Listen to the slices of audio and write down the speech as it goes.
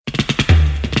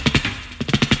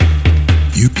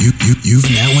You've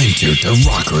now entered the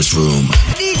Rockers Room.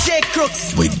 DJ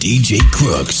Crooks. With DJ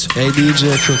Crooks. Hey,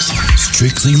 DJ Crooks.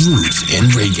 Strictly roots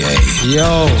and reggae.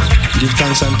 Yo, give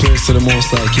thanks and praise to the Most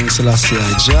High King Selassie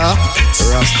Jah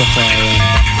Rastafari.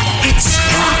 It's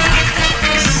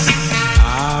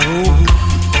R-O-C-K-E-R-S.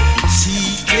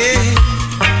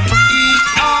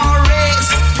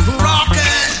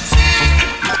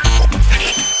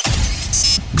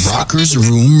 Rockers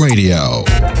Room Radio.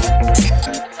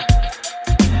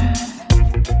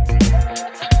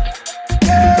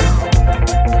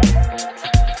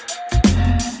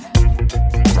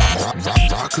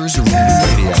 Rockers Room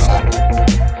Radio.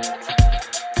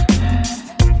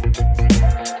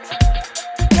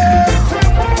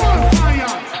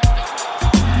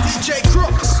 DJ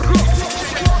Crooks.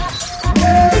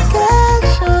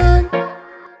 Medication.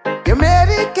 Your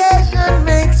medication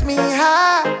makes me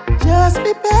high. Just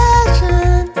be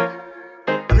patient.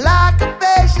 I'm like a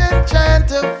patient trying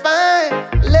to find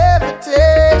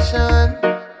levitation.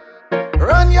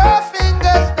 Run your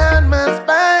fingers down my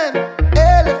spine.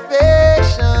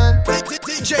 Elevation.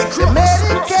 DJ The Crooks.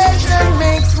 medication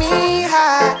makes me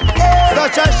high.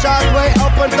 Such a short way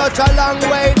up and such a long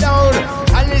way down.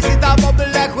 And this is a bubble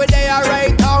like where they are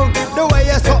right down. The way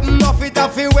you're something off it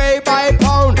off your way by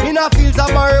pound. In a fields of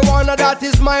marijuana, that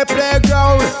is my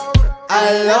playground.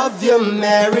 I love you,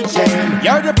 Mary Jane.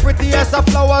 You're the prettiest of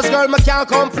flowers, girl, I can't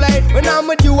complain. When I'm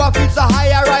with you, I feel so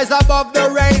high, I rise above the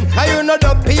rain. And you know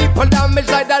the people damage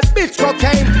like that bitch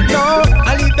cocaine. No,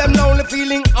 I leave them lonely,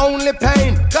 feeling only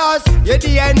pain. Cause your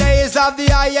DNA is of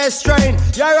the highest strain.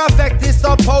 Your effect is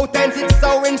so potent, it's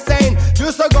so insane.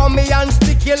 You so gummy and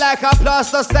sticky like a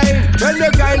plaster stain. When you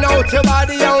grind out your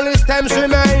body, only stems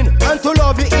remain. And to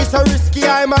love you is so risky,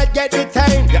 I might get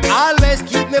detained. You always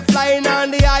keep me flying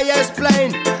on the highest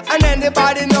plane. And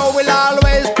anybody know will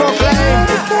always proclaim.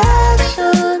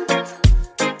 Medication.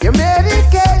 Your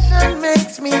medication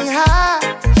makes me high.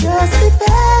 Just be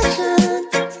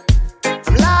patient.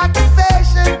 I'm like a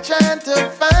patient trying to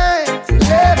find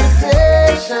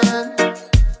levitation.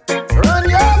 Run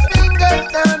your fingers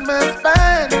down my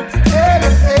spine.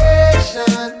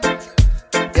 Elevation.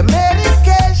 Your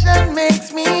medication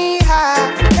makes me high.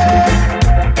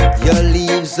 Your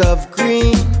leaves of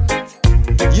green,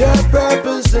 your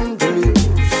purples and blues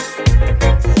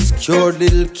has cured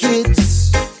little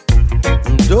kids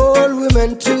and old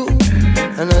women too.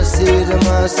 And I say to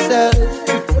myself,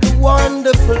 what a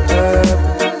wonderful herb.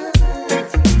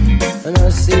 And I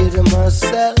say to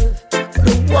myself, what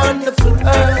a wonderful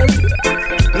herb.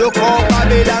 Look how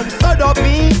Babylon stood up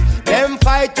me. Them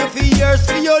fight you for years,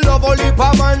 for your love only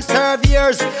a man serve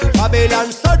years.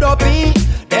 Babylon stood up me.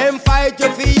 Them fight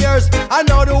you for years. I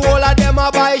know the whole of them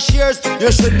are buy shares.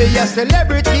 You should be a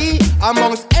celebrity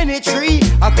amongst any tree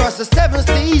across the 7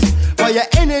 seas for your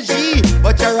energy,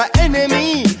 but you're an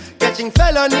enemy, catching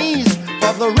felonies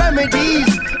for the remedies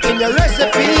in your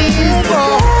recipes.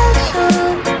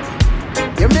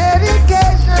 Your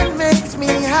medication makes me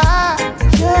high.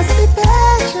 Just be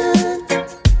patient.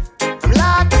 I'm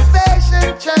like a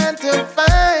patient trying to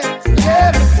find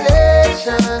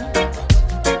levitation.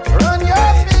 Run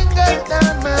your fingers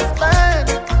down my spine.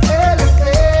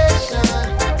 Elevation.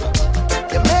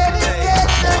 Your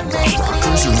medication makes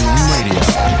me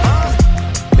high.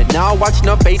 Me now watch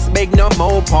no face, beg no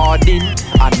more pardon.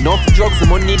 Enough drugs,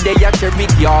 money they a cherry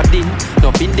garden.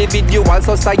 Enough individual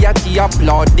society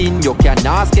applauding. You can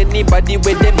ask anybody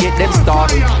where them get them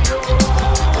started.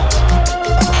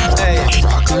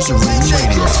 Rockers Room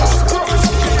Radio.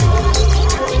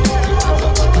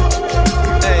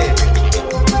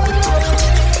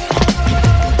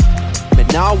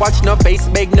 Now watch no face,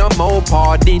 beg no more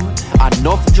pardon.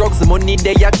 Enough drugs, money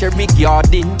they a cherry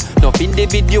garden. Enough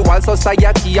individual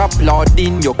society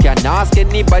applauding. You can ask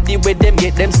anybody where them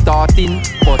get them starting.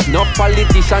 But no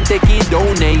politician take a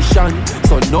donation.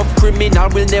 So no criminal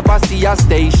will never see a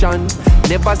station.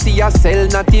 Never see a cell,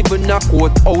 not even a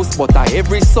courthouse. But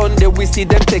every Sunday we see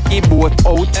them take a boat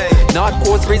out. North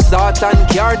Coast Resort and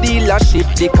car dealership.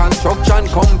 The construction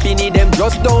company, them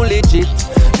just don't legit.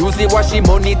 Usually wash the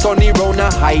money, turn it round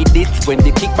and hide it. When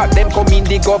the kickback them come in,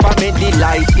 the government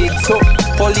delighted. So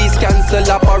police cancel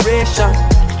operation,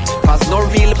 cause no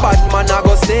real bad man a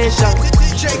go station.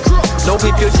 Now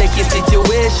if you check your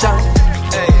situation,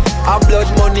 a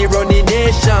blood money running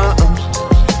nation.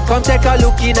 Come take a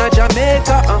look in a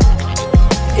Jamaica.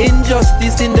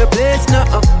 Injustice in the place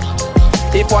now.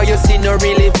 If what you see no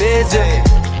really face you,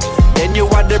 then you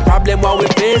are the problem what we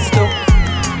face too.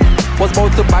 Was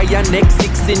about to buy a next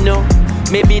 60 now.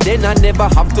 Maybe then I never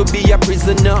have to be a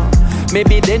prisoner.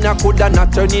 Maybe then I coulda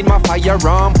not turn in my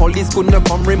firearm. Police couldn't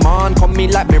come remand, come me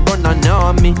like me run an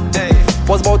army.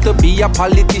 was about to be a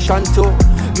politician too.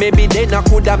 Maybe then I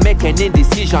coulda make any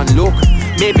decision, look.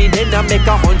 Maybe then I make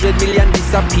 100 million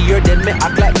disappear. Then me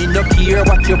act like me no care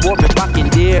what you brought me back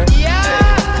in there.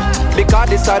 Because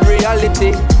this sad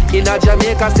reality. In a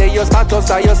Jamaica say your status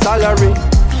or your salary.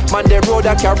 Man the road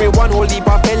a carry one whole heap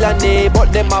of felony.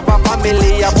 But them have a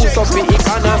family, a boost up the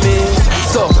economy.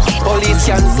 So, police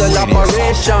cancel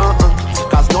operation,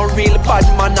 cause no real bad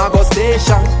man a go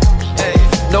station.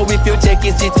 Now if you check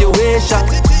his situation,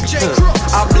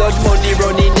 a blood money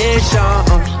running nation.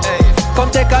 Come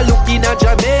take a look in a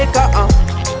Jamaica.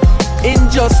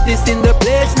 Injustice in the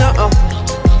place now.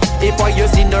 If what you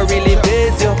see no really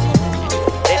pays you,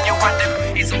 then you want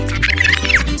them is out.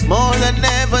 More than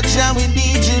ever, Jah, we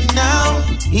need you now.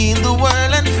 Heal the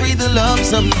world and free the love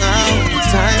somehow.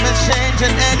 Time has changed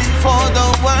and heading for the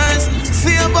worst.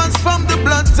 Save us from the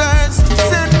blood thirst.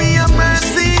 Send me a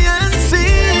mercy and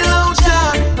seal, oh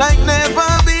Jah, like never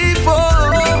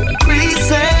before.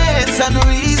 Reset and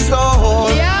restore.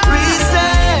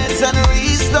 Reset and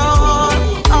restore.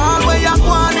 All way I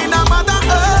want in a Mother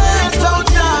Earth, oh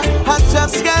Jah, I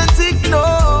just can't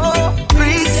ignore.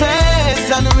 Reset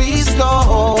and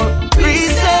restore.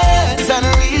 Reset and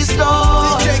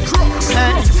restore.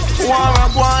 War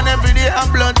of one every day a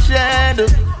bloodshed.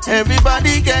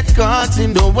 Everybody get caught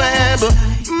in the web.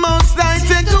 Most I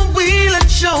take the wheel and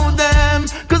show them,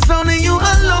 cause only you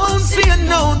alone see and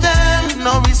know them.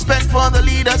 No respect for the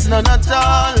leaders, none at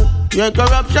all. Your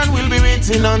corruption will be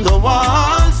written on the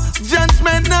walls.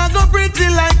 Judgment now go pretty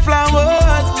like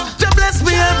flowers. To bless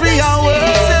me every hour.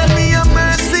 Send me a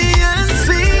mercy and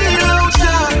seal, oh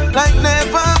Jah, like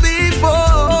never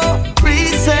before.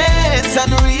 Reset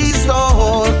and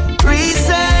restore.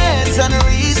 Reset and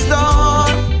restore.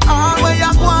 All way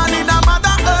I want in a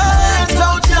Mother Earth,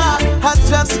 oh Jah, I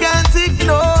just can't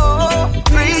ignore.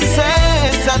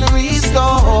 Reset and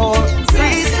restore.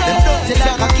 Reset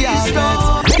and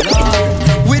restore.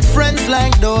 With friends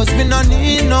like those, we no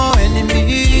need no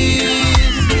enemies.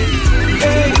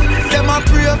 Hey, them a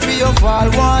pray for your fall,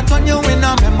 want on you in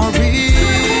a memories.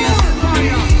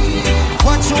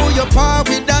 Watch who you par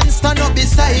with and stand up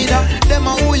beside her. Them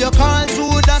a who you call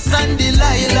Judas and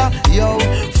Delilah. Yo,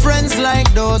 friends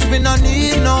like those, we no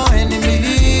need no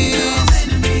enemies.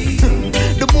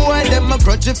 The boy, them a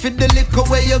grudge you for the liquor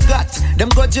where you got. Them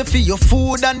grudge you for your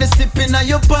food and the sipping of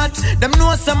your pot. Them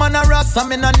know some man a ras, I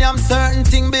mean a damn certain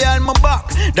thing behind my back.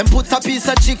 Them put a piece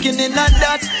of chicken in and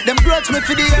that. Them grudge me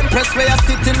for the empress where you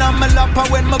sitting on my lap. And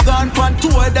when my gone pan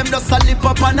tour, them just a lip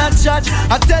up and a judge.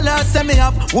 I tell her, say me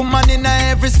have woman in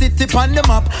every city on the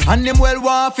map. And them well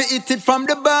want to eat it from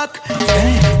the back.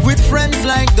 Hey, with friends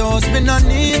like those, we no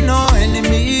need no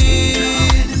enemies.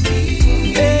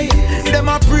 Hey, them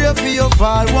a pray for your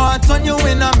fall, want on you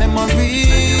in a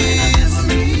memories.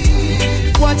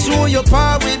 Watch who you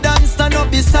par with and stand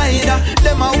up beside her.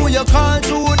 Them a who you call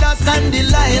Judas and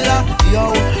Delilah.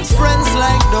 Yo, friends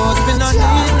like those, we no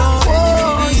need no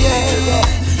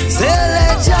enemies. Say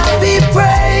let Jah be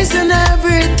praised and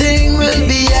everything will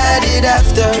be added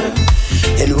after.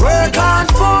 And work on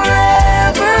for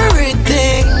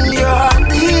everything your heart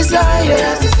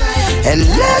desires. And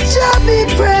let Jah be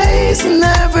praised and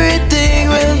everything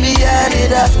will be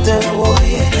added after. Oh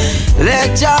yeah.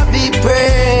 Let Jah be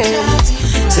praised.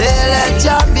 Say let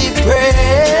Jah be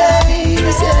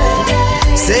praised. Yeah.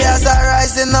 Say as I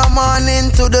rise in the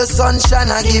morning to the sunshine,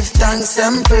 I give thanks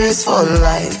and praise for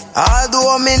life.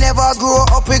 Although me never grow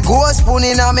up with gold spoon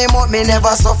in a me mouth, me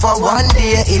never suffer one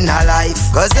day in a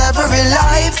life. Cause every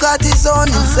life got its own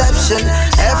inception.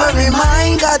 Every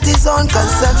mind got its own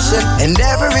conception. And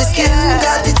every skin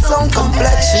got its own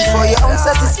complexion. For your own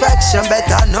satisfaction,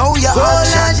 better know your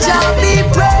action. So let Jah be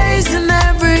praised and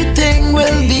everything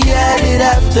will be added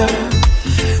after.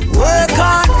 Work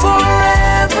hard for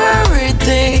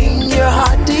everything your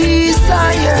heart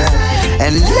desire.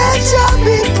 And let Jah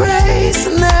be praised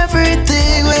and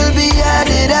everything will be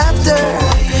added after.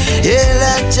 Yeah,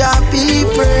 let Jah be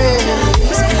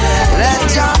praised. Let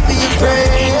Jah be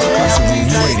praised.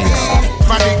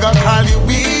 My nigga call you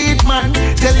weed man.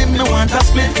 Tell him me want a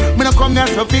split. Me no come here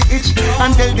to fi itch.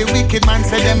 And tell the wicked man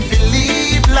say them fi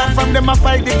leave land. From them I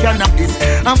fight the cannabis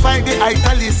and fight the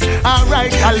italist.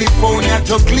 Alright, California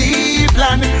to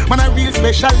Cleveland. Man a real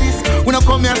specialist. We no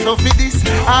come here to fi this.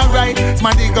 Alright,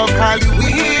 my nigga call you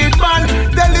weed man.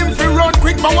 Tell him fi run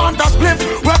quick, me want a split.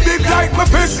 We big like my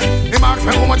fist. Him ask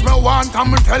me how much me want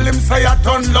and me tell him say I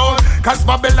turn load. Cause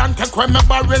Babylon take when me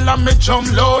barrel and me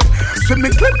jump load. See me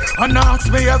clip and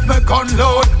ask me if me gun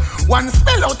load. One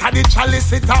spell out of the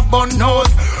chalice, it a bun nose.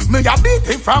 Me a beat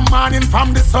it from morning,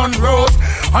 from the sun rose.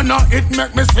 And now it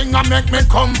make me sing and make me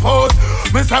compose.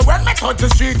 Me say when me touch the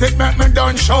street, it make me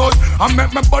done shows. I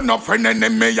make me burn up friend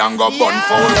enemy and go burn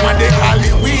foes. Man, they call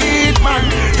it weed, man.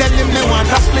 Tell him they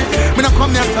want a split. Me no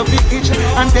come here to be itch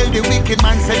and tell the wicked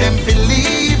man say them feel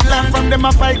leave land. From them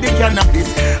I fight the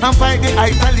cannabis and fight the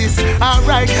Italis.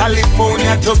 Alright,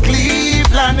 California to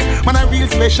Cleveland. Man a real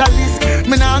specialist.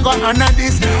 Me nah go honor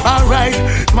this. Alright,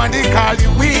 man they call it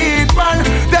weed, man.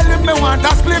 Tell him me want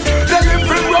a split. Tell him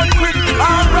to run quick.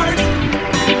 Alright.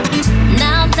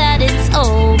 Now that it's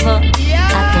over,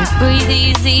 I can breathe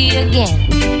easy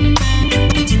again.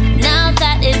 Now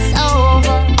that it's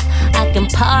over, I can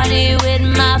party with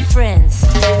my friends.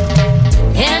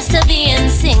 Here's to being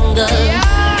single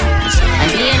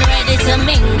and being ready to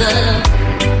mingle.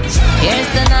 Here's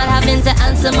to not having to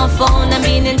answer my phone and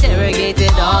being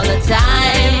interrogated all the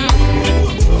time.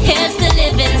 Here's to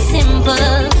living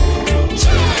simple,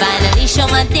 finally show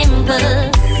my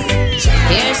dimples.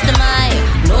 Here's to my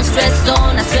no stress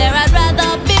zone. I swear I'd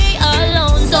rather be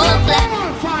alone. So glad.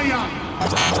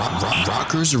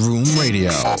 Rockers Room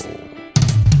Radio.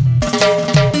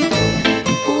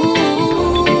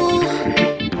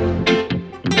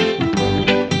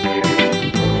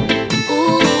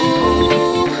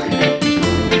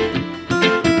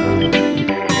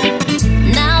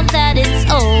 Now that it's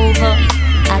over,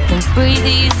 I can breathe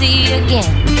easy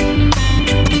again.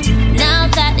 Now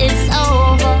that it's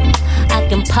over, I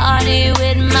can party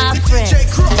with my friends.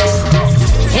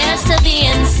 Here's to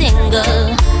being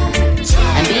single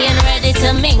and being ready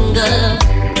to mingle.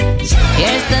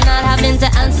 Here's to not having to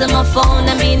answer my phone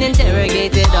and being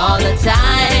interrogated all the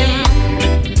time.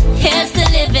 Here's to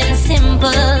living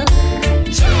simple,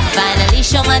 finally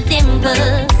show my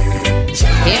dimples.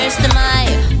 Here's to my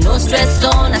no stress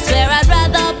zone. I swear I'd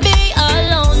rather be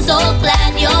alone. So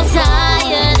glad you're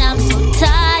tired. I'm so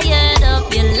tired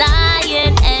of your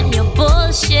lying and your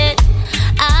bullshit.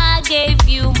 I gave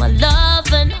you my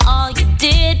love and all you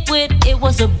did with it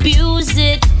was abuse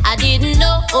it. I didn't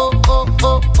know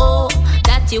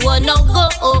that you were no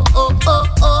good.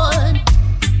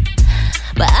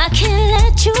 But I can't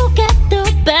let you get the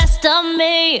best of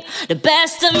me, the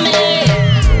best of me.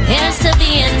 Here's to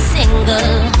being single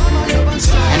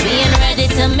and being ready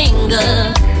to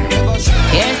mingle.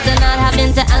 Here's to not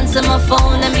having to answer my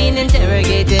phone and being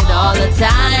interrogated all the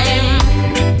time.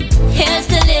 Here's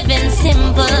to living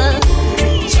simple,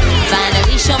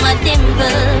 finally show my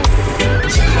dimples.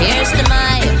 Here's to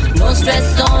my no stress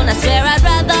zone. I swear I'd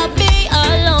rather be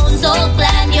alone. So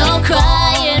glad you're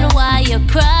crying. Why you're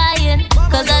crying?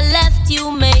 Cause I left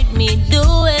you, made me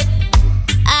do it.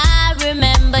 I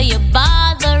remember you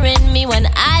bothering me when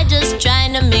I just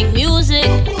trying to make music.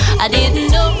 I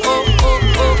didn't know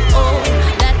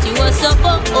that you were so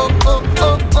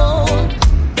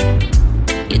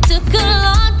You took a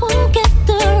lot, won't get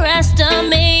the rest of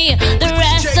me, the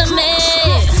rest of me.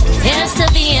 Here's to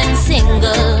being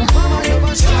single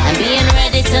and being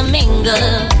ready to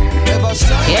mingle.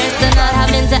 Here's to not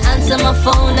having to answer my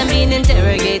phone and being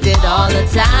interrogated all the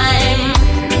time.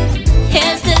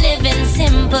 Here's to living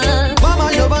simple,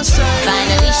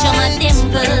 finally show my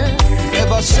dimples.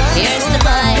 Here's to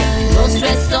my no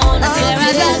stress zone. I swear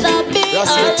I'd rather be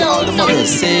alone.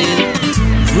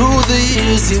 Through the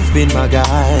years you've been my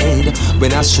guide.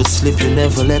 When I should slip you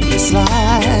never let me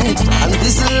slide. And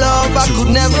this love I could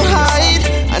never hide.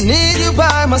 I need you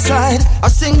by my side. I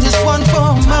sing this one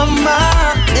for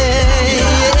mama. Yeah,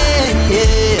 yeah,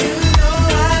 yeah.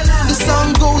 The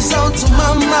song goes out to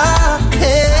mama.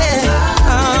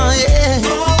 Yeah, yeah.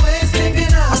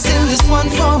 I sing this one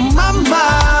for mama.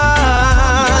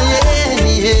 Yeah,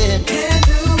 yeah.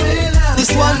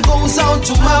 This one goes out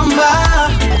to mama.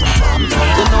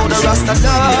 You know the Rasta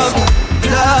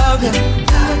love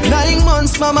you. 9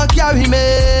 months mama carry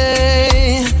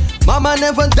me. Mama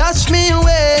never dash me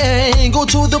away. Go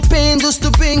through the pain just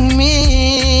to bring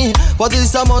me. For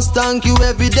this I must thank you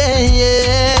every day,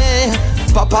 yeah.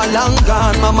 Papa long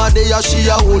gone, mama there she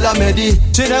a whole a medi.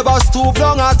 She never stoop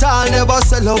long at all, never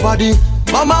sell her body.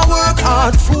 Mama work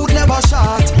hard, food never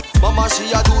short. Mama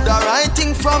she a do the right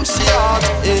thing from she heart,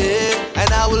 yeah.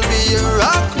 And I will be your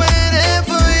rock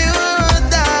whenever you're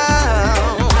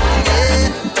down,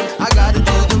 yeah. I gotta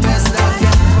do the best I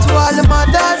can. To all the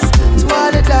mothers, to all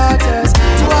the daughters,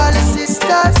 to all the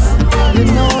sisters, you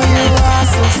know you are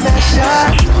so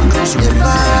special.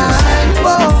 Divine,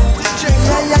 whoa.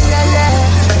 Yeah.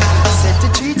 Said to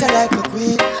treat her like a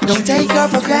queen. Don't take her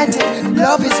for granted.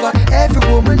 Love is what every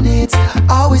woman needs.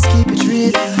 Always keep keep it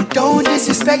real. Don't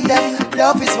disrespect them.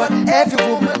 Love is what every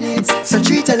woman needs, so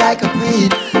treat her like a queen.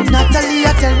 Natalie,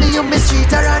 tell me you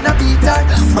mistreat her and a beat her,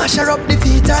 mash her up,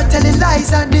 defeat her, telling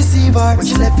lies and deceive her. When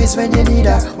you left is when you need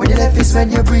her, when you left is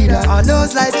when you breed her. All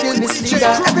those lies still mislead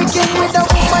her. Everything with a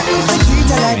woman needs, to treat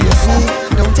her like a queen.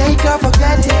 Don't take her for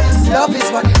granted. Love is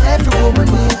what every woman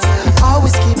needs.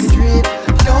 Always keep it real.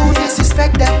 Don't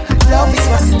disrespect them. Love is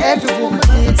what every woman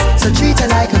needs, so treat her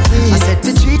like a queen. I said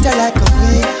to treat her like a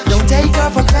queen. Don't take her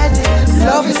for granted.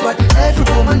 Love is what every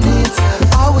woman needs.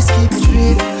 Always keep it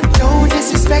real. Don't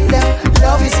disrespect them.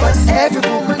 Love is what every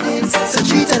woman needs, so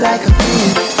treat her like a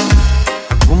queen.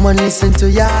 Woman, listen to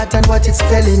your heart and what it's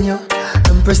telling you.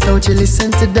 Empress, don't you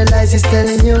listen to the lies it's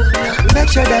telling you. Make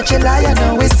sure that you lie and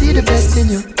always see the best in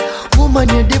you. Woman,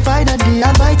 you're divine and the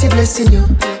Almighty blessing you.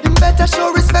 You better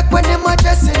show respect when them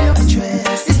addressing you.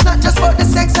 It's not just about the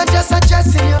sex and just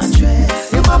addressing you.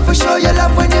 You have to show your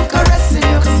love when they're caressing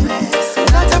you.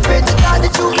 Not afraid to tell the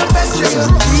truth and best to you.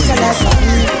 Treat her like a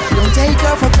queen. Don't take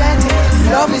her for granted.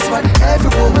 Love is what every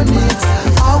woman needs.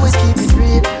 Always keep it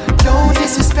real. Don't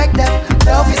disrespect them.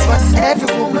 Love is what every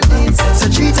woman needs, so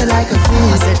treat her like a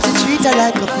queen. I said to treat her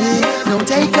like a queen. Don't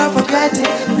take her for granted.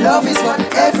 Love is what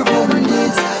every woman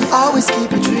needs. Always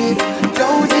keep it real.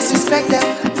 Don't disrespect them.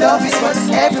 Love is what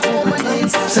every woman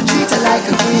needs, so treat her like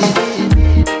a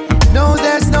queen. No,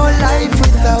 there's no life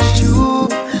without you,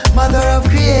 Mother of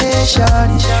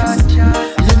creation.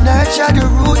 You nurture the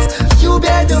roots, you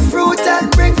bear the fruit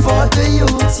and bring forth the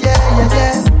youth. Yeah, yeah,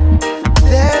 yeah.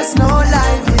 There's no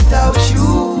life without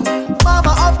you,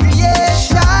 Mama of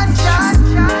creation.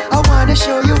 I wanna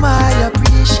show you my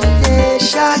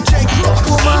appreciation.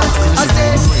 Woman, I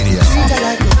said, treat her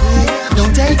like a queen.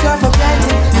 Don't take her for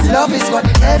granted. Love is what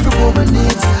every woman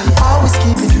needs. Always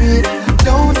keep it real.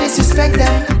 Don't disrespect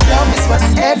them. Love is what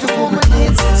every woman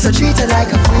needs, so treat her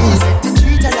like a queen.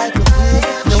 Treat her like a queen.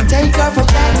 Don't take her for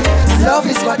granted. Love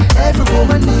is what every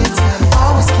woman needs.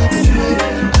 Always keep it real.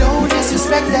 Don't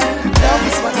disrespect them. Love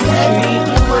is what every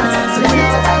woman needs, so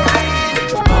treat her like a queen.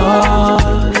 All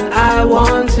I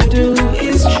want to do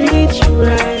is treat you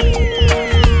right.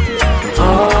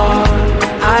 All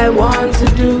I want to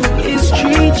do is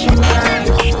treat you right.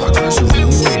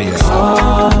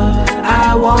 All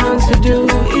I want to do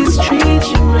is treat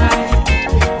you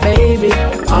right, baby.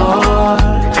 All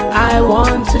I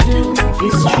want to do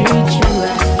is treat you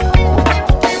right.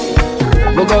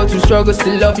 We'll go through struggles to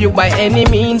love you by any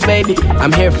means, baby.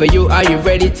 I'm here for you, are you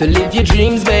ready to live your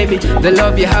dreams, baby? The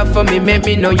love you have for me made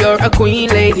me know you're a queen,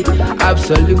 lady.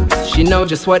 Absolute, she know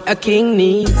just what a king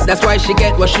needs. That's why she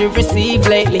get what she received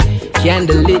lately.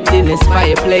 Candlelit in this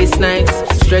fireplace nights,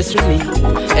 stress relief.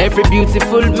 Every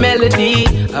beautiful melody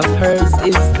of hers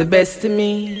is the best to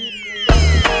me.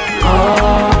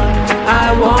 All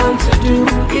I want to do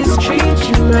is treat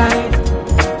you right.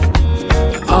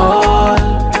 All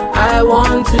I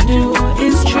want to do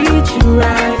is treat you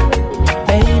right,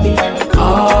 baby.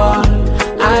 All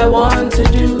I want to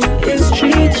do is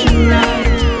treat you right.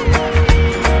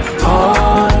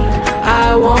 All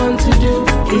I want to do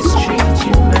is treat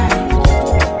you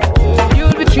right.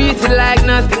 You'll be treated like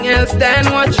nothing else than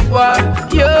what you are.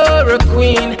 You're a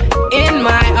queen in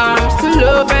my arms to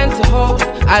love and to hold.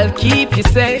 I'll keep you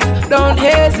safe, don't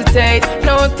hesitate.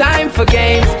 No time for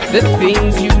games. The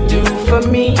things you do for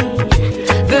me,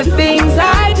 the things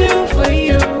I do for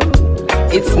you.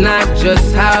 It's not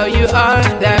just how you are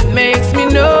that makes me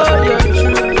know you're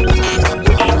true.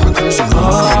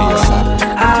 All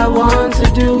I want to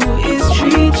do is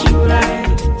treat you right.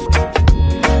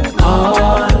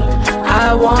 All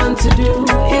I want to do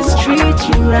is treat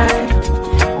you right,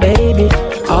 baby.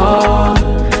 All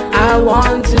I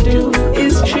want to do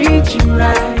is treat you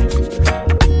right.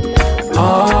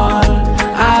 All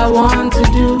I want to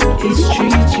do is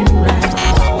treat you right.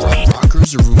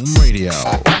 Rockers Room Radio.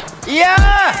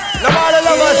 Yeah! Love all the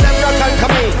lovers, them rock and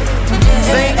come in.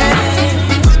 Say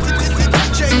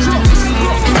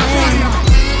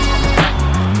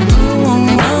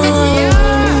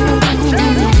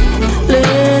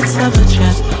Let's have a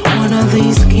chat one of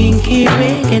these kinky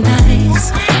reggae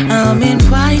nights. I'm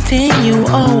inviting you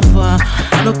over,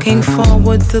 looking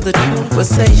forward to the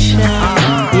conversation.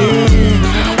 Yeah,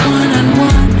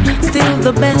 one-on-one, still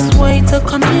the best way to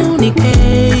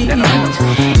communicate.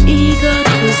 Eager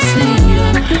to see you,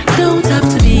 don't have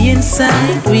to be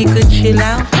inside. We could chill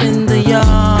out in the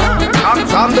yard.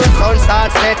 from the sun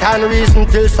starts set and reason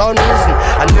till sun risen.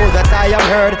 I know that I am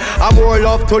heard, I more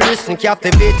love to listen.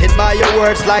 Captivated by your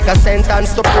words like a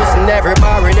sentence to prison. Every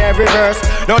bar in every verse,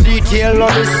 no detail, no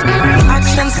listen.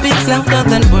 Action speaks louder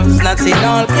than words, not in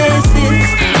all cases.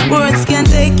 Words can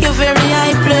take you very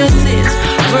high places.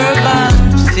 Verbal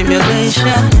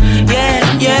stimulation. Yeah.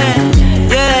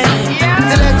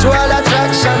 Intellectual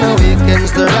attraction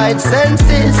awakens the right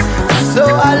senses. So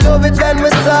I love it when we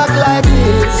talk like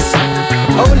this.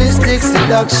 Holistic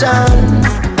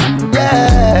seduction,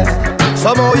 yeah.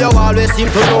 Somehow you always seem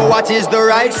to know what is the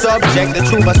right subject. The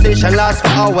conversation lasts for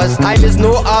hours, time is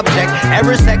no object.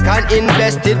 Every second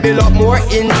invested build up more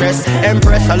interest.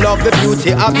 Empress, I love the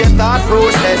beauty of your thought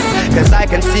process. Cause I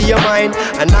can see your mind,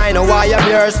 and I know why I'm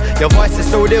yours. Your voice is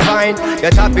so divine, your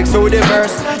topic so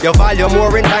diverse. Your value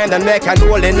more in time than make an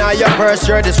hole in your purse.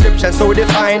 Your description so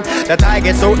defined, that I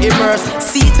get so immersed.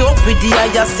 Seat up with the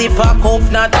higher sip a cup.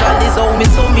 Natural is how me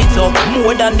sum it up.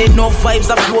 More than enough vibes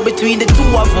that flow between the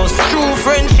two of us. True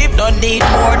friendship don't need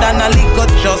more than a little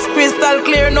trust. Crystal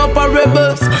clear, no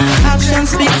parables. Action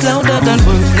speaks louder than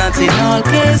words, not in all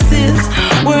cases.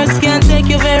 Words can take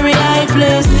you very high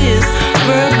places.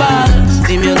 Verbal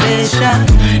stimulation,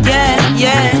 yeah.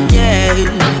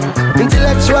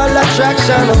 Intellectual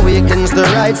attraction awakens the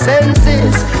right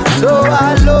senses. So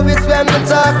I love it when we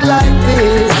talk like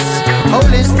this.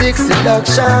 Holistic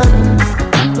seduction,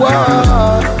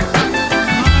 wow.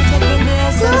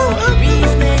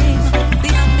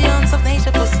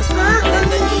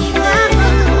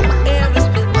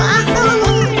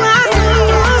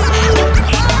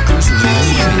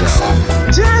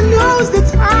 John knows the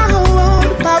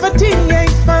town, poverty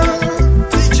ain't fun.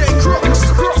 DJ Crooks,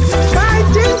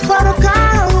 fighting for the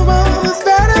cause,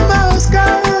 better most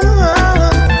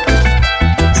come.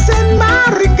 Send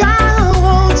my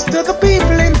regards to the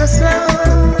people in the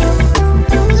slum.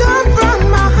 Love from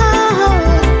my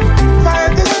heart,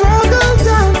 fight the struggle,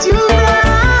 don't you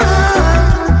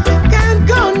run. Can't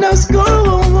go no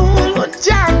school, but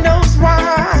John knows why.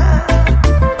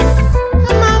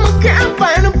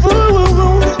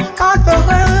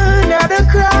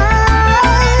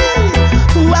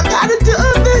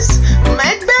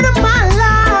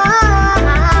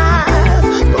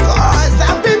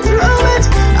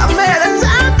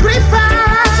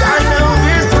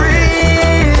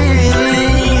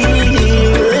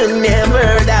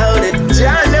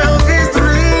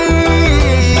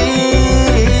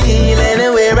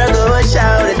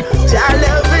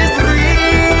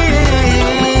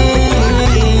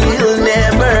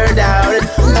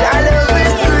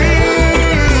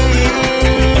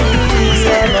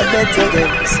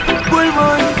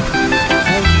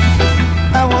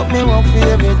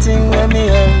 Everything when me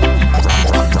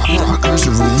Rockers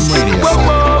Room Radio.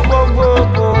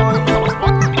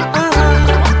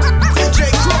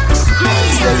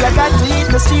 Say I got to hit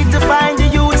the street to find the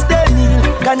youths they kneel.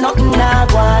 Got nothing I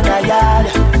wanna yard.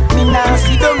 Me now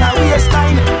see down a waste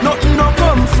time. Nothing no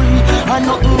come free, and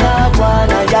nothing I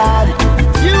wanna yard.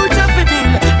 Future for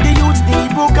bill, the youths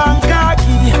need book and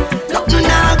khaki. Nothing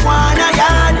I wanna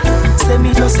yard. Say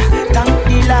me just thank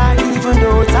the Lord even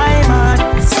though time hard.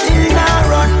 Still not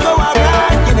run go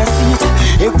around in a seat.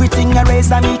 Everything I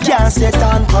raise and me can't set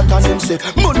on cut on him say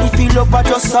money feel up for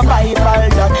just survival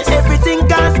done. Everything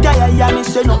can sky and me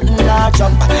say nothing not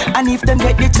jump. And if them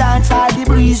get the chance all the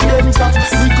breeze them jump.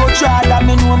 We go try that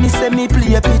me know me say me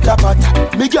play Peter Pot.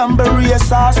 Me gamble race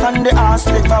sauce and the ass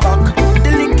lift a back.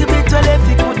 The little bit well if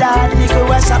you could all little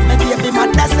wash up me baby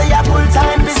man that say a full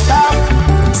time be stop.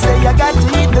 Say I got to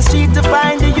hit the street to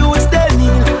find the youths they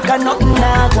kneel. Got nothing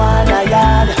I wanna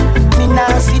yard. Me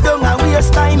now see down a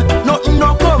waste time. Nothing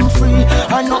no come free,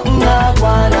 and nothing I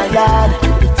wanna yard.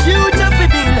 Future for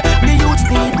bill, the youths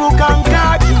need book and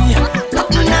khaki.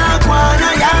 Nothing I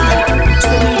wanna yard.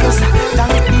 Say me just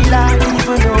thank the Lord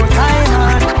even though time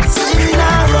hard. Still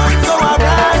not run go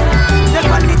around. Say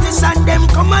politician them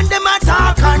come and them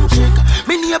attack and trick.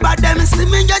 Me neighbor them see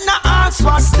me and not ask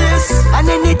what's this. And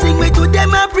anything we do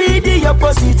them a breed the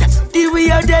opposite. The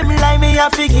way of them lie me a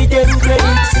figure them credit.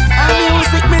 And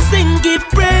music me sing give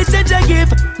praise that I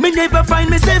give. Me never find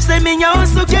myself say me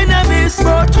also can a miss.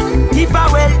 But if I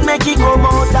wealth make it come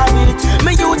out of it,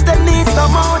 me youth them need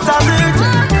some out of it.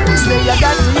 Say I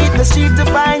got to hit the street to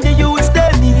find the youths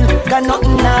they kneel. Got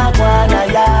nothing I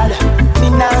wanna yard. Me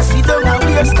now see down a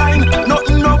waste time.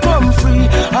 Nothing no come free,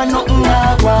 and nothing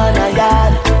I wanna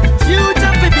yard.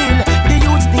 Future for bill, the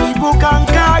youths need book and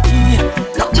khaki.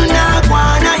 Nothing I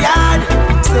wanna yard.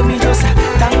 Say me just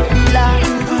thank the Lord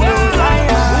even though I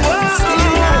am.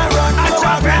 Still I run for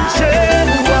a friendship.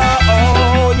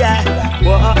 Oh yeah,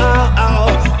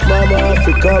 Mama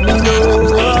Africa me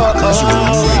know. What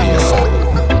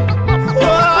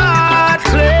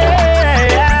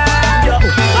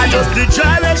I just the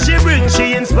joy that she bring,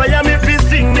 she inspire me to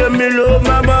sing. Yeah, me love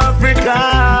Mama Africa.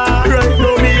 Right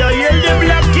now me a yell the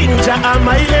black king, am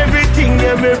I everything?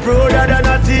 Yeah, me prouder than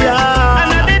a tear.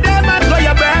 And I did them at for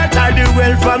your birth, I do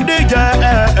well from the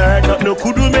earth. Not no no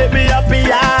could make me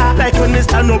happier. Like when they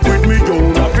stand up with me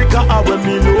down Africa, or when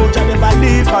me know I never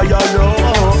leave for your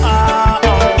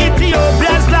love.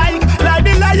 Ethiopia's like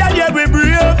the lion, yeah, we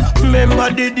brave. Remember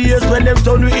the days when them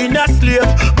turn we in a slave.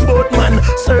 Both man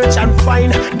search and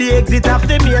find the exit of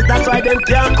the maze. That's why them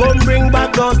can't come bring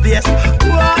back those days.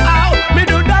 Wow, me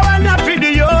do that one up for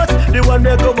the youth. The one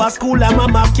that go to school and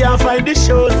mama can't find the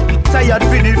shows. Tired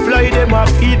for the fly, them a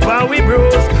feed when we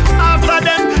bros. After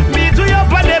them, me to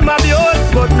up and them abuse.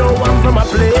 But no one from a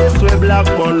place where black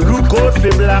man look out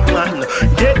for black man.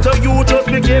 Get to you, just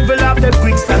be careful of them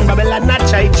quicksand. Babylon not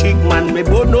try chick man, me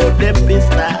both know them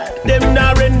pistol. Them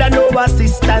not render no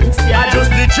assistance, yeah.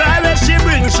 Just the joy that she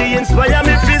bring, she inspire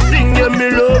me to sing. Yeah,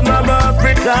 me love Mama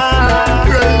Africa.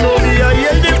 Right now me a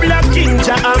yell the black king,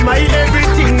 Jah am my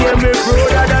everything. Yeah, me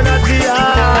brother than a dear.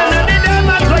 And the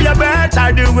diamonds for your birth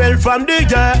are the well from the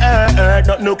earth.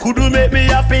 Not no could make me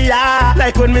happier.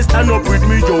 Like when me stand up with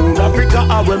me young Africa,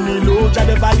 or when me know Jah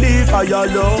never leave for your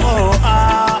love.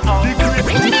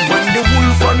 When the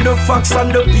wolf and the fox and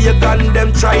the pagan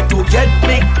them try to get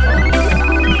me,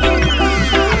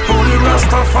 only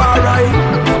Rastafari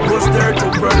was there to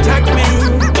protect me.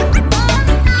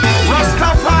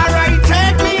 Rastafari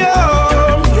take me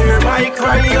home. Hear my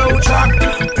cry, oh Jack.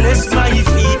 Bless my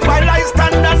feet while I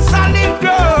stand on solid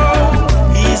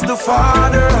ground. He's the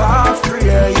father of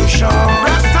creation.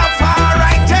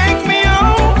 Rastafari take me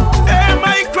home. Hear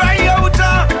my cry, oh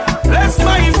Jack. Bless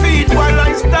my feet while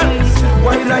I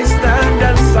stand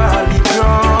on solid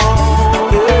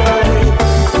ground. Yeah.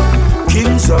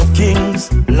 Kings of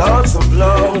kings, lords of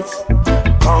lords,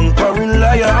 conquering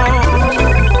lion.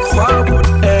 Forward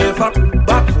ever,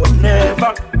 backward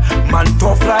never. Man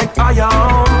tough like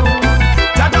iron.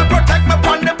 Gotta protect me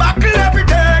on the battle every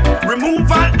day. Remove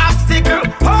all obstacle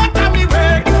out of me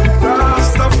way.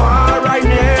 Rastafari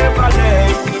never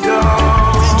let me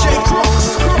down. DJ Crooks.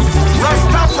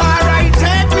 Rastafari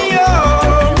take me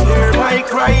home. Hear my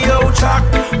cry, oh Jack.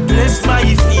 Bless my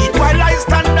feet while I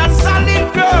stand on solid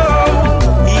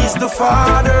ground. He's the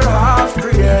father of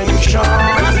creation.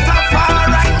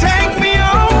 Rastafari take me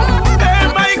home. Hear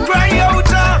my cry, oh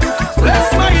Jack. Bless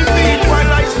my feet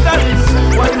while I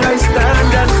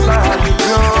stand on solid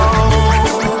ground.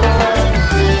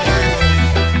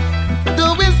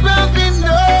 Though his love in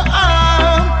no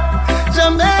arm,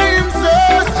 Jermaine so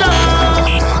strong,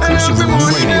 and every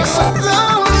morning it's so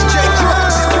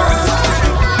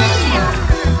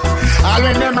all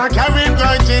when them a carry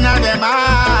grudge in a them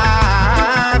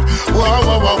heart. Whoa,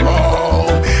 whoa, whoa,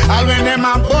 whoa. All when them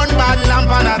a burn bad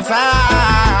lamp on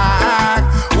attack.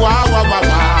 Wow, wow, wow,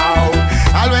 wow.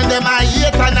 All when them a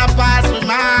hate and a pass with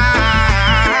man.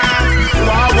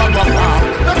 Wow, wow, wow, wow.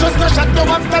 Not just no shot, no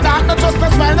after that. Not just no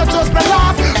smile, not just no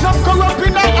laugh. Not corrupt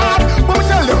in the heart. But me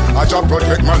tell you, I just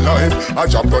protect my life. I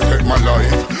just protect my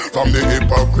life from the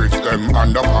hypocrites, them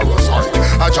and the parasite.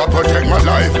 I just protect my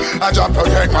life. I just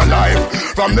protect my life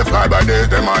from the fly by days,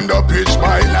 them and the pitch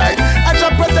by night. I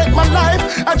just protect my life.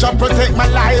 I just protect my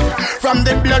life from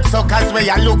the blood suckers where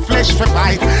I look flesh for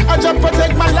bite. I just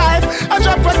protect my life. I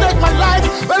just protect my life.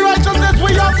 When righteousness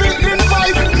we have it in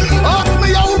fight. Ask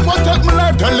me how to protect my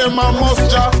life. Tell them I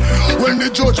must job. When the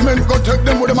judgment go take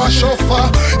them with them a chauffeur.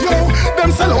 Yo,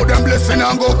 them sell out them blessing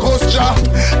and go coast job.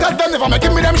 Cause they never make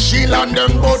me them shield and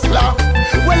them butler.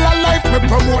 Well, a life me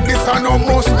promote this and no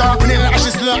muster. Me no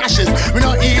ashes, no ashes. Me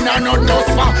no in and no dust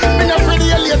for. Me no afraid of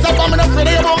your laser, but me no afraid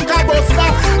of your bunker buster.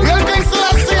 Real things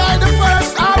Selassie I the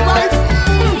first, alright.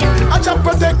 I just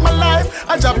protect my life.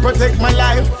 I just protect my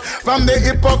life from the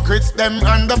hypocrites, them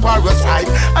and the parasite.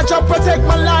 I just protect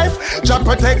my life. Just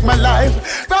protect my life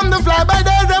from the fly by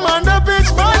days, them and the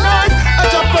bitch by night. I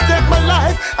just protect my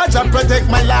life. I just protect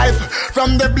my life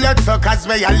from the blood suckers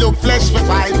where I look flesh for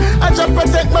fight. I just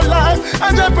protect my life.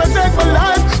 I just protect my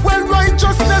life when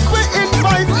righteousness we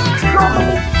invite.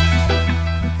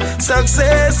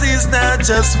 Success is not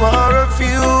just for a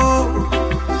few.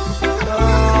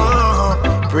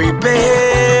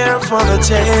 Prepare for the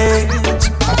change.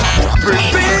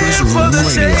 Prepare for the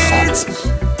change.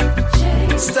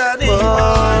 Study.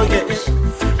 Oh, yeah.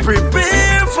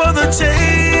 Prepare for the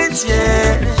change.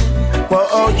 Yeah.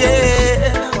 Oh,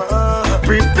 yeah.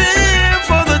 Prepare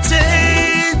for the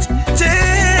change.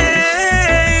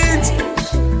 Change.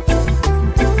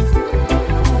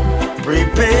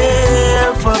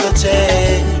 Prepare for the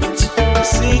change.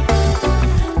 See,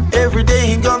 every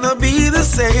day ain't gonna be the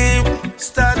same.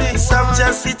 Study, some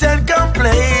just sit and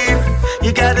complain.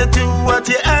 You gotta do what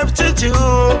you have to do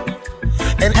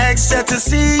and expect to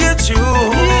see you through.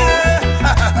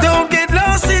 Yeah. Don't get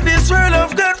lost in this world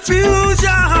of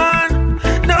confusion.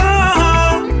 No,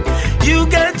 you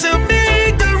got to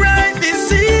make the right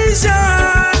decision.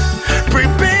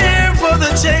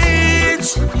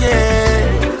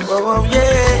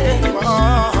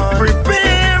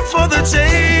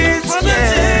 change, for the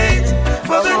change,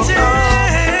 for the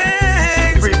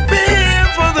change. Prepare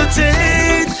for the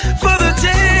change, for the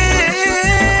change.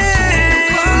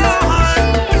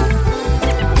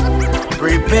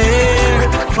 Prepare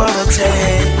for the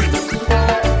change.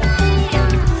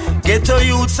 Ghetto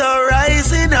youths are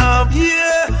rising up,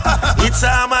 yeah. It's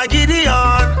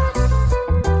Armageddon.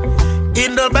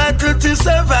 In the battle to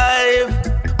survive,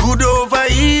 good over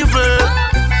evil.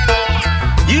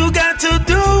 You got to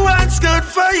do what's good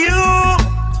for you,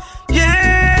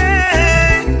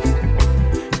 yeah.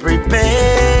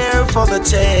 Prepare for the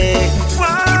change.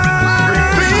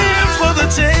 Prepare for the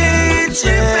change,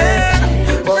 yeah.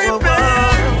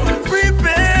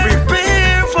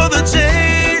 Prepare for the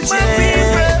change,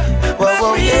 yeah.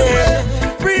 Whoa, yeah.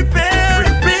 Prepare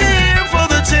for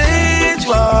the change,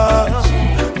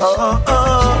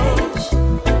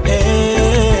 hey.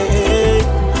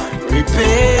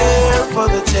 Prepare for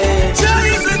the change.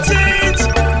 Change the change.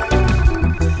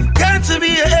 Got to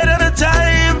be ahead of the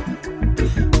time.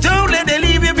 Don't let them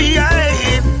leave you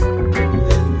behind.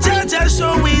 Jaja,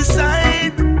 show his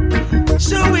side.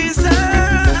 Show his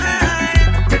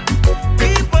side.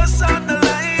 Keep us on the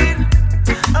line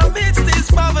amidst this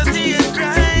poverty and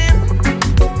crime.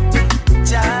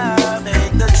 Jah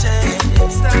make the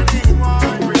change. Standing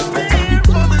one. Prepare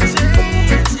for the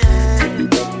change, yeah.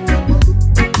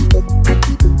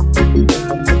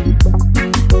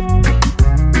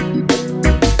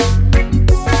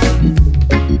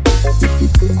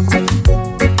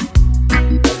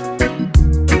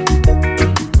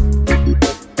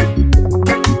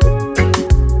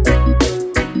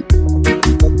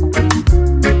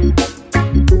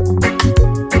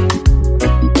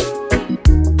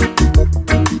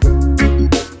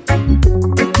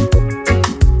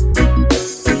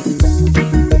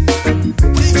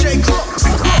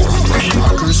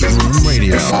 Rockers Room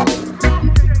Radio.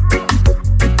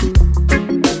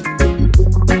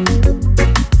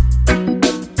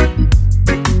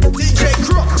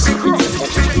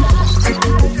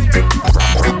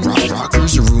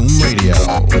 Rockers Room Radio.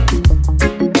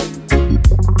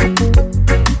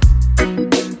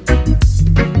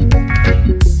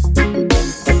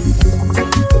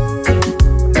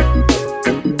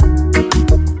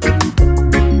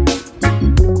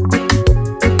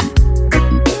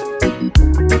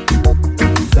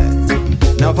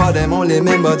 Now for them only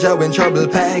remember Joe in trouble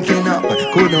packing up.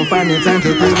 Couldn't find the time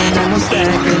to prove when them was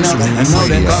stacking up. And now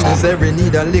them promise every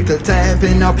need a little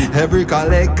tapping up. Every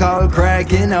collect call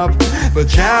cracking up. But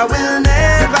Joe will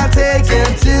never take you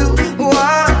to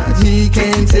what he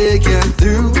can take you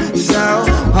through. So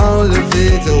all of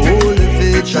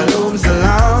it, shalom,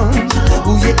 salam.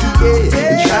 Ooh,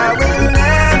 yeah. Joe will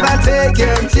never take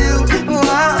you to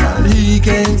what he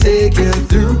can take you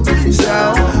through.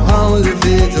 So all of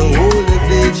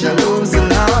it, shalom,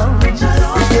 salam.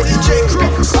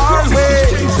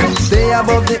 Always stay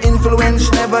above the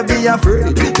influence, never be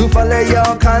afraid to follow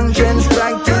your conscience.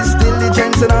 Practice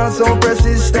diligence and also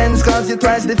persistence, cause you're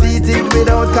twice defeated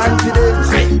without confidence.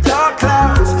 Dark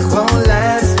clouds won't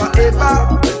last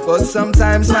forever, but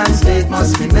sometimes man's fate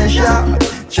must be measured.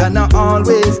 Jah not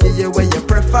always give you what you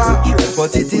prefer,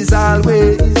 but it is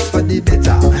always for the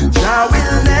better. Jah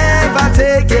will never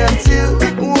take you to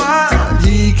what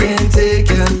he can take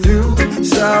you through.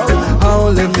 So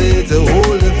all of it,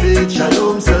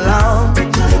 shalom, salam.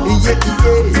 Yeah.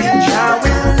 Jah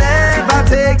will never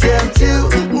take you to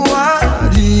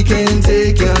what he can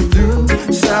take you through.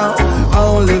 So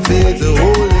all of it,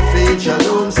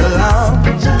 shalom, salam.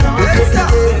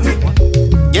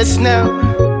 Yes, now.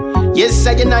 Yes,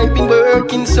 I and I've been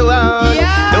working so hard.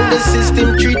 Now the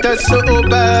system treat us so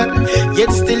bad.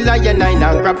 Yet still I and I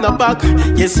now grab no back.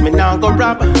 Yes, me now go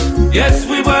rob. Yes,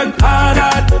 we work hard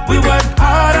at.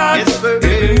 Yes,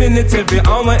 every minute, every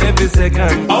hour, every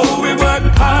second. Oh, we work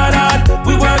hard at.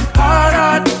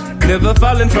 Never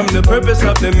falling from the purpose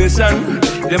of the mission.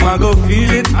 Them I go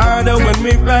feel it harder when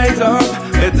we rise up.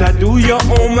 Better do your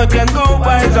homework and go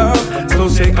wiser. So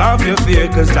shake off your fear,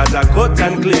 cause that's a cut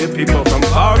and clear. People from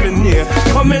far and near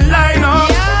come in line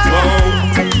up.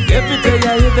 Whoa. Every day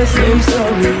I hear the same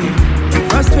story.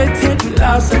 Frustrated,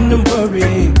 lost and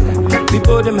worry.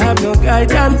 People them have no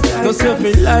guidance, no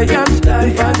self-reliance.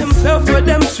 They find themselves where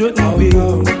them shouldn't be.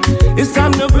 It's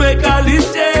time to break all these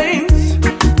chains.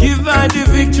 Give her the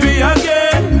victory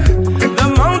again. The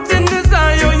mountain is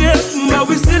high, yes, but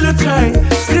we still a try,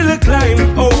 still a climb.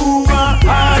 Over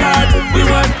hard, we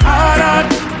work hard.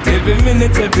 Every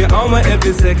minute, every hour,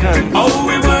 every second. Oh,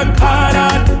 we work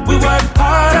hard.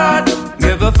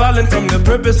 Never falling from the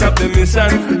purpose of the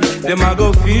mission. Them I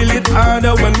go feel it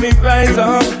harder when we rise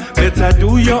up. Better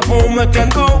do your homework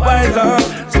and go wise up.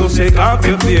 So shake off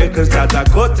your fear, cause that's a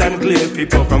cut and clear.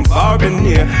 People from far and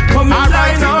near, come and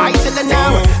line up. I tell you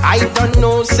now, I don't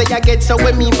know, say I get so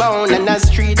when me born. And the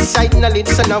street side knowledge,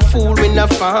 so no fool with no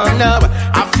fun. Now,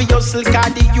 I feel slick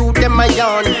at the youth, them I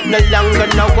yawn. No longer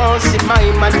no one see my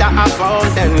mother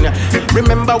abandon.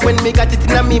 Remember when me got it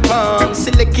in me palm,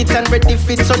 select it and ready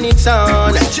fit on its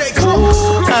own.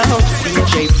 Oh,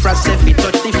 DJ Frost if he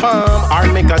touch the farm,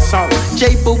 or make a song.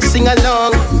 J-Book sing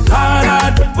along.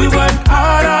 Hard, we work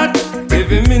hard.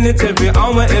 Every minute, every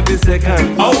hour, every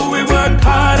second. Oh, we work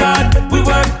hard, we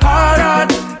work hard.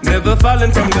 Never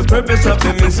falling from the purpose of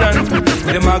the mission.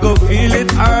 Them I go feel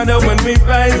it harder when we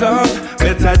rise up.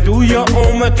 Better do your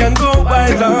homework and go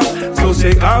wise up. So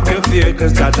shake off your fear,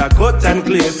 cause that's a cut and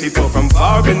clear. People from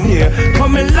far and near,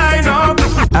 come and line up.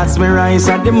 As me rise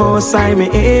at the most I me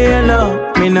hail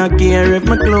up. Me no care if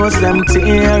my clothes them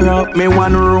tear up. Me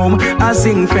one room, I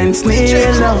sing fence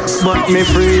nail up. But me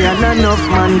free and enough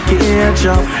man cage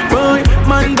up. Boy,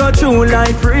 man go through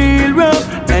life real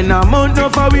rough. And a month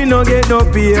of we no get no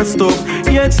pay stop.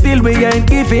 Yet still we ain't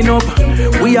giving up.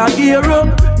 We are gear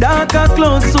up, darker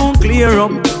clouds soon clear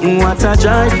up. What a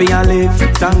joy for your life,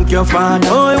 thank your Father.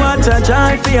 Oh, what a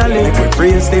joy for your life, we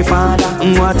praise the Father.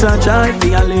 What a joy for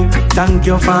your life, thank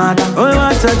your Father. Oh,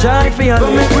 what a joy for your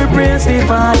life, we praise the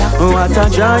Father. Oh, what a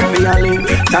joy for your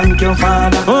life, thank your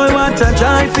Father. Oh, what a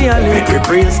joy for your life, we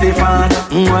praise the Father.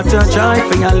 What a joy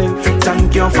for your life,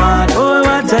 thank your Father. Oh,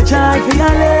 what a joy for your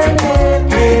life.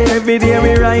 Every day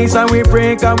we rise and we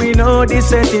break and we know the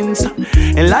settings.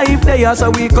 In life they are so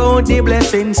we count the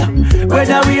blessings.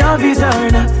 Whether we have it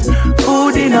or not,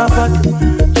 food in a pot.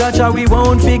 Judge we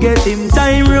won't forget him.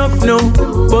 Time rough now,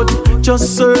 but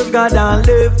just serve God and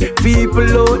live.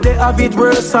 People out they have it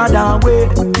worse than way.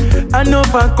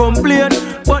 Enough and complain,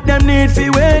 but them need to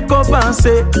wake up and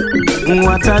say,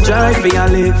 what a joy for your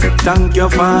life, thank your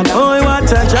Father. Oh,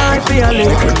 what a joy for your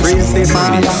life, praise the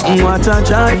Father. What a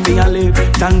joy for your life,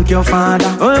 thank your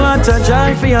Father. Oh, what a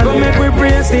joy for your life, make we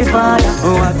praise the Father.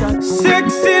 Oh, what a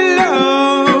sexy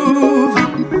love,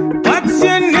 what's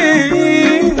your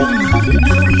name?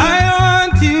 I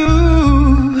want you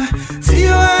to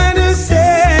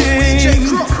understand.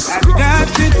 I got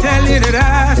to tell you that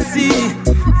I see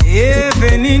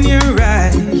heaven in your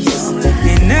eyes,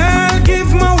 and I'll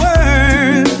give my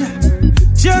word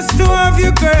just to have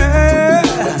you, girl.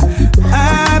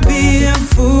 I'll be a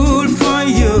fool for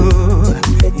you,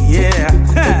 yeah.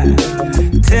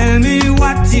 Tell me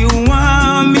what you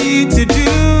want me to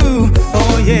do,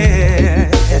 oh yeah.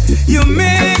 You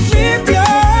make me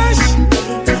blush,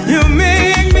 you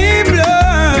make me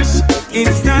blush.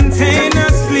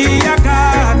 Instantaneously I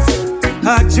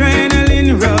got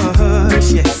adrenaline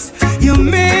rush, yes. You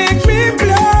make me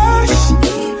blush,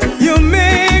 you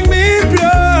make me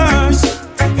blush.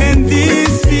 And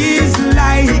this is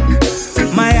like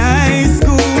my high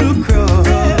school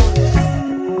crush.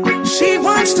 She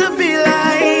wants to be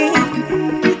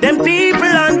like them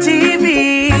people on TV.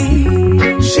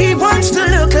 She wants to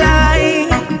look like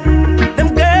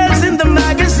them girls in the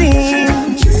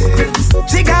magazine.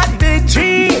 She got big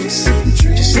dreams.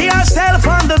 She see herself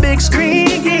on the big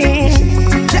screen.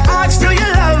 She asks, do you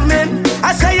love me?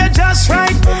 I say you're just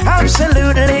right.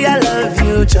 Absolutely, I love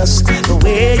you just the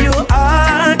way you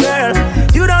are, girl.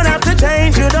 You don't have to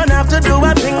change, you don't have to do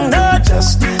a thing, no,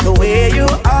 just the way you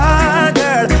are,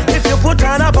 girl. If you put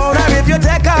on a bone or if you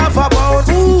take off a bone,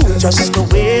 ooh, just the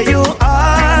way you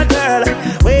are, girl.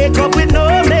 Wake up with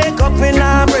no makeup when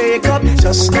I break up,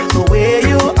 just the way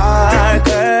you are,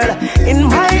 girl. In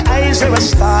my eyes, you're a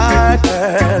star,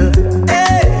 girl.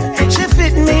 Hey, she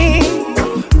fit me,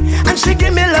 and she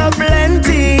give me love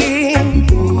plenty.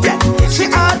 Yeah, she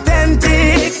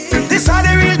authentic. This are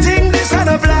the real thing, this are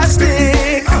the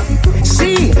plastic.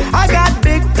 See, I got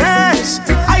big plans.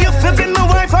 Are you flipping my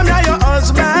wife? I'm not your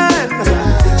husband.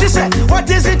 She said, what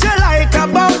is it you like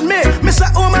about me? Mr.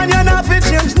 Woman, you're not fit,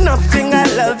 change nothing. I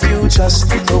love you just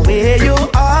the way you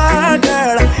are,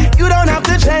 girl. You don't have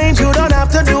to change, you don't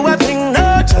have to do a thing,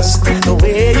 no, just the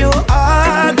way you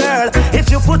are, girl. If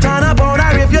you put on a bone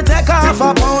or if you take off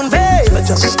a bone, babe,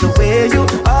 just the way you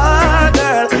are,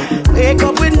 girl. Wake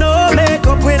up with no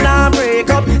makeup when I break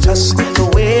up, just the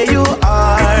way you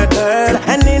are, girl.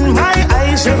 And in my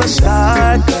eyes, you're a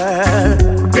star, girl.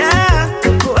 Yeah.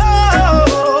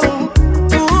 Oh,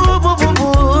 ooh, boo, boo,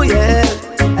 boo, yeah.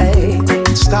 Hey,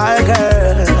 star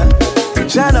girl.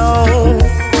 Jano,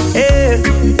 hey.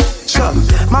 Sure.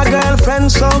 My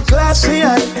girlfriend so classy,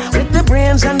 with the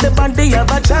brains and the body of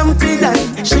a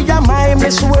champion. She a my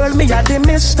Miss World, me a the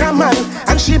Mr. Man.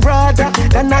 And she broader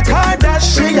than a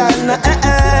Kardashian.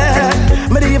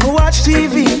 Me dey even watch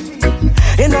TV.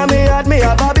 In a me heart, me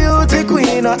have a beauty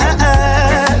queen. No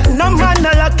man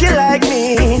not lucky like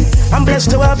me. I'm blessed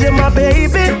to have you, my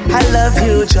baby. I love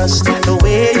you just the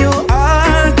way you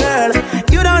are, girl.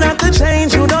 You don't have to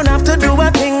change, you don't have to do a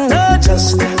thing. No,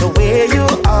 just the way you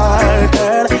are,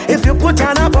 girl. If you put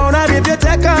on a pound, or if you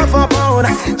take off a pound,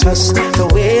 just the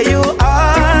way you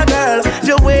are, girl.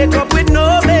 You wake up with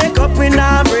no makeup, we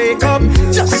not break up.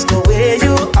 Just the way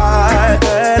you are,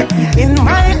 girl. In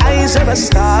my eyes, you're a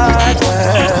star,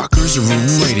 girl. Rockers Room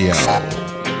Radio.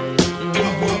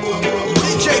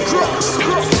 DJ Crooks.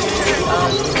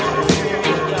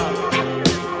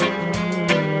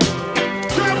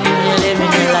 You're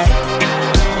living your life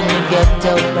in the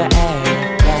ghetto, but I'm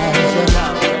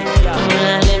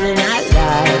living that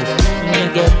life in the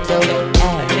ghetto.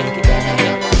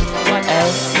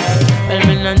 Well,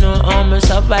 me no know how me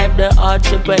survive the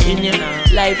hardship in you.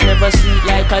 Life never sweet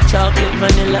like a chocolate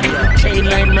vanilla. Chain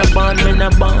line me born in a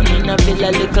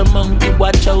villa. Little monkey,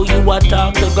 watch how you a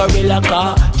talk to gorilla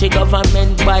car. Che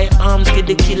government buy arms, get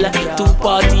the killer. Two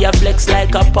party a flex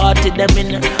like a party, them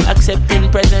in accepting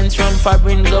presents from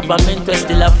foreign government. We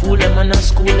still a fool them and a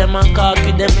school them and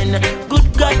cocky them in. Good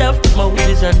God of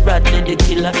Moses and Bradley the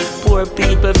killer. Poor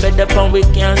people fed up and we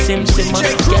can't simmer.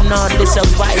 Cannot they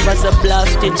survive as a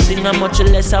blasted singer. Much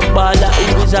less a baller,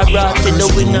 who is a rat in the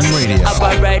winner. Have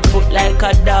a right foot like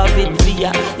a David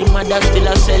Villa. The mother still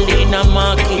a selling a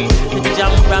market. The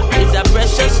jam rock is a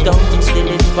precious stone. Still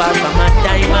it's far from a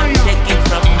diamond. Take it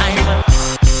from Iman.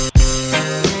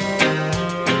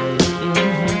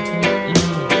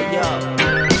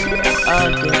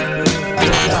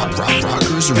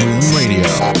 Rockers Room Radio.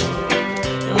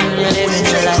 You're living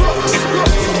your life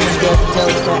in the ghetto.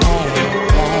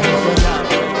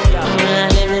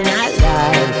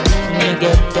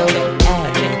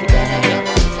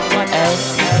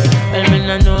 Well, me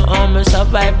no know how me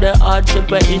survive the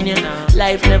hardship in you.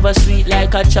 Life never sweet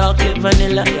like a chocolate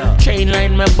vanilla. Train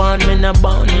line me born in a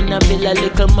villa.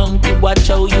 Little monkey, watch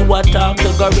how you a talk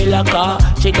to gorilla car.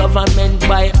 Che government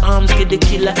buy arms, get the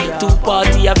killer. Two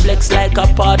party a flex like a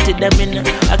party, them in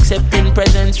accepting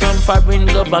presents from foreign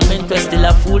government. We still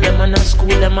a fool them and a school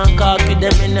them and cocky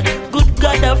them in. Good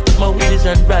God of Moses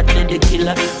and Bradley the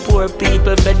killer. Poor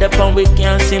people fed up and we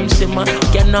can't simmer.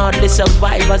 Cannot they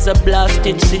survive as a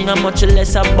blasted singer. Much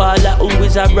less a baller who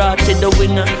is a rat to the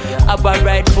winger. Have a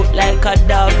right foot like a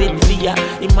David Villa.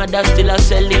 The mother still a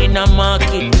selling a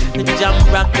market. The jam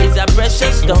rock is a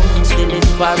precious stone. Still it's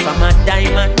far from a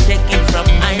diamond. Take it from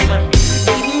Iman.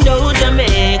 Even though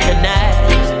Jamaica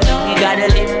nice, you gotta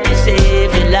live to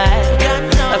save your life.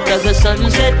 After the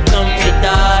sunset comes the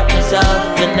darkness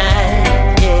of the night.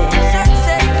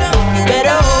 You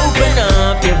better open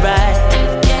up your eyes.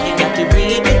 You got to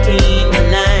read between the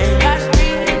lines.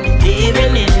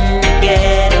 Living in the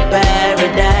ghetto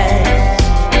paradise.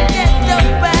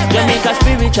 Jamaica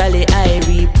spiritually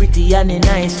irie, pretty and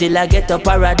nice. Still I get a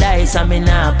paradise, I mean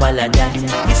I apologize.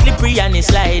 It's slippery and it's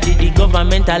slidey, the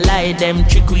government a lie. Them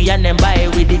trickery and them buy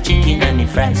with the chicken and the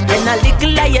fries. When a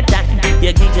little lie you time,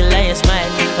 you giggle and you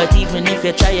smile. But even if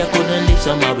you try, you couldn't live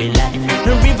somehow with life.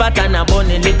 The river and a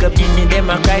bunny lick up in them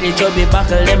a cry. The chubby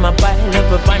buckle, them a pile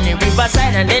up upon the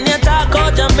riverside. And then you talk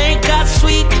out Jamaica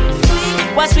sweet.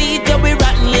 What's sweet, you be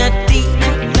rotten your teeth.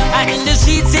 And in the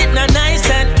streets it not nice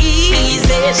and easy.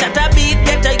 Shut a beat,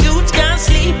 get a youth can't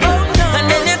sleep. And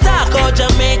then you talk about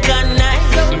Jamaica night.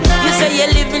 You say you're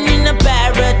living in a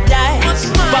paradise.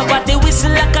 But what they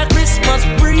whistle like a Christmas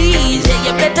breeze.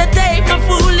 Yeah, you better take my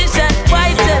foolish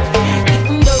advice.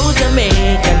 Even though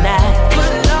Jamaica night,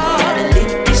 gotta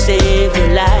live to save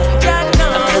your life.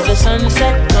 After the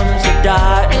sunset comes the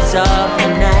darkness of the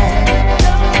night.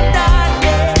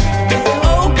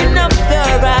 Open up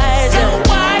your eyes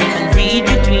and read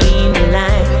between the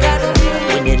lines.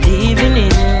 When you're living in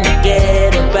the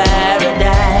ghetto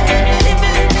paradise.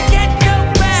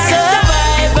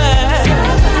 Survivor,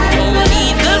 only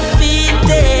the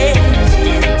fittest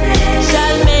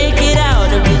shall make it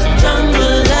out of this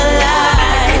jungle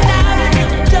alive.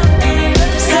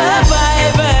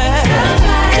 Survivor,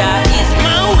 Jah is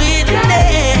my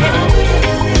witness.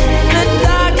 The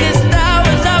darkest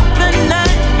hours of the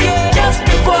night, just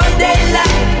before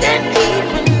daylight, and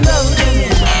even though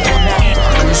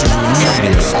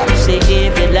say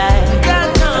give it life.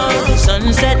 When the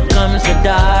sunset comes, the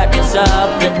darkness of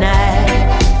the night.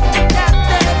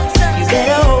 You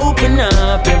better open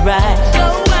up your eyes.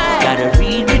 Gotta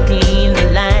read between the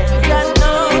lines.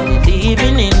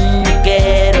 Living in the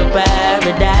ghetto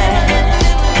paradise.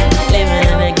 Living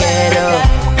in the ghetto.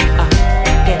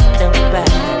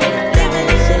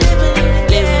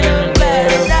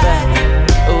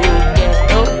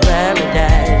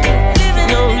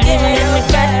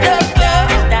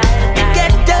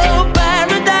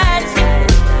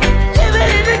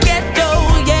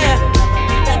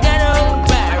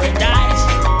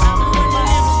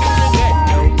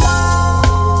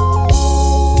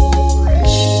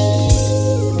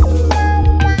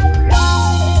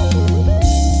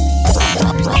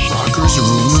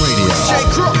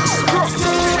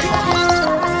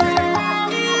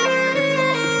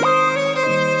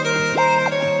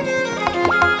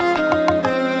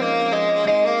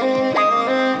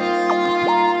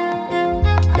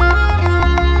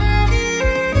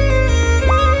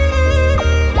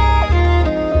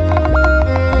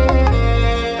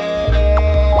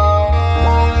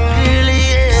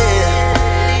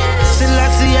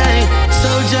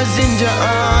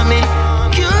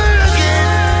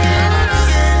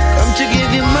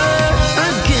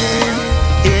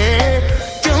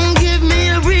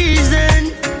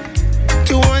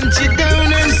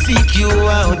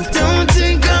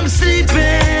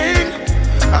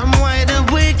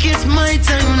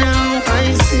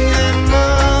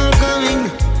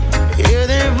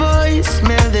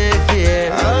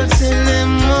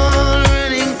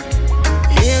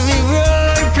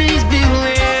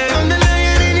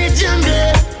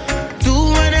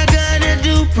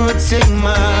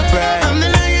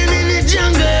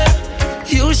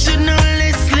 should know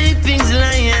less sleeping's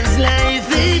lions life.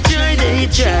 They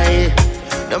try.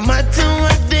 No matter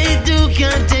what they do,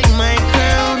 can't take my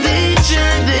crown. They try.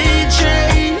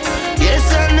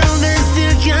 Yes, I know they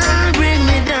still can't bring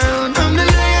me down. I'm the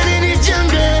lion in the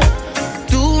jungle.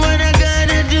 Do what I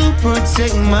gotta do,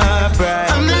 protect my pride.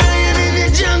 I'm the lion in the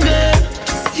jungle.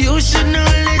 You should know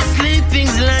less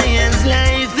sleeping's lions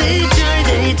life. They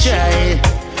try.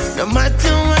 No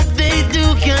matter what they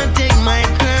do, can't take my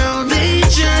crown. They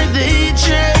try.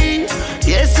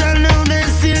 Yes, I know they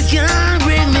still can't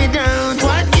bring me down.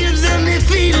 What gives them the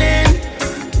feeling?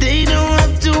 They don't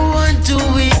have to want to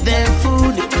eat their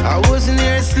food. I wasn't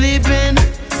here sleeping.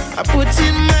 I put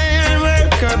in my hard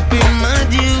work, up in my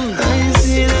due. I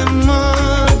see them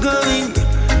all going.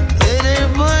 Let their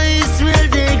boys smell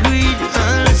their greed.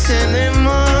 I'll send them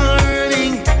all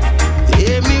running.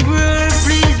 Hear me, bro,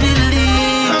 please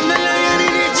believe. I'm the lion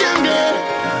in the jungle.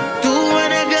 Do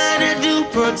what I gotta do,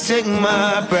 protect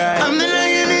my pride. I'm the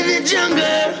lion in the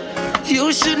jungle.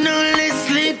 You should know less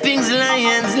sleeping's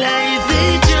lions life.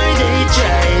 They try.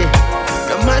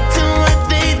 No matter what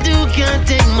they do, can't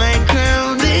take my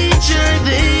crown. They try.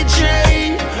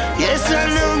 Yes, I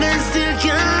know they still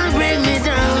can't bring me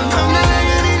down. I'm the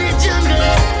lion in the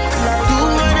jungle. Do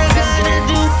what I gotta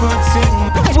do, protect my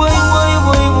Boy.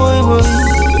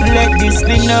 Let this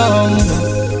be known.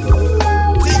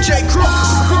 DJ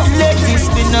Crooks. Let this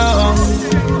be known.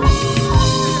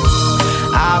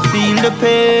 I feel the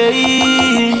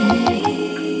pain.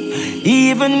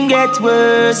 Even get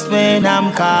worse when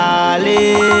I'm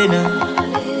calling.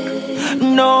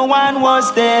 No one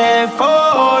was there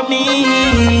for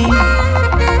me.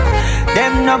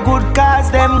 Them no good cause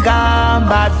them gone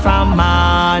bad from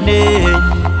morning.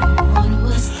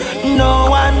 No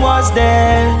one was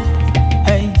there.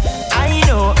 Hey, I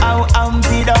know how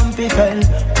Humpty Dumpty fell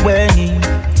when he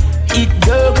hit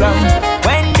the ground.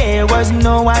 When there was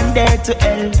no one there to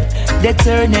help, they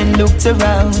turned and looked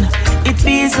around. It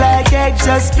feels like egg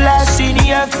just splashed in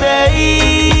your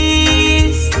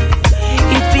face.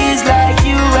 It feels like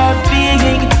you are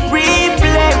being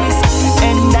replaced.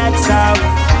 And that's how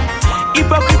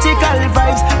hypocritical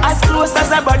vibes, as close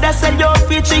as a brother said, your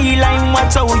feature line.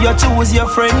 Watch how you choose your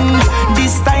friend.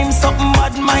 This time something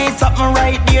bad might happen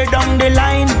right there down the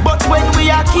line. But when we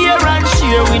are here and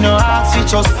share, we no ask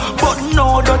with us. But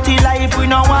no dirty life, we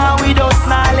no want with us.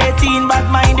 Now let in bad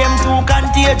mind, them too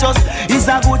contagious. It's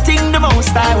a good thing the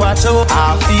most I watch out.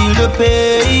 I feel the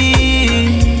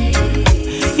pain.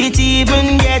 It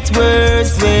even gets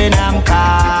worse when I'm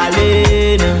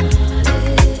calling.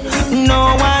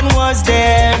 No one was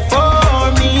there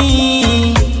for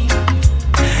me.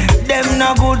 Them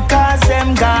no good cause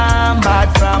them gone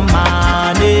bad from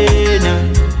morning.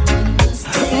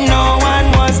 No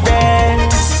one was there.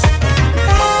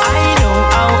 I know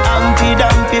how Humpty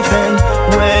Dumpty fell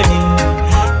when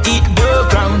he hit the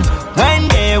ground. When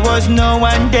there was no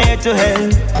one there to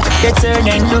help, they turn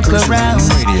and look around.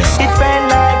 It felt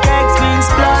like eggs been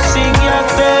splashing your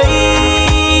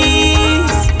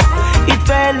face. It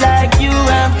felt like you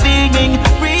are being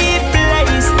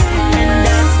replaced. And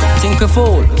that's think we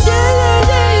fool.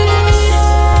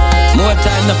 More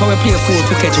time now for we play a fool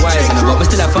to catch wise, but we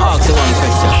still have to ask you one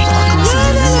question.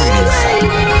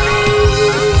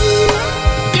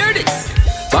 Hear this.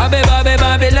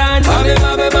 Babylon.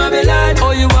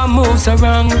 Oh, you want moves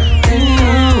around.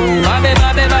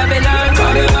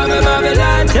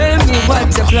 Babylon. Tell me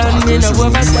what's your plan, me no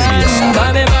overstand.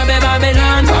 Babylon.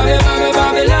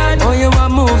 Oh, you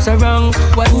want moves around.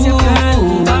 What's your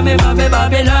plan? Babylon.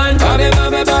 Babylon.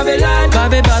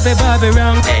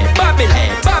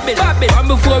 From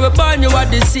before we born, you are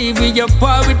deceived. You're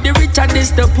poor with the rich and this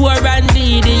the poor and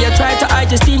needy. You try to hide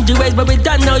your stingy ways, but we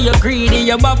don't know you're greedy.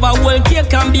 Your mother will cake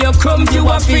can be a crumbs you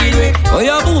are feed with. Oh,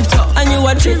 you moved up and you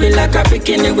are tripping like a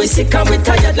picking. We sick and we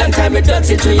tired, long time we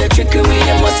dirty to you tricking. We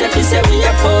must have to say we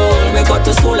are full. We go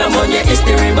to school and on your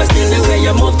history, but still the way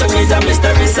you move to me is a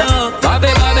mystery. So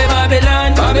Babylon.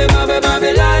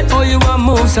 Oh, you want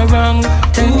moves around.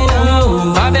 Tell me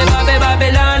now.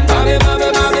 Babylon.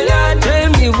 Tell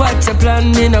me what's your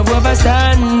plan, me no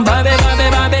overstand. Babylon.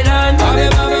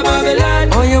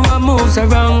 Oh, you want moves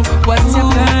around. What's your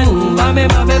plan?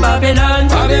 Babylon.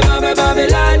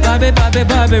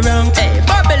 Hey,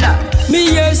 Babylon. Me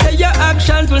hear say your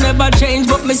actions will never change,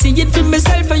 but me see it for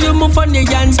myself and you move on your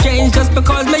hands change. Just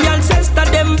because my ancestors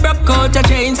them broke out your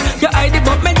chains, you hide it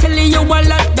but mentally you a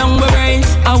lock down my brains.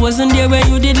 I wasn't there when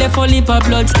you did left a lip of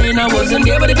blood stain. I wasn't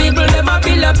there but the people them a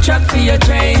build up track for your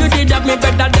train. You did have me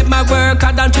better than my work,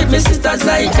 I don't treat my sisters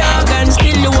like dog, and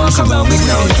still you walk around with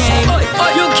no shame.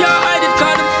 You can't hide it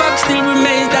Cause the fact still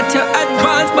remains that you're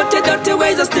advanced, but your dirty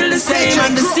ways are still the same.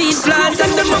 And the seed plant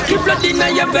and the monkey blood in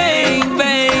your vein.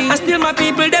 And still my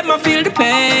people, them a feel the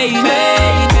pain.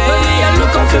 When me I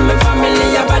look out for my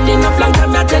family, I've had enough long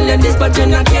time I tell you this, but you're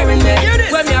not hearing me.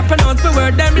 When me I pronounce my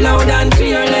word, them loud and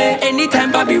clearly.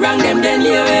 Anytime Bobby wrong, them then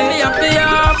leave me up the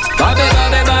up. Bobby,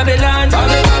 Bobby, Babylon,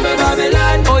 Bobby, Bobby,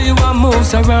 Babylon. Oh, you want move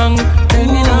so wrong? Tell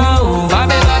me now.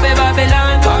 Bobby, Bobby,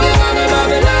 Babylon, Bobby, Bobby,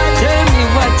 Babylon. Tell me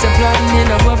what's your plan, you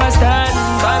know overstand.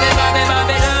 Bobby, Bobby,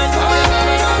 Babylon, Bobby,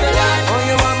 Bobby, Babylon. Oh,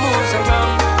 you want move so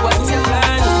wrong? What's your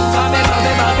plan? Bobby,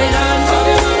 Bobby, Babylon,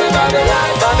 Bobby, Bobby,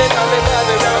 Babylon, Bobby, Bobby,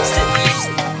 Babylon.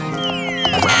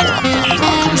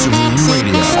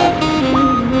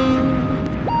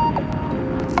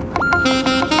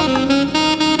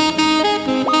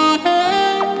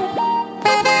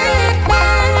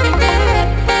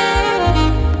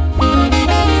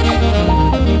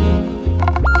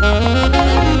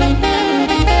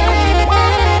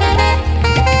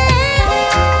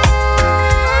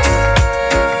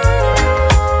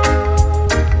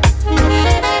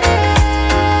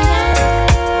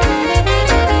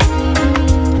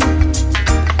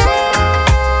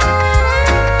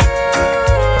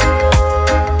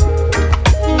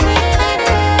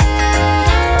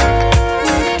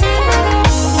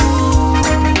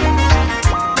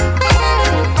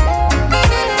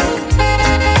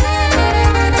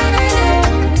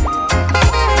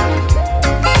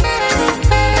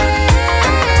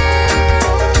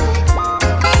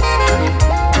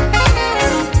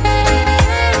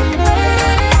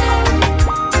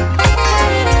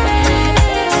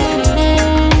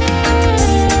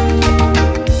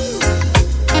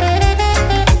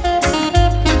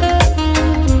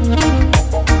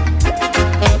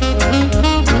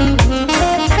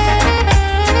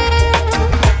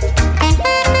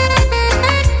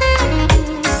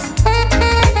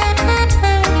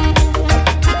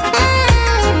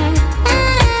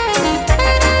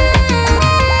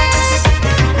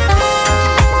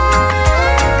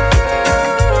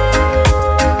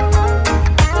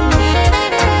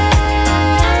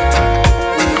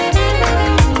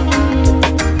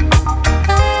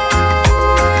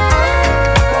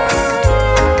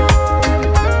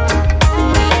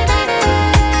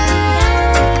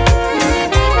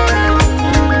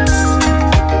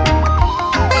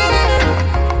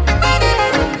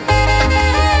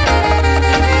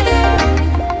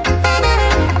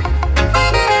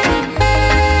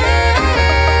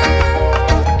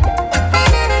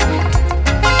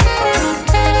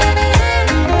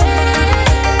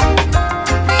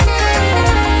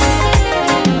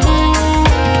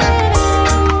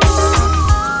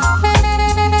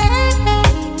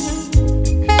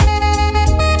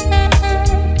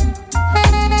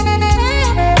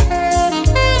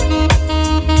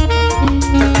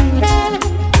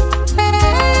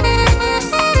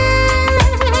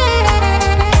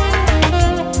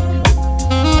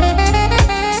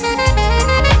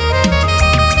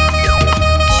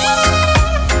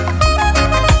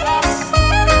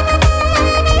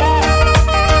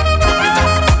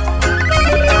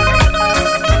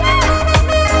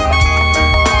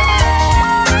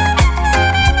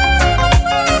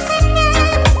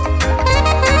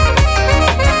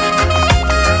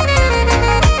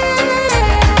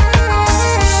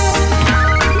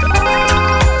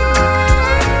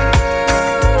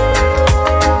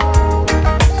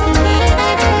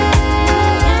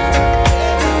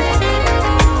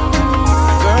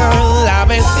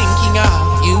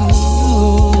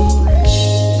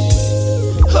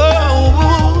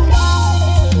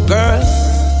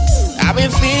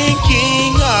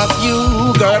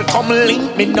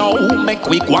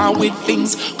 We go on with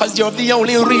things, cause you're the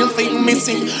only real thing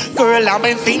missing. Girl, I've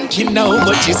been thinking now,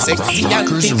 but you're sexy and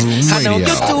thick. I know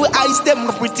your two eyes,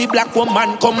 them pretty black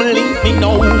woman, come link me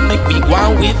now. Make me go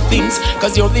on with things,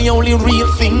 cause you're the only real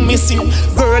thing missing.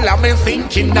 Girl, I've been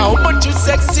thinking now, but you're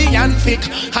sexy and thick.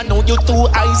 I know your two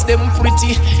eyes, them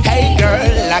pretty. Hey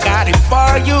girl, I got it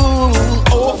for you.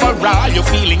 Overall, you're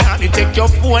feeling honey, take your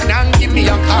phone and give me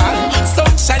a call.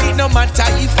 Sunshine, no matter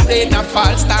if rain or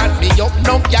fall. Start me up,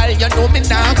 no girl, you know me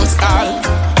now go stall.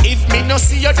 If me no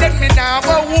see you, then me now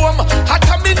go home. How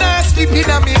come me now sleep in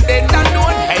a me bed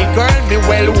alone? Hey girl, me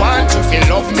well want you feel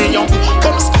love me up.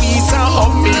 Come squeeze and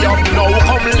hug me up now.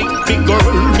 Come link me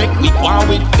girl, make me go on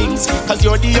with things, cause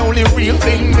you're the only real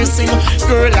thing missing.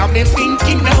 Girl, I've been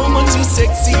thinking how much you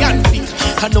sexy and big.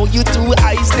 I know you two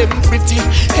eyes, them pretty.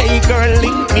 Hey girl,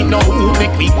 link me now,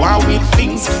 make me go on with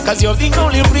things, cause you're the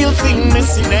only real thing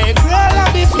missing. Hey girl,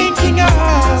 I've been thinking of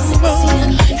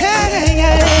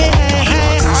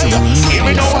Hear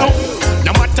me now,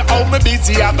 no matter how me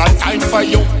busy, I got time for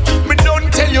you. Me don't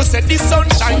say the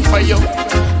sunshine for you.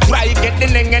 Try get the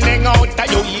neng out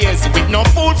of your ears. With no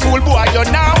fool boy, you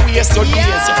now waste your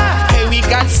years. Hey, we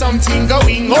got something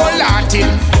going all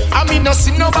Latin. I mean, no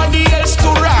see nobody else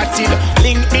to rot it.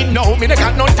 Link me now, me no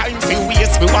got no time for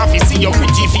waste. Me want to see your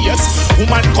pretty face.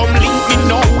 Woman, come link me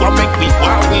now, I make me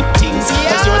war with things.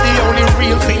 Cause you're the only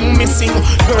real thing missing.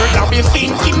 Girl, I be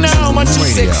thinking now, man, too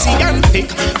sexy and thick.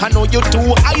 I know you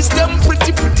two eyes, them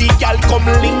pretty, girl.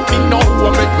 Come link me now,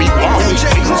 I make me war with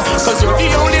things. Cause you're the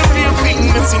only real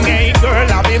thing missing. Hey, girl,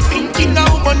 I be thinking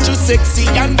now, man, too sexy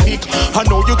and thick. I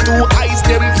know you two eyes,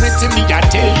 them pretty, me I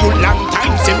tell you long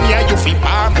time. Say me and you feel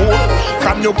more.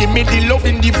 From you give me the love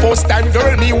in the first time,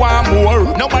 girl, me want more.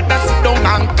 Nobody sit down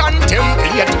and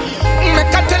contemplate.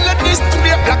 Make I tell you this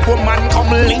straight, black woman,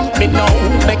 come link me now.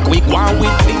 Make we go on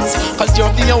with things, cause you're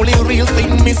the only real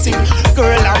thing missing.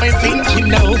 Girl, I'm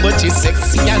thinking now, but you're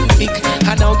sexy and thick.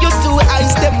 I know you two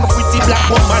eyes, them pretty black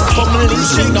woman, come link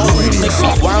me now. Make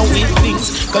we go on with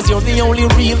things, cause you're the only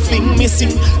real thing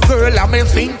missing. Girl, I'm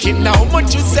thinking now, but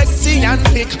you're sexy and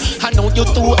thick. I know you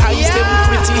two eyes, them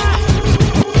pretty.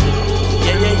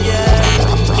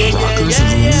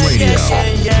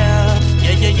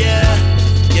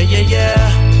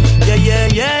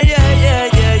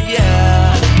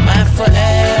 My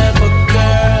forever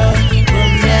girl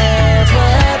will never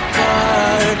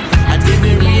part. I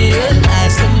didn't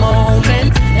realize the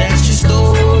moment that you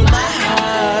stole my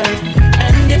heart.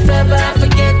 And if ever I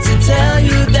forget to tell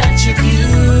you that you're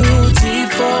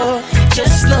beautiful,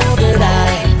 just know that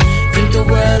I think the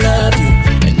world of you.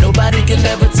 Nobody can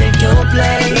ever take your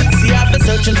place. See, I've been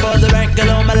searching for the right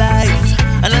girl all my life,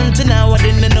 and until now I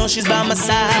didn't know she's by my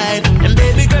side. And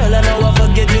baby girl, I know I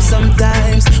forget you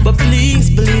sometimes, but please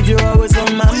believe you're always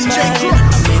on my mind. I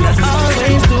may not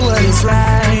always do what is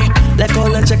right, like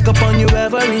call and check up on you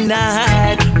every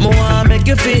night. More I make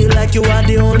you feel like you are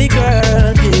the only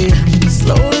girl, yeah.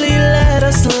 Slowly let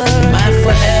us learn. My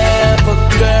forever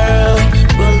girl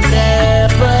will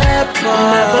never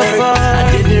part.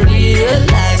 I didn't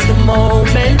realize the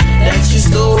moment that you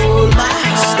stole my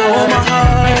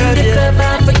heart. And if ever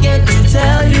I forget to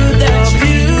tell you that you're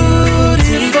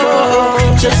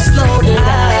beautiful, just know that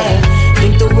I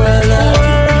think the world of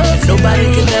you. Nobody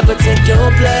can ever take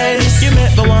your place. You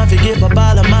make me want to give up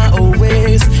all of my old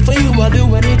ways. For you I'll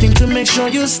do anything to make sure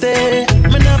you stay.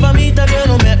 Me never meet a girl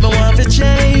who make me want to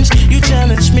change. You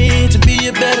challenge me to be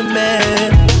a better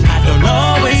man. I don't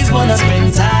always wanna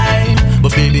spend time,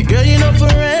 but baby girl, you know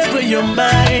forever you're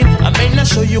mine. I may not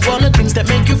show you all the things that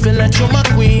make you feel like you're my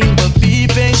queen, but be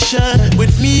patient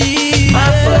with me. My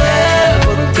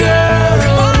forever girl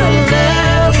will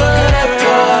never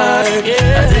part. I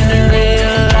didn't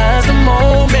realize the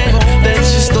moment that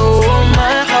you stole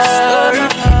my heart.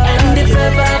 And if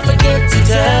ever I forget to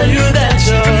tell you that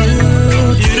you're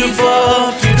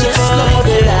beautiful, just know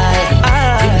that I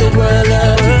think the world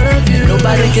of you.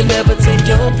 Nobody can ever take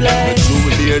your place. You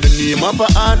will hear the name of an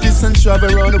artist and travel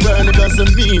around the world. It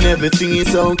doesn't mean everything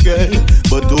is okay,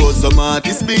 but those some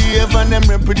artists behave and them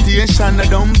reputation, I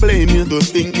don't blame you to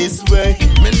think this way.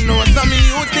 Me know some of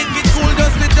you think it's cool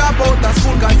just to drop out of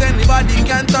school, cause anybody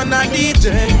can turn a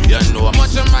DJ. You know how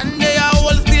much a man they are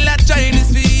all still a Chinese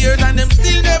for years, and them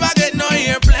still never get no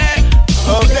airplay.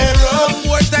 Okay, rough.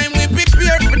 More time we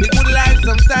prepare for the good life,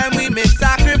 sometimes we make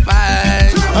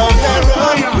sacrifice. Okay,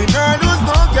 rough. We know there's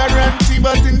no guarantee,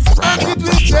 but in fact it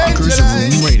will change your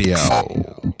life. Radio.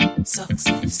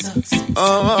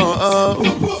 Oh.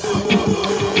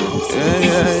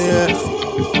 Yeah.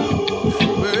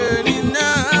 Burning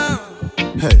now.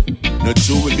 Hey. Not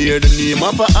you will hear the name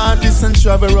of an artist and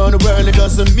travel around the world. It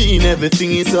doesn't mean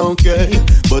everything is okay,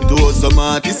 but those some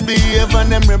artists behave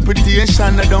and them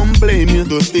reputation, I don't blame you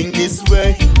to think this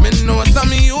way. Me know some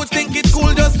of you think it's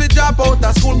cool just to drop out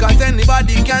of school, cause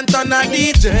anybody can turn a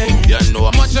DJ. You know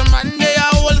how much a man they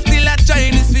are all still a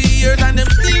Chinese for years, and them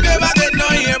still never get no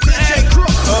airplay.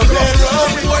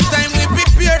 More time we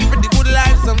prepare for the good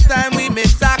life, sometimes we make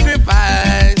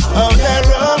sacrifice. Okay,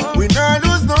 rough. We know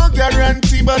there's no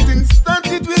guarantee, but instant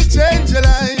it will change your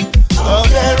life.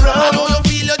 Okay, rough. I know you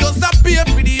feel you just appear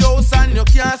for the house and you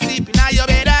can't sleep in your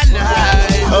bed at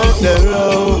night. Okay,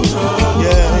 rough.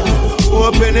 Yeah.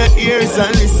 Open your ears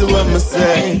and listen what I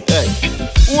say. Hey.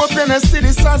 Open and see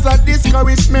the sounds of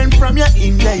discouragement from your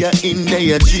in there,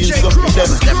 jeans up with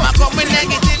them. Them a come with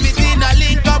negativity, not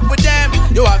link up with them.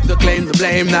 You have to claim the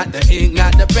blame, not the ink,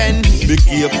 not the pen. Be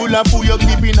careful of who you're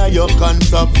keeping at your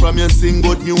contact. From your sing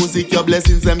good music, your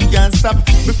blessings them can't stop.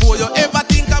 Before you ever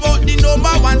think about the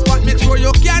number one spot, make sure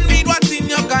you can read what's in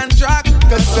your contract.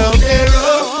 Cause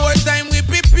more time we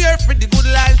prepare for the good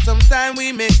life, sometimes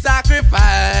we make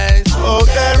sacrifice.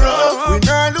 Okay, rough. We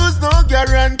not lose no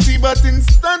guarantee,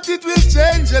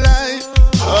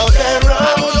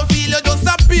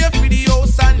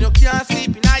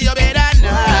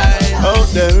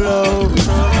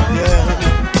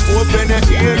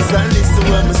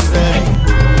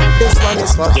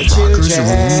 the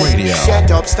children.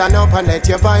 Get up, stand up, and let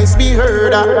your voice be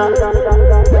heard.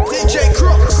 DJ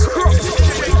Crooks.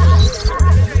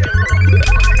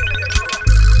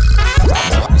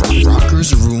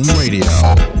 Rockers Room Radio.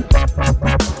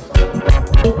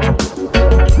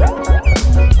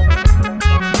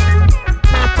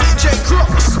 DJ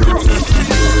Crooks.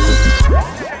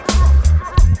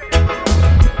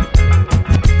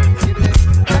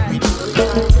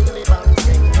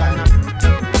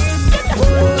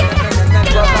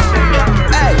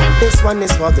 This one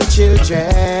is for the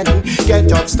children.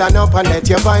 Get up, stand up, and let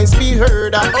your voice be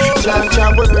heard. Chant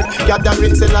your word,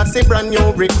 gathering Selassie, brand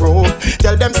new recruit.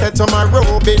 Tell them that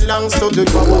tomorrow belongs to the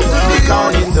youth. We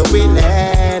call in the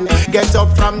willing. Get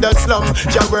up from the slum.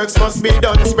 Your works must be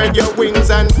done. Spread your wings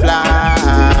and fly.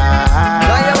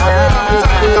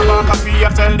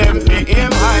 Tell them to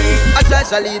aim high. I try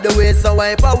to lead the way, so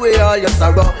wipe away all your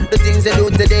sorrow. The things you do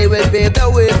today will pave the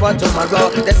way for tomorrow.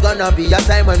 There's gonna be a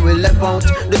time when we'll left out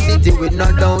the city with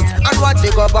no doubt and watch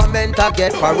the government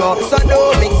get paro. So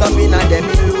don't mix up in a them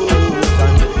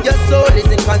illusion. Your soul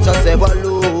is in conscious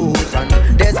evolution.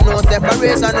 There's no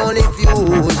separation, only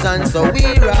fusion. So we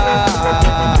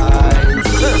rise.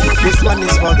 This one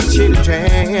is for the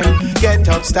children. Get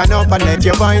up, stand up, and let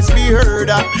your voice be heard.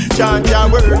 Chant your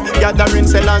word, gathering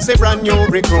Selassie, brand new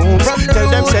recruits. Tell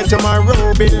them say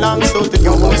tomorrow belongs to the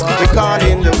youth. We call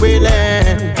in the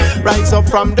willing. Rise up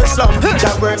from the slum.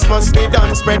 Your works must be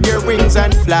done. Spread your wings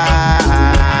and fly.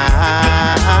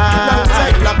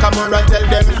 Like Nakamura, tell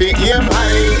them to aim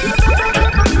high.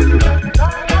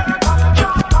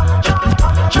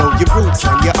 Know your roots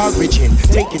and your origin.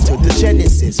 Take it to the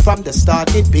genesis. From the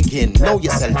start it begin. Know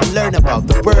yourself and learn about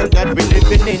the world that we're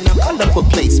living in. A colorful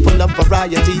place full of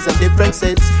varieties and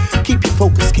differences. Keep your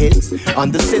focus, kids,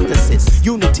 on the synthesis.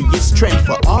 Unity is strength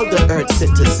for all the earth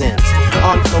citizens.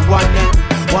 All for one and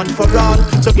one for all.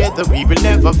 Together we will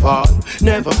never fall,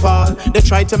 never fall. They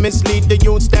try to mislead the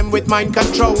youths them with mind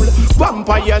control.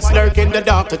 Vampires lurk in the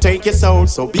dark to take your soul.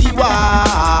 So be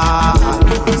wise.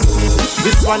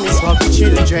 This one is for the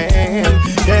children.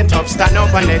 Get up, stand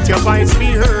up, and let your voice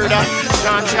be heard.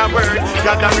 Chant your word,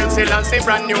 gathering Selassie,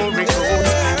 brand new recruits.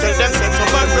 Tell them set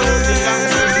up a road.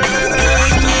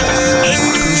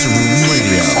 Rockers Room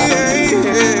Radio.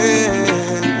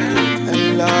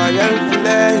 And loyal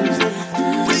flames.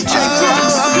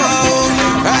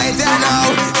 Right now,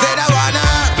 said I wanna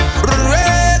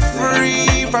break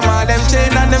free from all them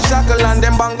chain and them shackle and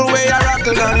them bangle way I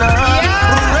rockle gonna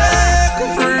break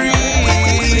free.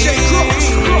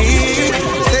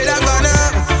 Said I gonna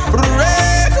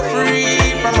break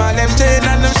free from all them chain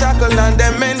and them shackle and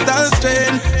them mental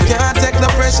strain. Can't take the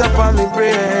pressure from me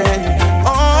brain.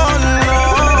 Oh no,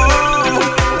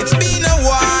 it's been a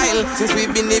while since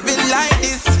we've been living like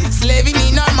this, slaving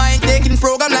in our mind, taking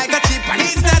program like a chip, and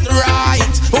it's not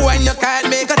right when you can't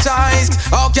make a choice.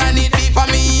 How can it be for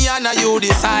me and you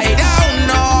decide? Oh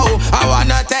no, I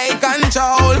wanna take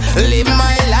control, live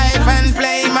my life and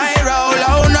play my role.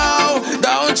 Oh no,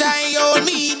 don't try hold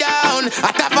me down,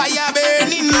 at the fire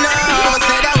burning now.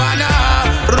 Said I wanna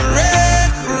break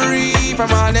free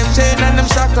from all them chain and them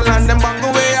shackle and them bang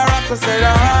away I rock. Said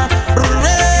I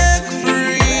break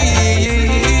free.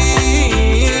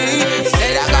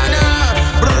 Said I gonna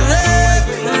break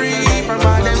free from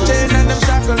all them chain and them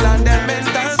shackle and them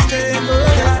mental strain.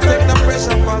 Can't take the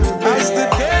pressure from me as the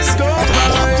days go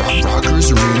by. Rockers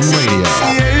Room Radio.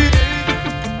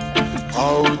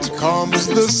 Out comes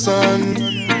the sun,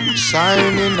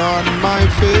 shining on my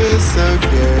face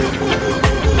again.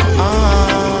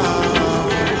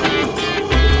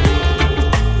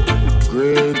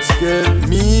 Grades get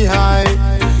me high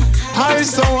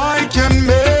so I can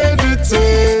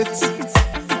meditate.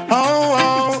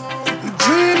 Oh,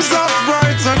 dreams of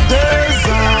brighter days.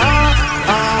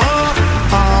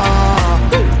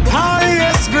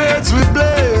 Highest grades we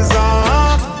blaze.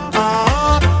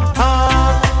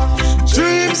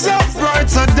 Dreams of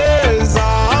brighter days.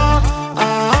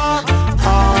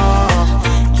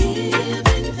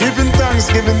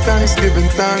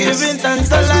 Giving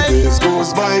thanks as the days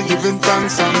goes by, giving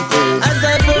thanks and praise. As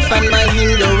I profile my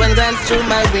hero and glance through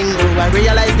my window, I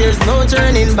realize there's no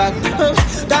turning back.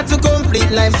 Got to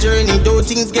complete life's journey, though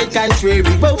things get contrary.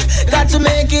 Got to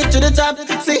make it to the top.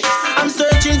 See, I'm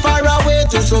searching for a way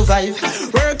to survive.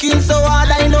 Working so hard,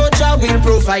 I know job will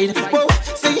provide.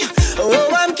 See,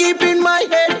 I'm keeping my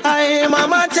head high.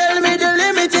 Mama tell me the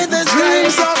limit is the sky.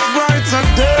 Dreams of brighter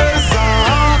days.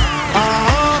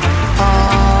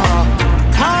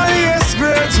 Highest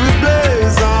grades we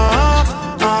blaze.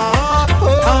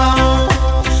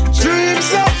 Dreams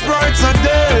of brighter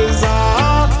days.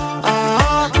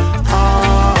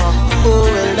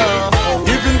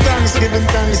 Giving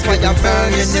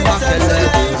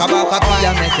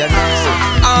I make you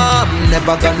know. I'm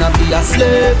never gonna be a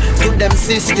slave to them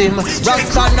system.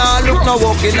 Rasta nah look no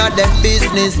walking at them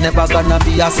business. Never gonna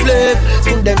be a slave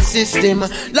to them system.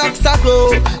 Locks a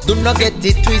grow, do not get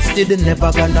it twisted.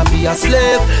 Never gonna be a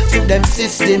slave to them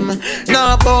system.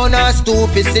 Nah born or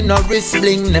stupid, see no wrist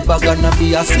bling. Never gonna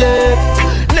be a slave.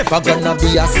 Never gonna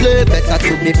be a slave, better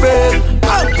to be brave.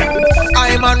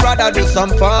 I man rather do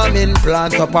some farming,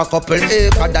 plant up a couple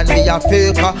acre than be a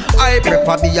faker. I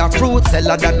prefer be a fruit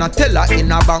seller than a teller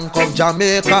in a bank of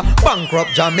Jamaica,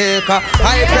 bankrupt Jamaica.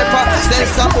 I prefer sell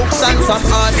some books and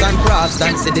some arts and crafts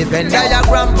than see the Venn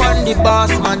diagram on the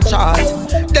boss man chart.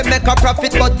 They make a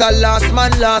profit but the last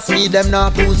man lost me. Them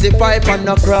not crucify on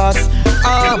the cross.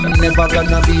 I'm never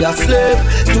gonna be a slave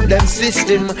to them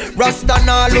system. Rasta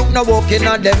nah look no walking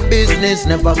on them business.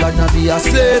 Never gonna be a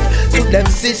slave to them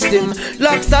system.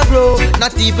 Locks a grow,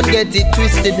 not even get it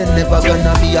twisted. Never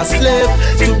gonna be a slave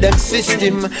to them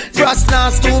system. Frost nah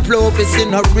stoop low,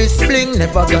 in a wrist bling.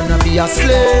 Never gonna be a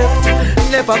slave.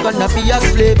 Never gonna be a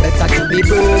slave, better to be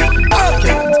broke.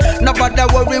 Okay. Nobody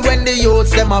worry when the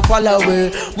youths them a follow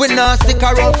away. We not stick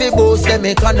around fi boost them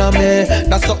economy.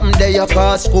 That's something they you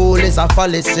call school is a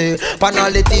fallacy. Pan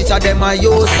all the teacher them a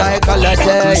use psychology.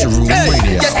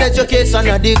 Hey, yes, education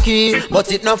a the key,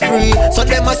 but it not free. So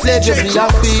them a slave you be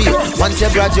happy. Once you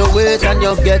graduate and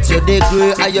you get your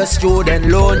degree, and your student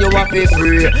loan you a pay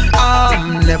free.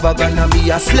 I'm never gonna be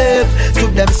a slave to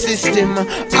them system.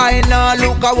 I nah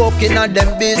look a walking at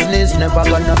them business. Never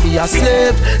gonna be a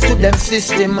slave to them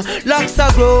system. Locks a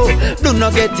grow, do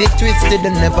not get it twisted.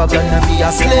 Never gonna be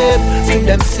a slave to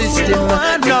them system.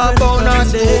 No bound or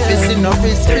stupid, no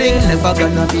wrist bling. Never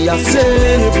gonna be a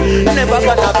slave. Never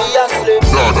gonna be a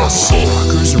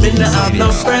slave. Me nah have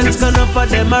no friends, gonna for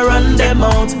them I run them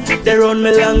out. They run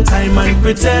me long time and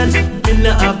pretend. Me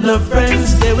nah have no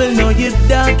friends, they will know your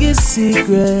darkest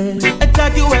secret.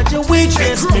 Attack you at your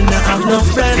weakness. Me nah have no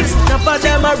friends, now for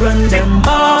them I run them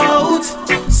out.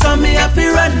 So me have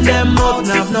to run them out.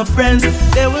 Nah have no friends,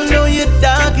 they will know your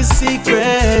darkest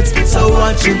secrets. So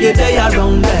watch you get there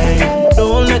around them.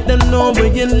 Don't let them know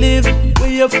where you live, where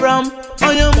you're from,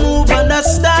 how you move,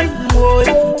 understand, boy.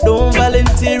 Don't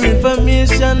volunteer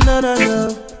information,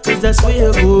 no, cause that's where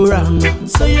you go wrong.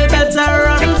 So you better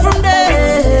run from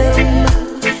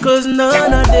them, cause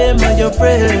none of them are your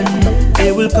friend.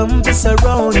 They will come to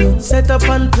surround you, set up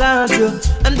and plant you,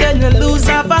 and then you lose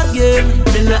up again.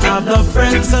 Me not have no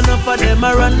friends, none of them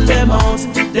I run them out.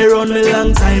 They run me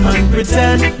long time and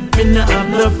pretend. Me not have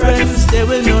no friends, they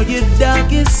will know your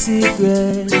darkest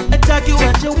secret. Attack you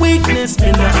at your weakness.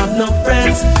 Me not have no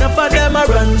friends, none of them I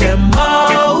run them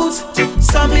out.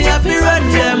 So me have to run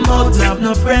them out. Have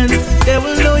no friends, they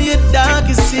will know your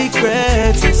darkest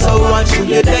secrets. So watch you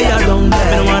get there around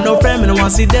them. Me don't want no friend, me don't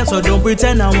want see them, so don't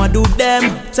pretend I want do them.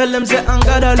 Tell them say I'm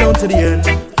God alone to the end.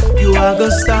 You are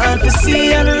gonna start to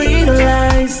see and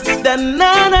realize that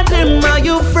none of them are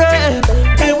your friend.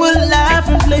 They will laugh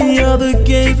and play other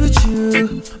games with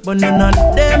you, but none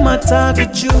of them are talk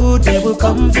with you. They will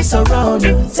come to surround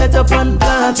you, set up and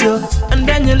plant you, and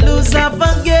then you lose up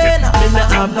again. I mean,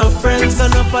 I have no friends,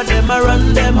 none of them I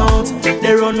run them out.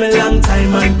 They run me long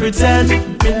time and pretend.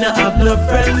 Me not have no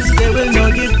friends, they will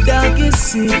not give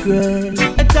darkest secret.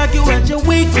 Attack you at your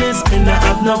weakness. Me not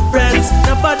have no friends,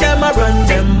 none of them I run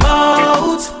them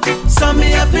out. So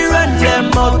me have to run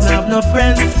them out. Have no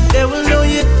friends, they will know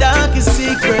your darkest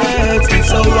secrets.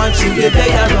 So once you get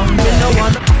there around me, no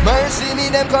one. Mercy me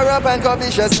them corrupt and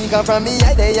covetous. Sneak up from me,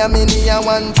 I they am in here.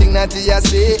 One thing that you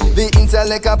say, the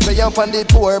intellect a play up on the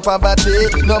poor poverty.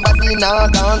 Nobody now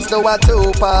dance to a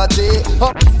two party.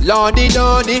 Lordy,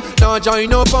 Lordy, now join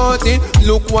no party.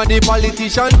 Look what the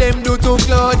politician them do to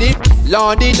Claudy.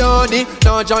 Lordy, Lordy,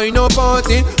 now join no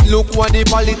party. Look what the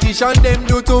politician them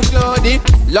do to Claudy.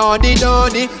 Lordy,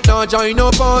 Lordy, now join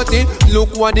no party.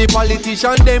 Look what the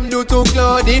politician them do to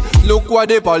Claudy. Look what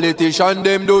the politician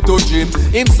them do to Jim.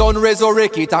 Him son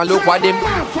resurrect it and look what them.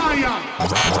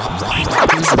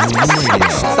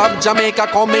 Sub Jamaica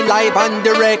coming live and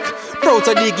direct. Proud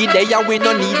to dig it there, we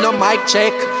no need no mic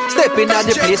check. Stepping at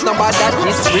the place, no bad that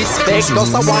disrespect.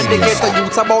 Just I want to get the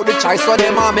youths about the choice for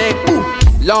them I make. Ooh.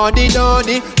 Lordy,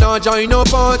 Lordy, now join no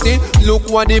party. Look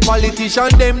what the politician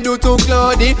them do to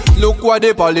Claudy. Look what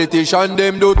the politician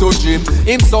them do to Jim.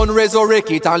 Him son resurrect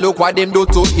it and look what them do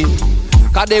to him.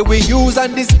 Cause they will use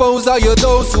and dispose of you,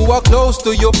 those who are close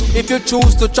to you. If you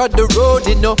choose to tread the road,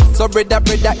 you know. So brother,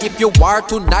 if you war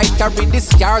tonight, carry the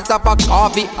scars of a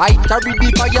coffee. I carry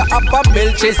the fire of a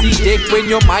Melchizedek. When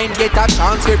your mind get a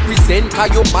chance to represent,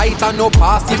 cause you might have no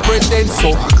past in present.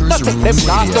 So not let them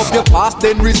blast up your past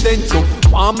then resent you.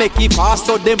 Want make it fast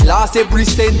so them last every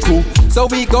cent too. So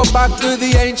we go back to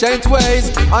the ancient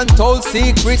ways, untold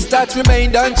secrets that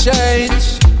remained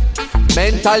unchanged.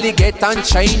 Mentally get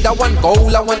unchained, I want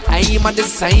goal, I want aim, and the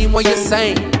same what you're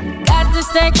saying. Got to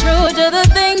stay true to the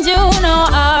things you know,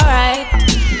 alright.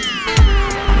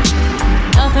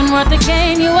 Nothing worth the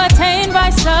gain you attain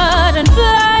by sudden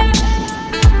flight.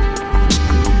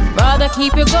 Rather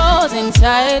keep your goals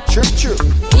inside. True.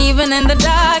 Even in the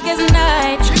darkest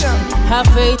night. Have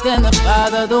faith in the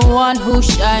Father, the one who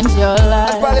shines your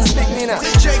light.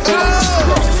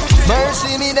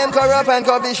 Mercy me them corrupt and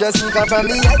covetous. Come from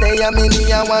me a day and me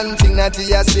one thing that you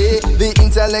say. The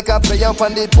intellect a play up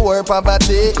on the poor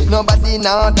poverty. Nobody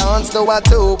now dance to a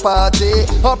two party.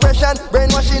 Oppression,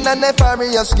 brainwashing and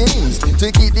nefarious schemes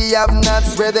to keep the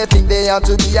have-nots where they think they ought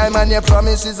to be. I man your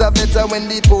promises are better when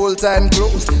the poll time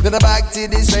close. Then back to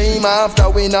the same after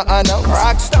we not announce.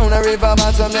 Rocks down a river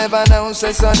bottom never announce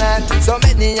so not. So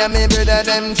many of me brother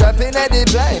them trapping at the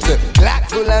blind. Black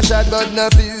full of shot but no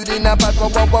food in a pot.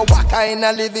 What kind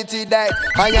of liberty that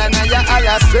I and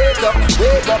Allah straight up,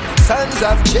 wake up, sons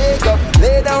of Jacob,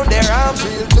 lay down their arms,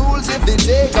 real tools if they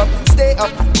take up, stay up,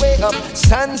 wake up,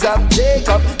 sons of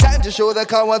Jacob, time to show the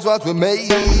cowards what we made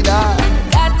of.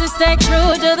 Got to stay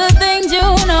true to the things you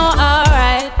know,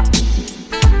 alright.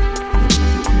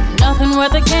 Nothing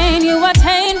worth the gain you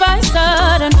attain by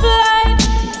sudden flight.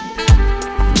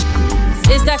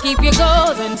 Sister, keep your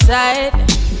goals inside.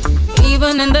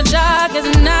 Even in the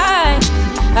darkest night,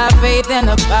 have faith in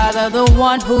the Father, the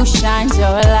one who shines your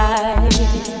light.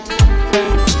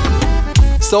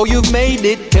 So you've made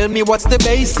it, tell me what's the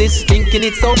basis? Thinking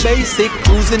it's so basic,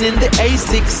 cruising in the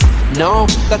A6. No,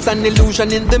 that's an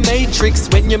illusion in the matrix.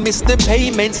 When you miss the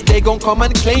payments, they gon' come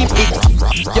and claim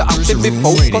it. You have to be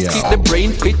focused, keep the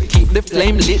brain fit, keep the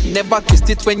flame lit. Never twist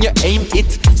it when you aim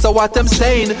it. So what I'm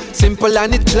saying, simple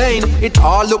and it plain. It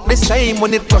all look the same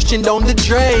when it flushing down the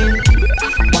drain.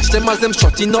 Watch them as them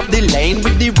strutting up the lane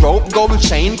with the rope, gold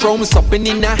chain, chrome supping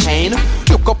in a hand.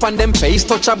 Look up on them face,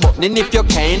 touch a button if you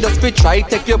can. Just be try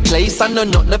take your place and no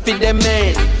nothing for them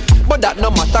man. But that no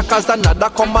matter cause another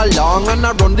come along and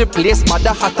I run the place,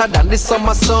 mother hotter than the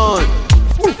summer sun.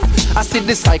 I see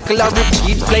the cycle I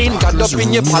repeat, playing God up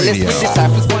in your palace with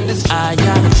disciples on the street. I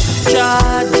am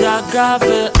Jaja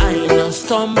gravel, I no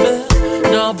stumble,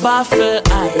 no baffle,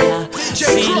 I am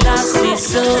Selassie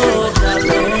soldier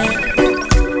man.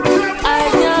 I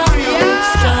am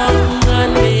strong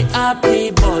and be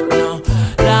happy, but no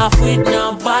laugh with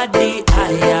nobody.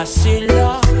 I am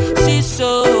Selassie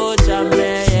soldier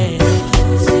man.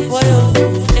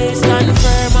 Stand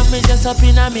firm and me just up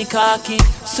in a me khaki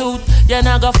suit. You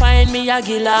not go find me a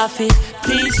gilafi.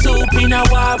 Peace soup in a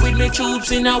war with me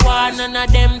troops in a war. None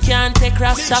of them can take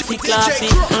Rasta fi claffy.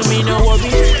 And me no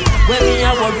worry, when me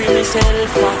a worry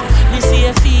myself. Me see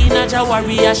a fiend a ja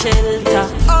warrior shelter.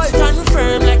 Stand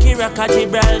firm like Iraq a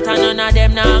Gibraltar. None of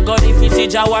them nah go if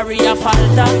it's a warrior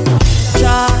falter.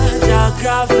 Jaja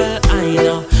gravel, I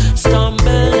know. Stumble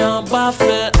and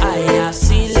baffle, I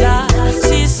see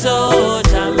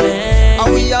soldier man.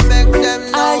 And we a beg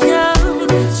them now. I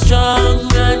am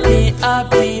strong and be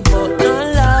happy, but no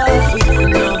love with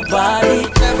nobody.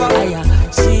 Never. I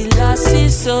am Selassie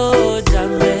soldier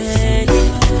man.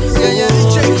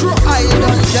 I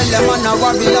don't tell them I'm a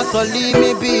warrior, so leave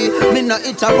me be. Me no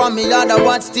itch up on me yard, I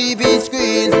watch TV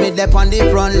screens. Me dep on the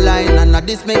front line, and at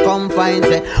this me come find.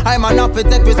 Say I'm enough to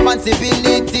take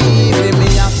responsibility. With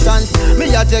me actions,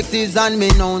 me objectives and me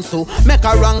known so. Make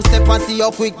a wrong step and see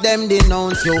how quick them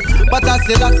denounce you. But I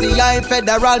still see I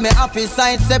federal, me happy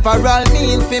side separal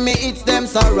means for me it's them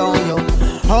surround you.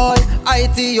 All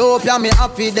Ethiopia, me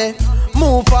happy there.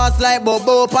 Move fast like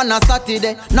Bobo on a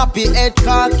Saturday. Nappy head,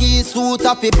 khaki suit,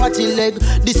 happy patchy leg.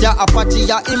 This ya Apache,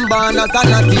 ya inbound as a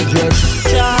natty dress.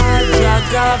 Jaja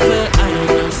gravel, I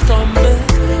no stumble,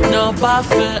 no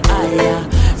baffle,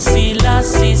 I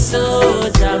Selassie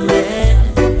soldier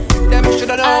man. Them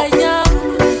shoulda know. I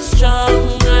am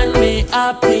strong and me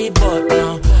happy, but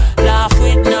no laugh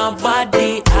with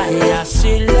nobody. I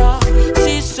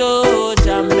Selassie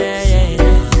soldier man.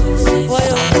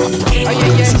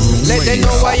 Let them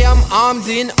know I am armed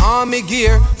in army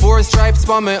gear. 4 stripes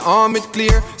for my arm it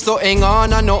clear. So hang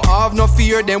on, I no have no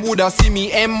fear. Them woulda see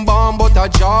me embalm, but a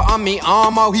jaw on me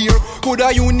arm out here.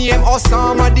 Coulda you name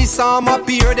Osama, this arm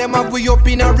appear. Them have we up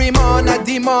in a remand, a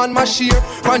demand my sheer.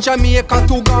 From Jamaica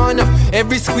to Ghana,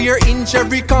 every square inch,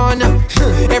 every corner.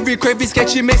 Every crevice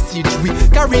catch a message. We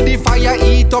carry the fire,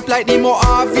 eat up like the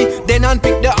Mojave. Then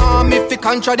unpick the arm if it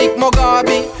contradict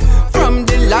Mugabe. From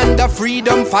the land of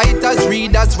freedom, fighters,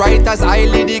 readers, writers,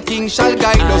 highly the king shall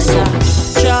guide us.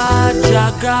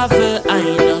 Jaja gravel,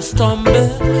 I no stumble,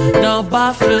 no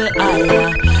baffle,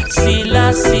 I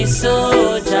Selassie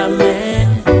soldier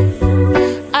man.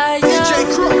 I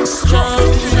am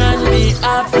strong and be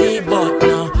happy, but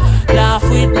no laugh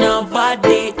with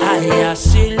nobody. I am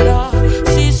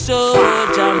Selassie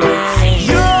soldier man.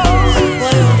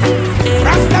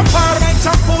 Rastafari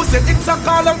choosing, it's a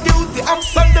call of duty,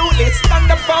 absolutely.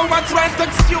 Stand up for what's right,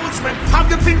 excuse me. Have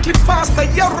you thinking faster?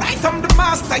 You're right, I'm the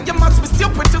master. You must be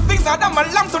stupid to think that I'm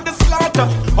along to the slaughter.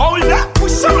 Hold up,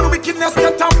 push on, wickedness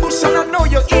that ambush, and I know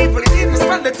you're evil. You didn't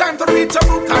spend the time to reach a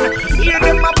book and hear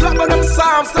them a plot with them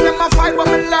psalms, so them a fight when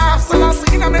me laugh. So I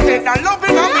see in my head, I love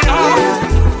it on me heart.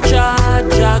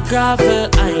 Jaja gravel,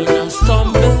 I no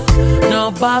stumble,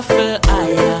 no baffle,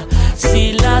 I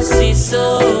Selassie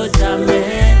soldier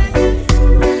man.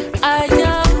 I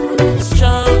am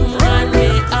strong and be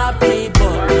happy,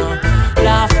 but no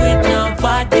laugh with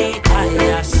nobody. I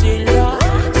am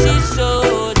Selassie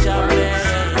soldier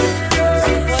man.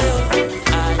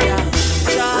 I am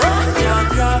Jaja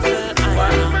gravel, I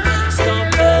no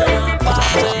stumble, no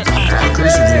baffle.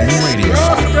 Rockers Room Radio.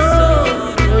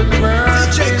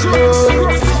 DJ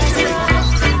Crooks.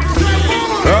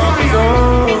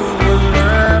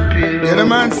 Yeah, the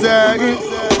man say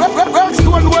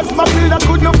Rockstone was my field that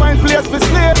could not find place for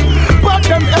sleep. But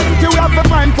them empty, we have to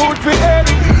find food for eat.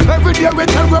 Every day we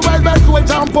terrorize by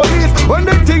soldiers and police. When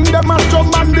they think them a strong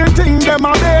man, they think them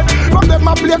a dead. From them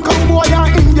a play cowboy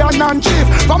and Indian and chief.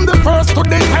 From the first to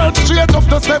the 3rd straight of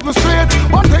the 7th street.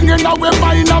 One thing in our way,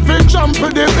 mine a fi jump to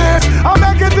the base. I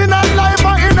make it in a life,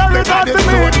 I inherit that to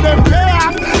me. Them play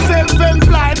up,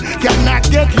 self-employed, cannot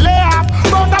get laid off.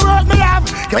 But the work me have,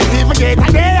 can't even get a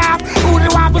day off. Who they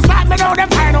want to start me now, them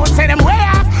find out, say them way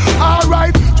off.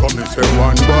 Alright, so me say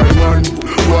one by one,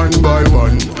 one by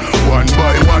one, one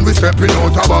by one. We stepping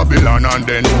out of Babylon and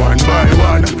then one by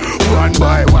one, one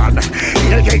by one.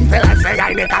 You king fella say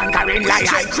I the conquering lion.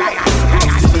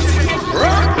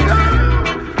 Rockstar,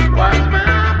 what's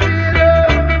my pillow?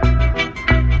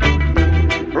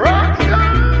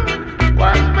 Rockstar,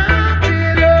 what's my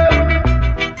pillow?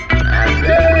 I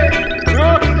say,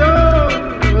 Rockstar,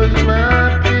 what's my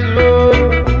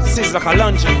pillow? Sizzle like a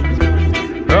luncheon.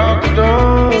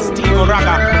 Steve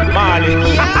Raga, Marley.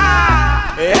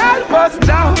 Help us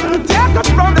down, take us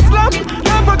from the slum.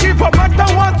 Never give up, matter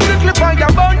what, strictly by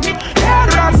your bun. Hey,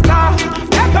 Rasta,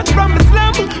 take us from the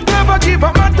slum. Never give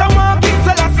up, matter what, King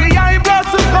Selassie, I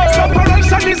blossom.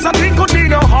 Separation is a thing, could be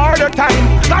no harder time.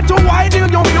 Got to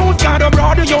widen your views, gotta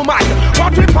broaden your mind.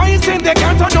 What we find in the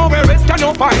ghetto, nowhere else can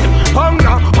you find.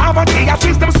 Hunger, poverty, a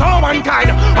system so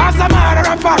unkind. As a matter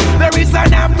of fact, there is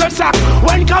an aftershock.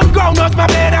 When come ground, us my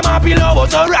bed and my pillow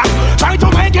was a rock. Trying to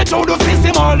make it through the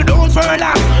system, all the doors were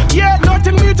locked. Yeah,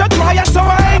 nothing new to try, and so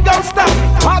I ain't gonna stop.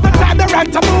 All the time they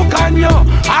rent a book on you.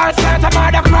 All sorts of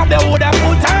mother crap they would have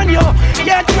put on you.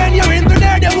 Yet when you're into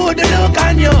there, they wouldn't look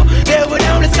on you. They would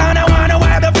only stand and wanna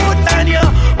wear the foot on you.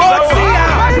 But see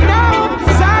how I know,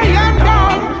 Zion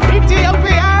down,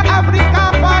 Ethiopia, Africa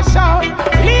fashion.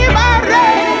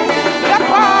 Liberate the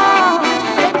poor.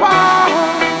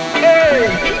 Hey,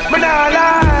 man, I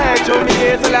lie. Show me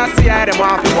years and I see I them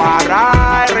off the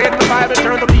water. Read the Bible,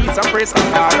 turn the beats and praise the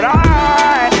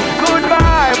alright.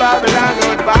 Goodbye, Babylon,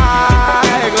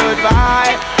 goodbye,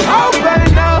 goodbye.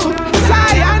 Open up,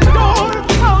 Zion door.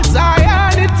 Oh,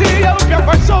 Zion, Ethiopia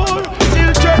for sure.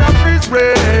 Children of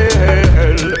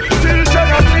Israel, children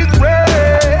of Israel.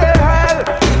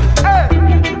 Hey,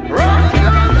 rock,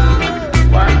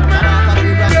 what's my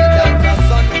pillow?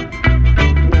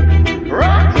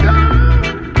 Rock,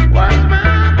 what's my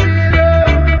pillow?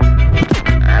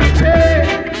 I say,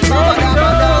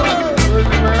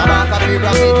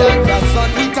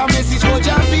 It's a message for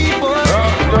your people.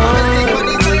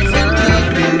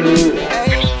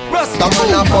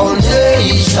 Rastaman a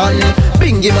foundation.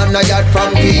 Bingy man a yard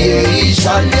from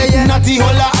creation. Natty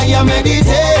holla I a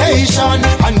meditation.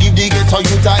 And give the ghetto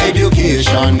youth a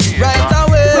education. Right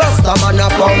away. Rastaman a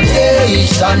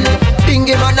foundation.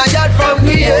 Bingy man a yard from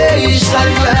creation.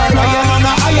 Flying on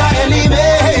a higher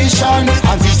elevation.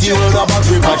 And this the world about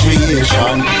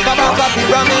repatriation. Kabaka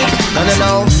pyramid.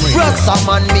 No.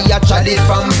 Rastaman me a chatty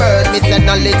from birth. Me say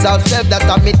knowledge of self that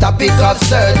a me topic of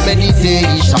search.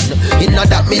 Meditation. Inna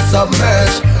that me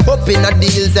submerge. Up inna the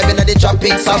hills, them inna the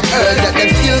tropics of earth. That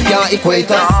them still can't equate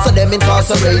us. So them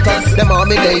incarcerate us. Them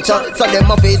army later. So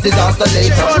them a face disaster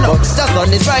later. But the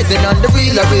sun is rising and the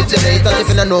real originators.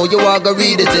 If you don't know, you are gonna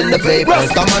read it in the paper.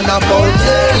 Rastaman a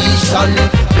foundation.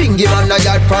 Bingy man a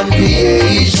yard from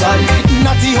creation.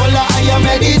 Natty holla I a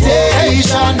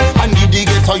meditation. And give the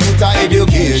ghetto youth a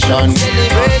education.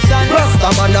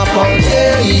 Rastaman a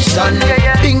foundation.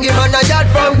 Bingy man a yard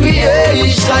God from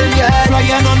creation, yeah.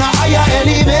 Flying on a higher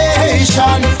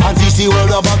elevation and teach the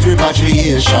world about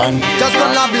repatriation. Just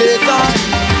on a blazer.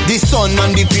 The sun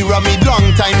and the pyramid, long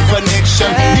time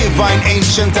connection. Divine,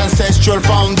 ancient, ancestral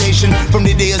foundation. From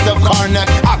the days of Karnak,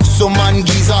 Aksum and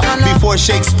Giza. Before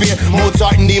Shakespeare,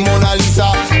 Mozart and the Mona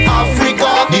Lisa. Africa,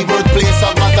 the birthplace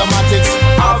of mathematics.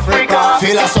 Africa,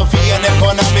 philosophy and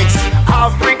economics.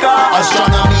 Africa,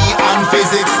 astronomy and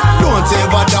physics. Don't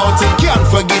ever doubt it, can't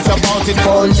forget about it.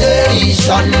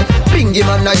 Foundation, bring him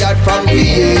on a yard from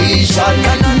creation.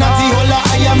 Not the whole of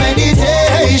higher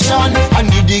meditation. And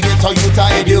give the ghetto youth a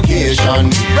education.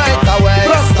 Right away,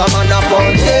 Rasta man a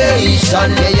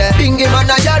foundation, yeah, yeah. Bring him on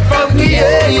a yard from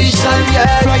creation,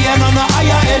 yeah. Flying on a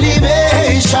higher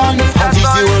elevation and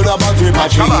teach the world about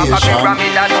repatriation.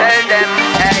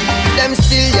 Them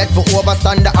still yet for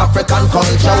overstand the African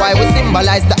culture. Why we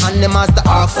symbolize the animals, the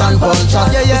ox and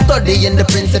vultures. Yeah, yeah. Studying the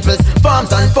principles,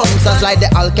 forms and functions, like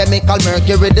the alchemical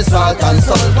mercury, the salt and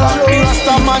sulfur. The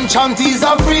Rasta man chant is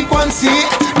a frequency.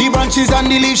 The branches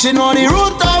and the leaves, you know the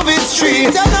root of its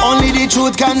tree. Only the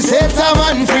truth can set a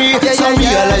man free. So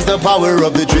realize the power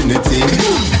of the Trinity.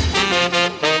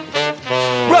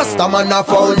 Rasta man a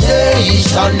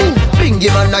foundation, bring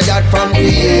him on a yard from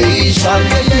creation.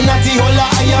 Not the whole of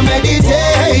higher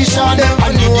meditation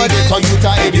and give the ghetto youth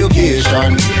a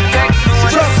education.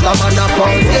 Rasta man a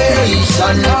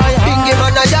foundation, bring him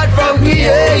on a yard from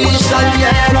creation,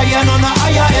 yeah. Flying on a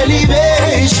higher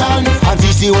elevation and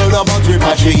teach the world about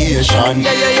repatriation.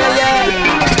 Yeah, yeah, yeah, yeah.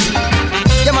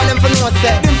 Yeah, man, them for know,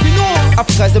 say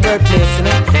Africa is the birthplace, you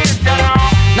know.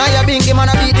 Now you bring him and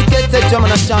a beat the kids, say drum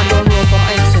and a chant down road from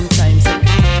ancient times.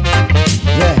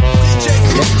 Yeah,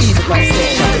 yeah, eat it like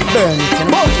section, burn it, you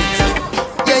know.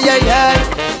 Yeah, yeah, yeah.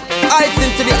 Heights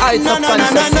into the heights of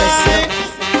consciousness, yeah.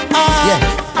 Yeah.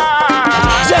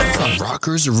 Just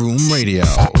Rockers Room Radio.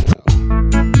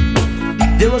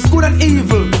 There was good and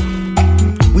evil.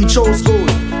 We chose good.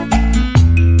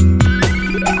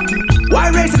 Why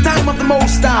raise the time of the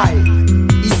Most High,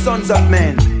 ye sons of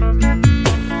men?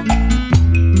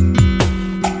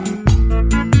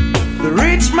 The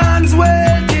rich man's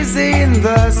wealth is in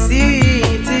the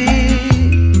city,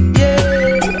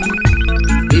 yeah.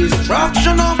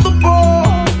 Destruction of the poor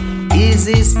is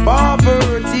his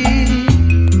poverty,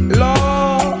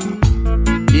 Lord.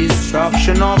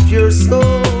 Destruction of your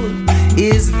soul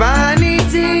is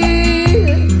vanity,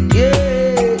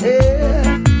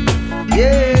 yeah,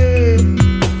 yeah.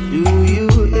 Do you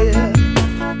hear?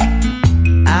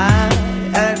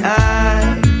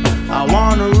 I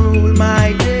wanna rule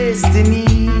my destiny.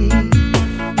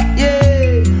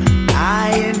 Yeah, I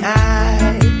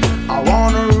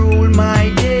wanna rule my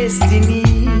destiny.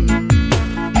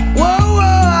 Whoa,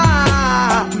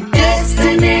 whoa,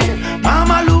 destiny.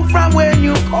 Mama, look from when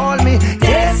you call me.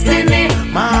 Destiny.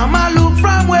 Mama, look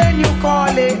from when you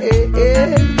call it.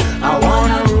 I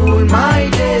wanna rule my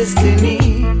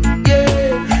destiny.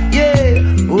 Yeah, yeah.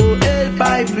 Oh, help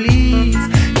I please.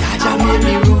 Jaja, make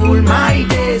me rule my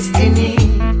destiny.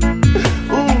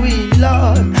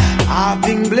 Lord, I've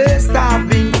been blessed, I've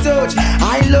been touched.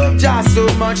 I love Jah so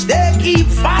much, they keep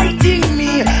fighting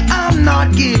me. I'm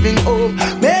not giving up.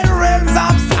 May the realms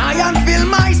of science fill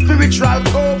my spiritual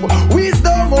cup.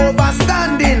 Wisdom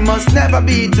overstanding must never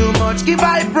be too much. Give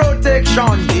I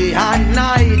protection day and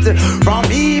night from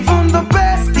even the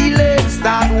pestilence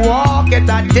that walk at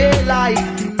a daylight.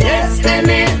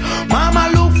 Destiny, Mama,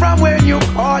 look from when you're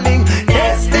calling.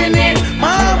 Destiny,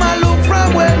 Mama, look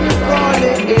from when you're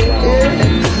calling.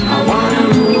 I wanna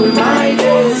rule my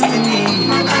destiny.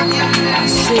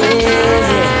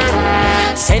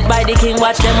 Sent by the king,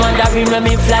 watch them wondering when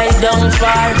me fly down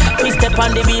far. We step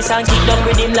on the beast and kick down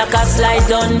with him like a slide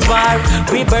down bar.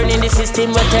 We burning the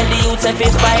system, we tell the youths if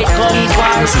it fight come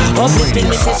far. Uplifting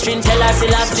the system, tell us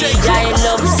he'll have the giant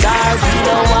love star. We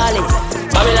don't want it.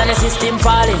 Babylon the system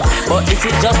falling, but this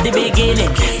is just the beginning.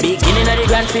 Beginning of the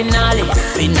grand finale.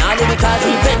 Finale because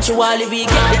eventually we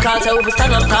get the call. So if we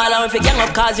stand up tall and if we gang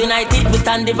up cause united, we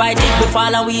stand divided, we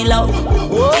fall and we low.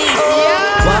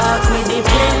 Walk with the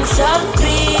Prince of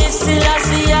Peace,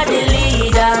 Selassie the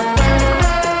leader.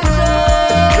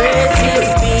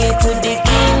 Praises be to the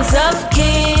Kings of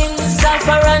Kings,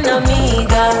 Alpha and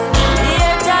Omega.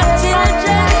 Hear that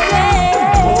children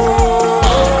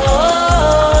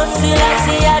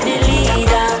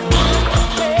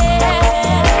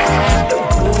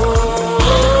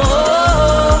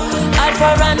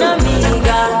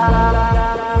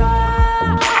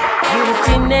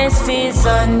say, is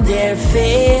on their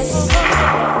face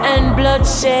and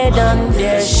bloodshed on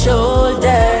their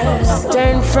shoulders.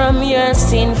 Turn from your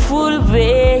sinful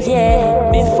way,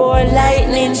 yeah. Before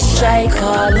lightning strike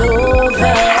all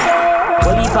over.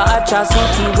 Only for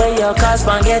atrocity where your cause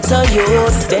man get to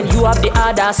use. Then you have the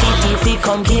audacity fi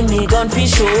come give me gun fi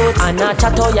shoot. And I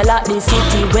chat all you like the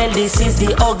city. Well, this is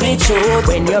the ugly truth.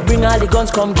 When you bring all the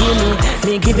guns, come give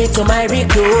me give it to my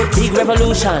recruit. Big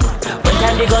revolution. When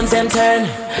time the guns them turn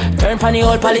pan the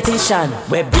old politician.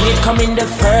 Where bring it come in the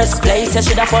first place. You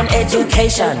should have fun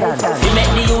education. We make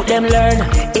the youth them learn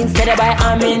instead of buy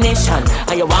ammunition.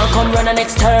 And you want come run the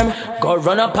next term, go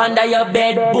run up under your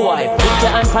bed, boy. Put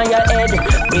your hand on your head.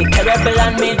 Me terrible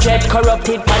and me dread.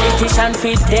 Corrupted politician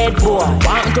fit dead, boy.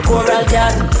 Want to coral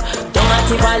garden, don't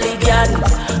anti-valley garden.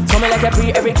 Coming like a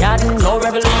pre every garden. No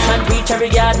revolution, preach every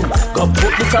garden. Go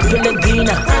put this up in the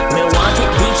greener. Me want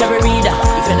it, reach every reader.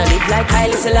 If you not live like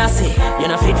Haile Selassie, you're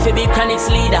not fit for big chronics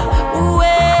leader.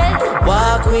 Well,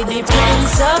 walk with the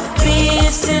Prince of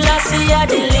Peace, Selassie are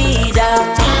the leader.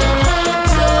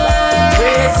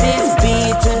 Praises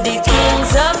be to the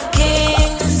Kings of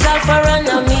Kings, Alpha and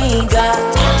Omega.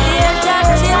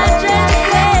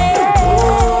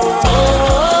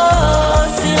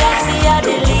 Selassie are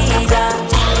the leader.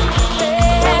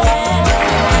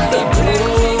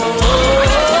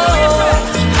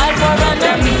 Alpha and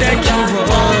Omega.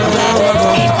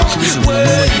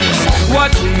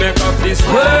 What will make up this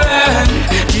world?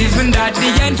 Even that the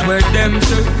ends where them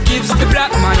so gives the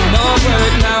black man no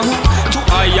word now. To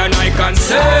I and I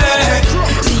concern.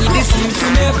 See, this seems to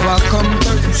never come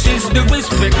through. Since the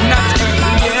respect not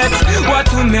earned yet. What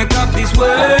will make up this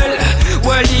world?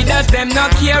 World leaders them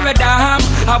not care a damn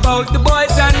about the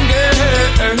boys and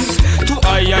girls. To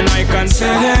I and I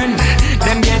concern.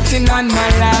 Them getting on my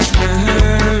last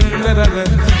nerve.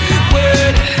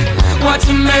 World. What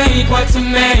to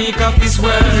make of this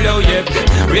world, oh yeah.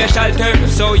 Racial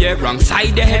terms, so yeah. Wrong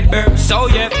side the head burn, so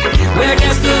yeah. Where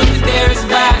there's good, there's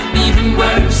bad, even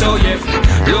worse, so yeah.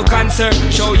 Look and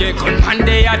search, oh yeah. Gunman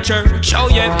day at church, oh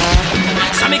yeah.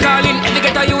 So me calling every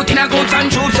get a youth in a goods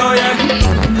and truth, oh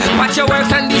yeah. Watch your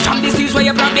works and dish from disease where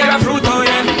you plant there a fruit, oh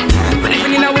yeah. But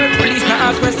even in a world, police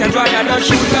not ask questions, rather than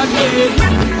shoot that way.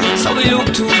 So we look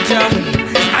to Jah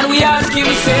and we ask him,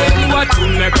 say, what to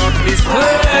make of this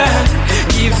world?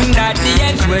 Given that the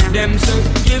ends where them so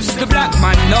gives the black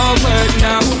man no word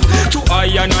now. To I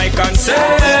and I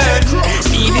concern.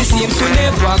 Need it seems to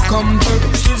never come through.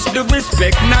 Since the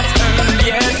respect not earned,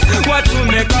 yes. What to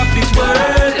make of this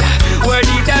world? Where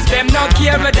leaders them not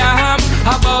care a damn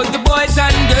about the boys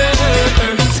and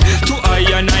girls. To I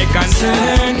and I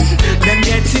concern. Them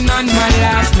getting on my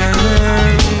last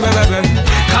nerve.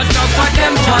 Cause now for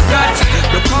them forgot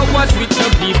the powers with the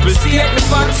people, see it the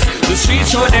facts. The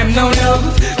streets show them no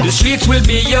love. The streets will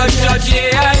be your judge,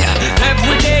 yeah.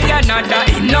 Every day another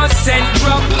innocent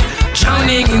drop,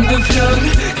 drowning in the flood,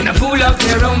 in a pool of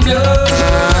their own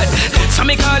blood. So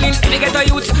me calling any ghetto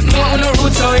youths, no one no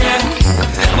roots, oh yeah.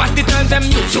 What the turns them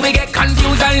youths, so we get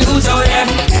confused and lose, oh yeah.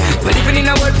 But even in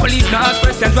a world, police not ask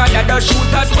questions, rather than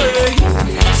shoot us way.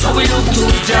 So we look to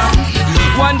Jah.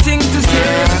 One thing to say,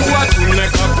 what will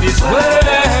make up this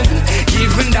world?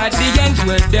 Given that the ends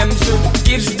where them so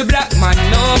gives the black man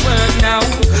no word now.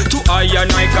 To I and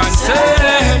I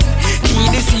concern.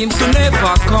 Need seems to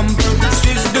never come through.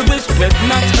 Since the respect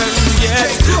not earned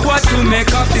yet. What will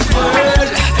make up this world?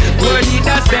 World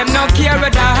leaders them no care a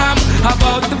damn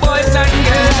about the boys and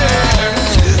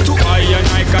girls. To I and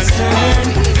I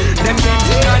concern. Them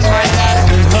getting on my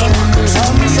last.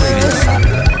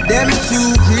 Them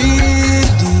too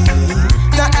greedy,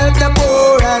 not help the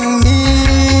poor and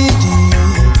needy.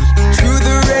 Through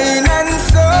the rain and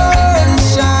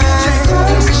sunshine,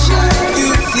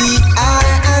 you see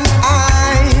eye and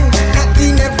eye,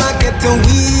 nothing ever get to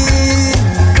win.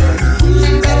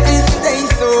 Let me stay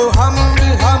so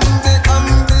humble, humble,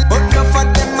 humble, but enough of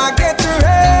them I get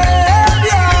red,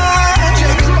 yeah.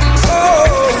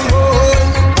 Oh.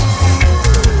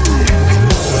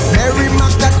 Mary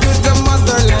Magda to the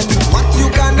motherland. What you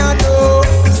gonna do?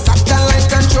 Satellite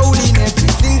control the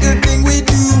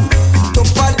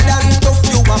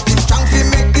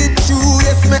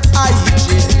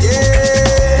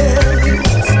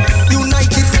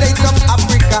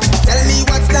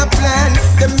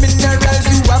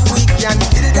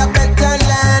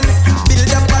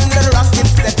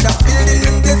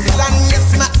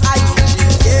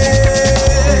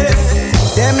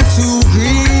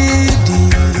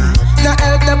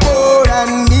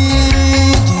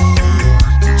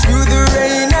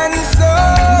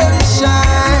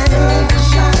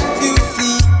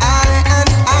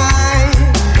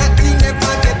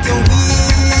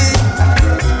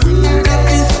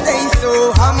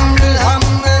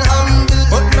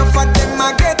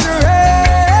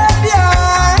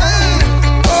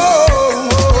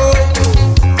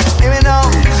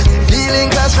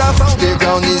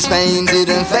painted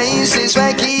and faces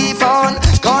we keep on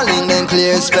calling them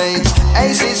clear space.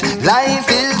 Aces, life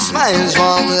filled smiles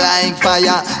warm like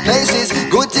fire. Places,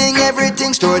 good thing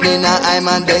everything stored in a I'm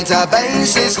on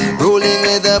databases. Rolling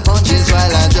with the punches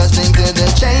while adjusting to the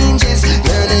changes.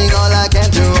 Learning all I can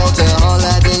throughout all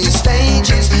of these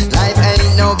stages. Life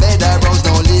ain't no bed of rose,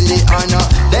 no lily or no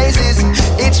daisies.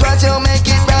 It's what you make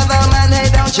it, brother man, hey,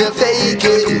 don't you fake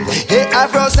it. Hey,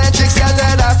 Afrocentric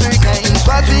scattered Africans,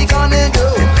 what we gonna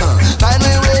do? Find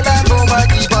my way back home and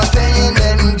keep on paying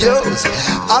them dues.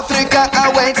 Africa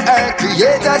awaits our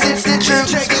creators, it's the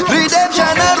truth.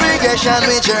 Redemption and regression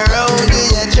with your own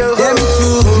true. Them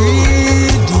too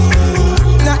greedy,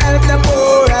 not help the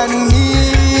poor and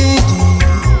needy.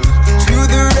 Through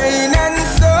the rain and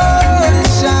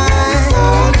sunshine,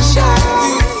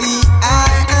 you see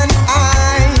eye and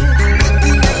eye.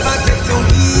 Nothing never get to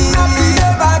weed, nothing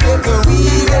never get to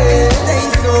weed. Stay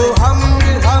so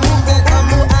humble, humble,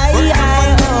 humble.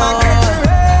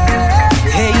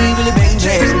 Hey, willy bang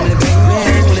bang, willy bang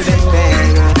bang, willy bang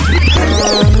bang.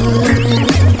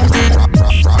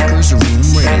 Rockers Room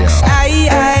Radio. Aye,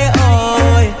 aye,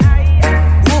 oi.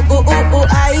 Ooh, ooh, ooh, ooh,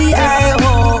 aye, aye,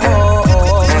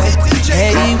 oi.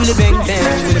 Hey, willy bang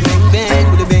bang, willy bang bang,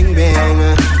 willy bang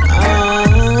bang.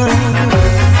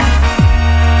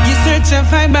 You search and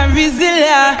find my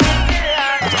Rizilla.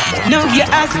 Now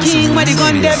you're asking what you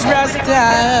gonna get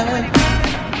Rasta.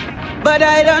 But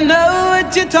I don't know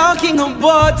what you're talking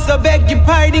about, so beg your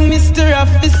pardon, Mr.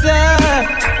 Officer.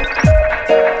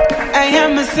 I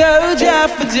am a soldier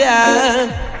for Jah,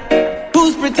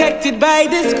 who's protected by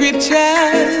the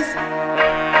scriptures.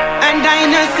 And I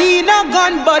no see no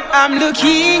gun, but I'm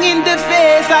looking in the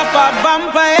face of a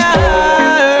vampire.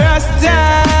 Rasta,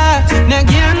 no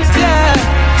gangster,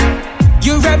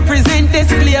 you represent the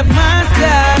slave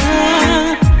master.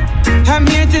 I'm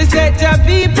here to set your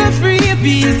people free.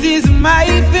 Peace is my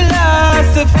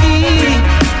philosophy.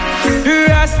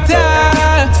 Rasta,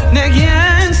 no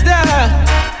gangster,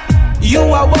 you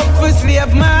are work for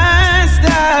slave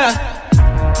master.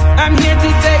 I'm here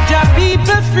to set your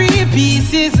people free.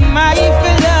 Peace is my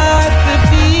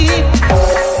philosophy.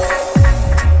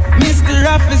 Mr.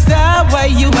 Officer, why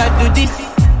you a do this?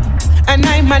 And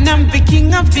I'm the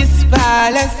king of this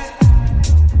palace.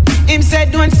 Him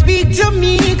said don't speak to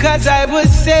me, cause I was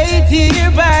saved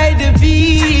here by the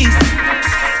beast.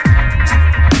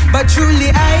 But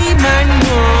truly I man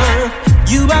more.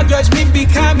 You a grudge me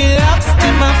because me locks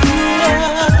them a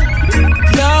fool.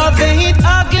 Love ain't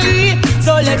ugly,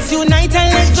 so let's unite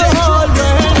and let the whole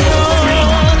world know.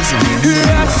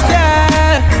 Rasta,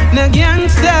 no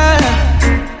gangster,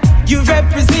 you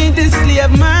represent the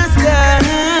slave master.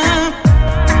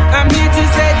 I'm here to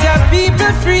set your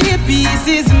people free. Peace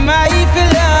is my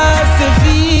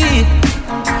philosophy.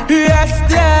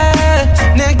 Rasta,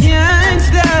 no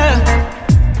gangster,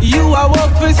 you are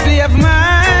work for slave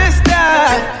master.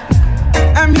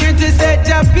 I'm here to set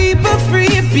your people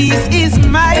free. Peace is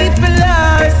my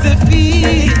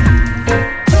philosophy.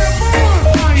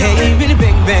 Hey, willy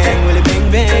bang bang, willy bang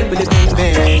bang, willy bang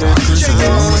bang.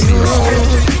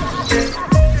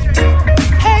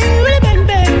 Hey, willy bang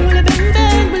bang, willy bang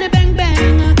bang, willy bang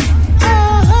bang. Oh,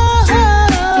 oh,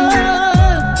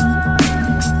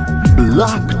 oh.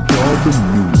 Black Dog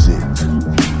Music.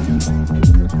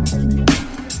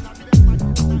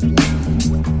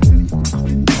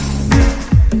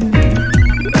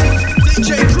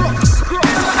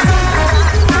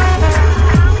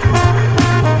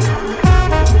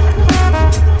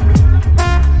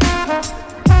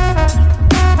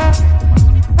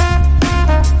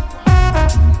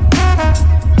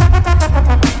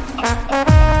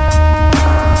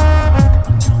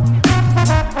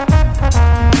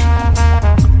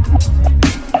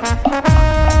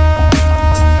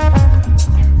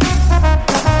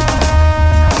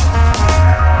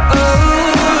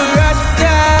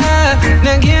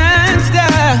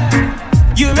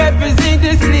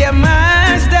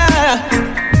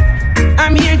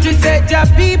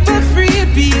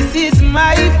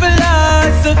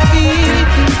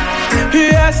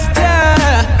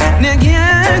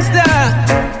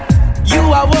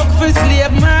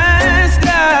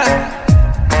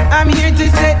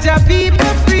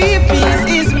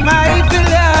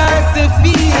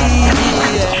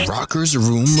 Rockers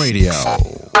Room Radio.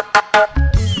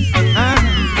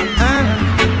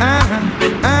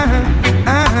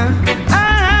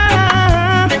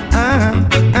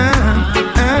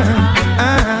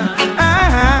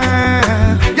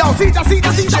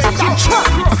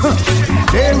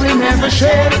 They will never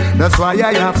share. That's why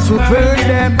I have to burn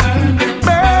them,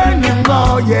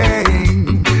 oh yeah.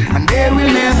 and they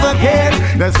will never care.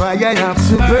 That's why I have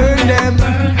to burn them,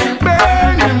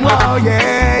 oh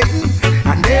yeah.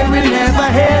 And they will never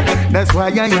hate. That's why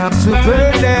I have to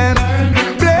burn them,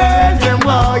 blaze them,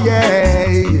 oh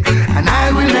yeah. And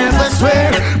I will never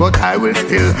swear, but I will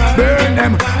still burn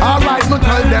them. Alright, no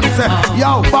tell them, say,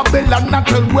 yo, Babylon, not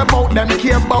tell we about them,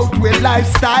 care about we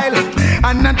lifestyle.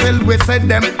 And not tell we say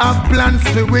them have plans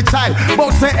to we child.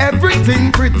 But say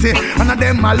everything pretty, and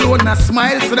them alone a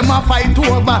smile. So them a fight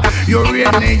over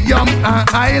uranium and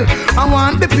oil. I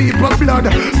want the people blood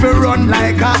to run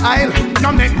like a aisle.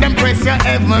 Now make them press your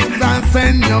heavens and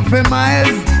send you for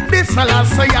miles. This fella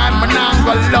say I'm not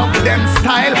gonna love them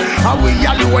style. And we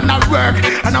alone a work,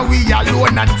 and we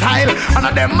alone a tile.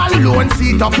 And them alone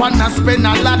sit up and spend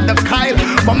a lot of kyle.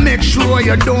 But make sure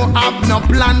you don't have no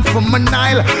plan for my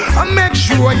Nile. And make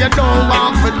sure you don't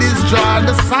want for this draw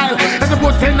the style. And you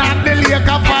put in at the lake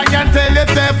of fire and tell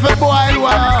yourself a boil,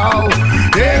 wow.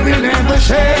 They will never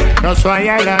share, that's why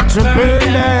I like to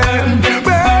burn them.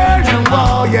 Burn them,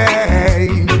 oh yeah.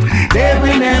 They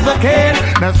will never care,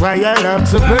 that's why I love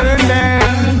to burn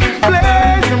them.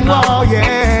 Blaze them, oh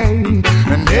yeah.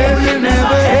 And they will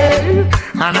never hate,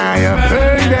 and I have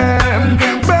burned them.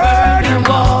 Burn them,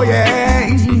 oh yeah.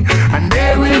 And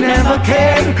they will never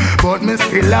care, but me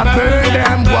still a burn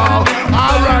them, wow.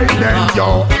 Alright then,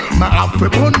 yo, me have to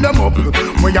burn them up.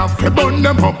 We have to burn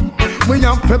them up. We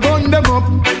have to burn them up.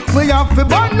 We have to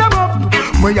burn them up.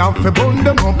 We have to burn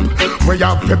them up. We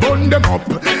have to burn them up.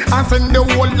 And send the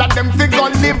whole of them to go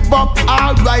live up.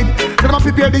 Alright. Them a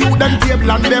prepare the youth and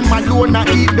table and them alone a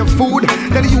eat the food.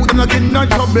 Tell the youth them not get no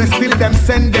trouble, still them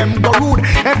send them go rude.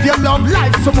 If you love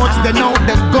life so much, then now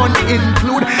the gun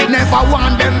include. Never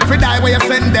want them to die where you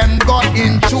send them go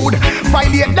intrude.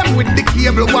 Violate them with the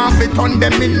cable, want to turn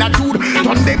them in a dude.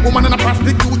 Turn the woman and a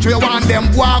prostitute, you want them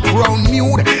walk round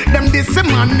nude. Them this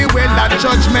man the way that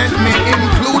judgment may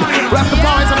include.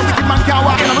 Rastafari and a wicked man can't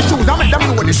walk in our shoes. I make them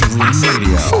know this is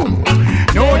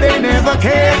no, they never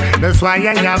care. That's why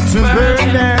I have to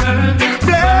burn them.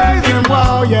 Blaze them,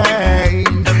 oh yeah.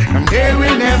 And they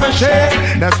will never share.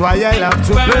 That's why I have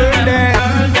to burn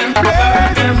them.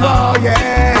 Blaze them, oh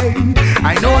yeah.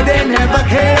 I know they never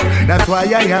care. That's why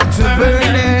I have to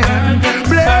burn them.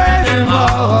 Blaze them,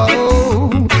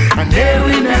 oh. And they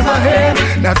will never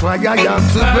hate. That's why I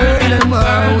have to burn them,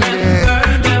 oh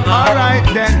yeah.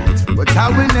 Alright then. But I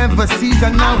will never cease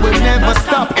and I will never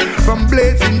stop from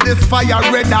blazing this fire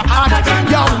red or hot.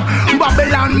 Yo,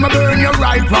 Babylon, me burn you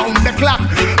right round the clock.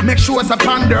 Make sure it's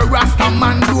upon the Rasta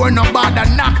man door, no bother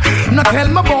knock. No tell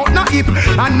me about no hip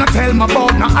and no tell me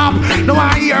about no up. No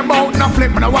want hear about no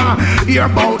flip, no want hear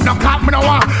about no cop. Me no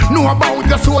want know about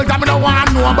the soldier, me no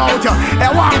want know about you. I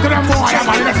want to them boy, I'm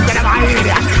gonna listen to them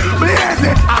idea. Blaze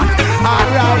it hot,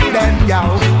 alright then, yo.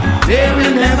 They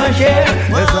will never share,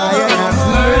 that's why I have to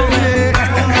burn it.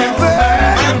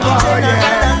 Burn, oh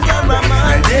yeah.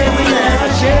 And they will never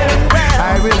share,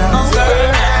 I will have to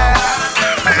burn it.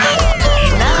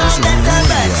 Now that our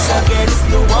backs against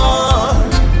the wall,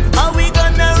 are we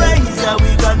gonna rise, are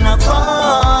we gonna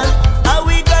fall? Are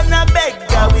we gonna beg,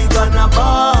 are we gonna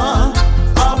ball?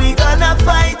 Are we gonna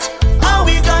fight, are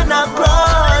we gonna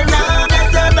crawl? Now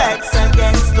that our backs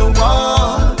against the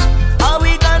wall, are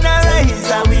we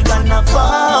gonna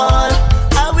fall?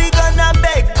 Are we gonna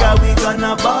beg? Are we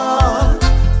gonna ball?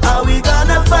 Are we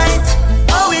gonna fight?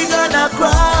 Are we gonna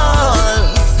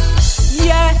crawl?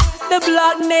 Yeah, the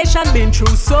Black Nation been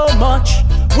through so much.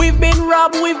 We've been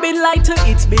robbed, we've been lied to,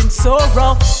 it's been so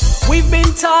rough. We've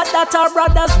been taught that our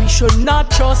brothers we should not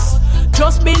trust.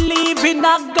 Just believe in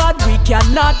a God we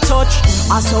cannot touch.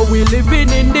 And so we living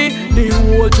in the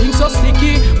whole thing so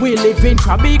sticky. We living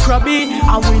crabby,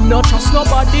 and we not trust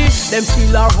nobody. Them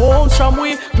steal our homes from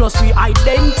we, plus we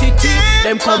identity.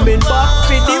 Them coming back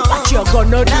for the what you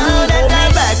gonna do, now that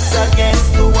our backs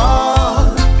against the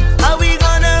wall, are we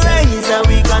gonna rise, are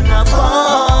we gonna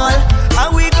fall?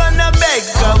 Are we gonna beg,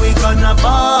 are we gonna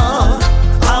ball?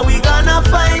 Are we gonna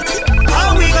fight,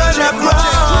 are we gonna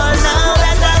crawl? Now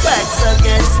that our backs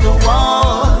against the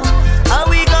wall, are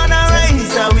we gonna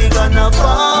rise, are we gonna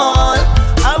fall?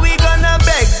 Are we gonna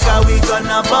beg, are we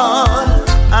gonna ball?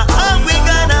 Are we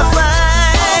gonna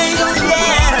fight?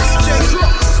 Yes.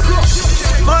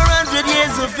 400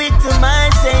 years of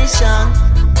victimization,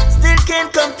 still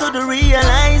can't come to the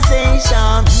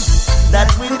realization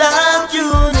that without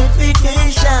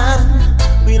unification,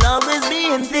 we'll always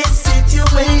be in this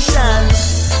situation.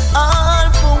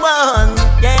 All for one,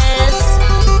 yes.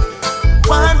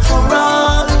 One for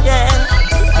all, yeah.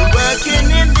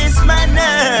 Working in this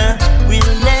manner,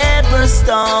 we'll never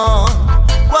stop.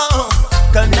 Whoa,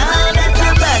 'cause now that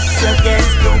your back's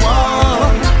against the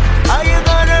wall, are you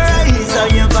gonna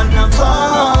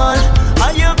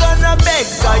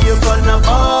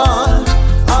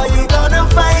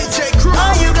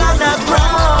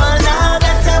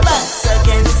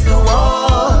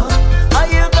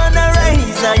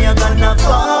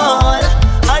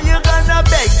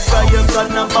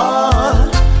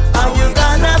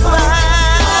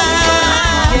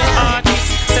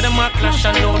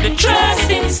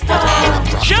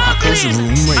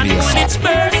and bullets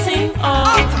bursting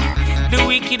out. The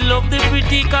wicked love the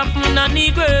pretty coffin and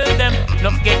negrave them.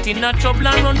 Love get in a trouble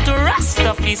and run to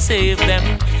Rasta fi save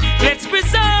them. Let's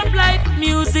preserve life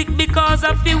music because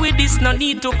I feel with this no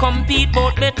need to compete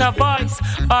but better voice.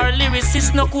 Our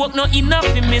lyricists no quote no enough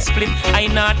in me split. I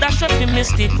know dash up in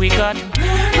mistake we got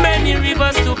many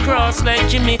rivers to cross like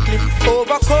Jimmy Cliff.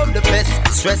 Overcome the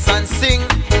best, stress and sing.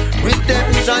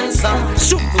 Redemption song,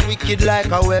 shoot the wicked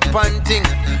like a weapon thing.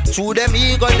 Through them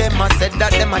ego, them a said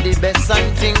that them are the best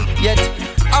and thing. Yet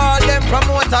all them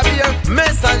promote a beer,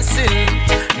 mess and sin.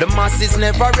 The masses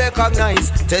never recognize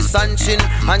Tess and Chin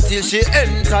until she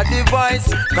enter the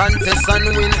vice. Contest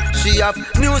and win, she have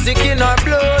music in her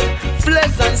blood,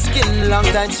 flesh and skin. Long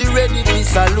time she ready to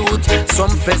salute some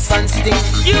fess and sting.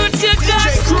 You take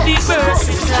that to be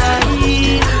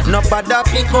versatile. No bother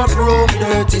pick up room,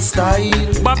 dirty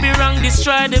style. Bobby Wrong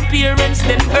destroy the parents,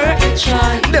 then hurt the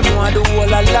child. Them want the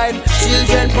whole of life,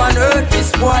 children on earth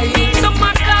is wild. Some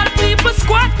man call people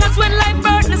squat, cause when life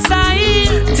burn the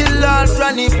side. Till all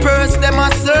granny purse, them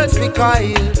a search for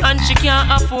Kyle. And she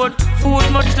can't afford food,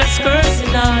 much less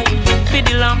cursing I feed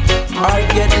the lamp. I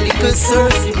get little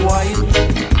Cersei wild.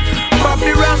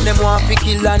 Bobby Wrong, them want to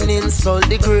kill and insult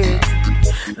the great.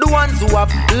 The ones who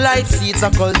have life seeds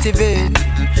are cultivate.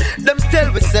 Them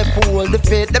tell we say fool the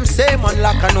faith. Them say man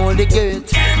lock and hold the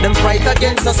gate. Them fight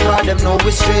against us cause them know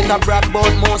we straight. I brag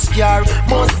about most car,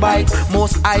 most bike,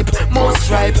 most hype, most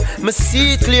stripe. Me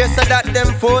see it clear so that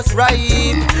them force ripe.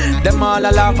 Them all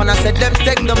a laugh and I said them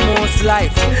take the most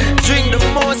life. Drink the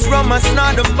most rum and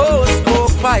snort the most go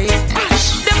fight.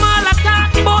 Them all a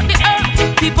talk about the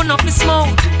earth. People know fi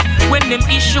smoke when them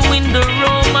issue in the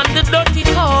room and the dirty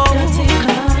cow.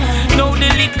 Now the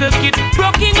little kid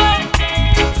broken up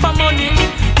for money.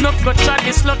 Not got try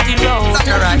the slutty road.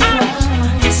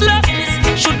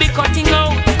 Slutness should be cutting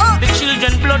out. The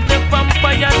children blood, the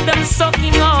vampires, them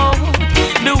sucking out.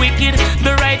 The wicked,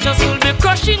 the righteous will be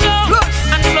crushing out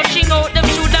and flushing out. Them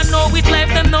shoulda know with life,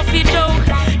 them no fit out.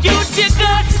 You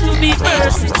got to be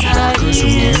versatile.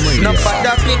 No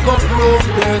bother pick up room,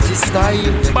 dirty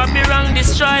style. Bobby Wrong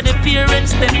destroy the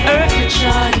parents, then hurt the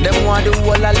child. Them want the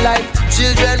whole of life,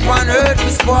 children on earth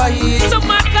is spoiled. Some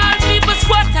man call people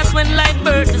squatters when life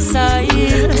burn the side.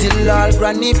 Till all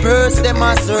granny purse, them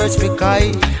a search for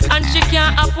Kyle. And she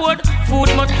can't afford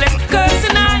food, much less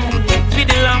cursing I feed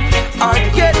the lamb. I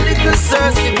get little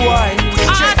Cersei boy.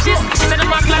 Artists send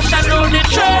them a clash and know the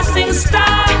tracing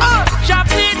style. Chop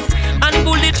it and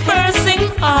bullets bursting.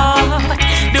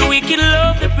 The wicked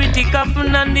love the pretty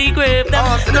coffin and the grave. Them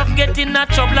not getting a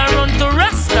trouble and run to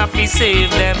Rasta fi save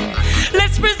them.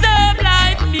 Let's preserve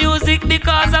life music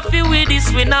because I feel with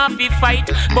this we not fi fight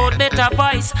but better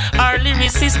voice. Our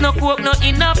lyricists no quote no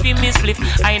enough fi misflip.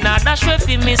 I know dash way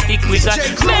fi mystic. We got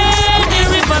many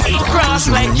rivers to cross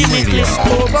like Jimmy Cliff.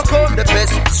 Overcome the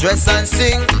best, stress and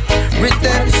sing.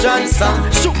 Redemption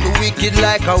song, shoot the wicked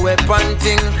like a weapon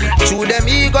thing. Through them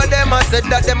ego, them a said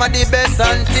that them are the best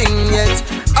and thing. Yet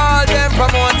all them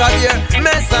promote a beer,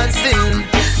 mess and sin.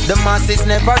 The masses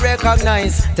never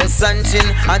recognize Tess and Chin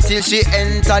until she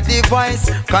enter the vice.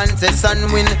 Contest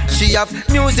and win, she have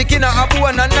music in her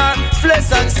bone and her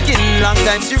flesh and skin. Long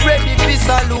time she ready to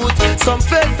salute some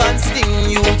flesh and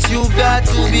sting. Youth, you got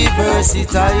to be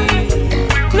versatile.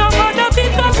 No matter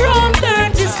pick up wrong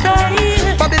dirty style.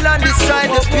 Babylon destroy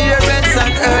the parents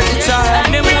and early child.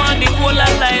 And them want the whole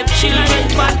of life children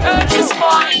but earth is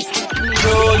fine.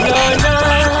 No, you're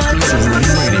not.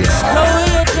 No,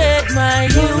 you take my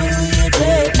youth, you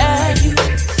take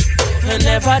you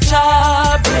never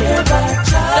chop. Don't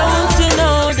you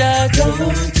know that?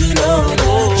 Don't you know?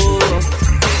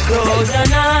 No, you're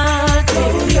not.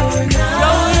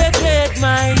 No, you take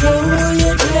my youth,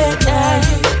 you take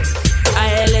I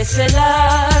listen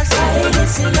last,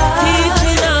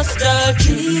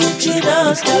 teaching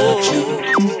us the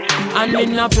truth. And me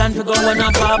no plan to go on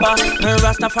a barber. Me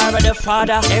Rastafari the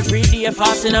father. Every day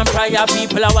fasting and prayer.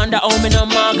 People I wonder how me no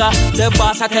maga. The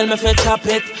boss I tell me fi chop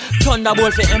it.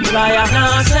 Thunderbolt fi employer.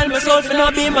 Now sell me soul fi no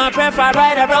be my preferred.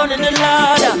 Ride around in the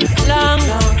ladder. Long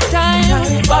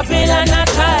time, Babylon a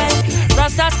time.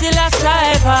 Rasta still a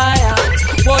strive higher.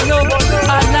 Oh no,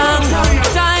 a long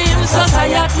time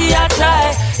society a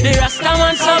try. The Rasta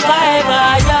man survive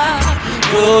higher.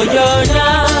 No, you're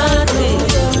nothing.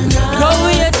 Go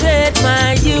you take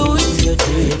my youth,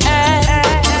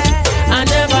 I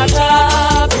never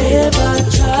talk.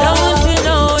 Don't you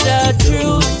know the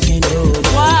truth?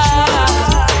 Why?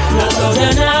 No,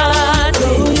 you're not.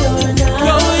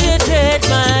 Go you take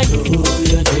my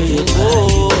youth.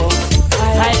 Oh, I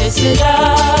listen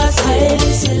us,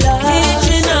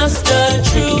 teaching us the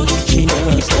truth.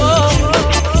 Oh,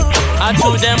 I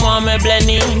told them want me blend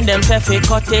in, them say fi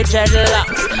cut it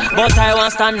dreadlocks. But I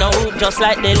want stand out just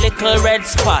like the little red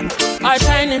spot. I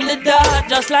shine in the dark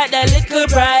just like the little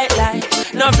bright light.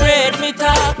 No afraid me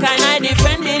talk and I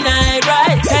defend the night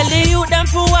right. Tell the youth them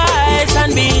for wise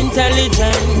and be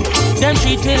intelligent. Them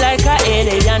treat me like a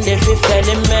alien, the fifth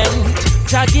element.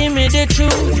 Try give me the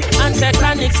truth and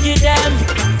techniques give them.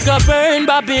 Go burn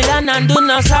Babylon and do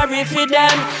not sorry for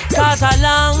them. Cause a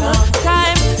long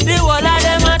time the whole of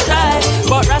them a try,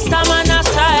 but Rastaman a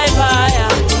strive higher.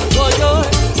 Oh yo,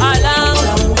 a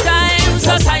long time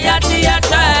society a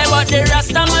try, but the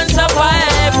Rastaman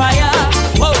survive higher.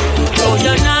 Oh, so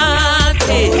you're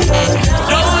naughty,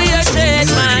 don't you take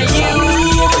my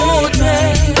youth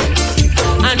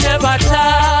and never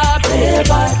stop.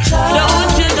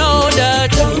 Don't you know the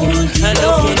truth and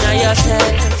looking at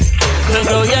yourself?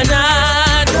 Grow your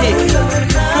naughty,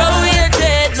 grow your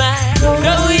dead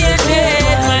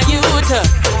my youth.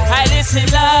 I listen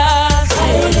last,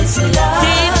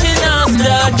 teaching us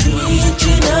the truth.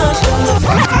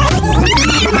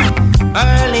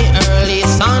 Early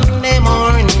Sunday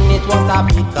morning, it was a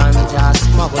big ganja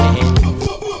smuggling.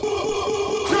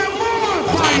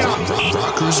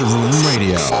 Rockers Room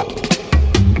Radio.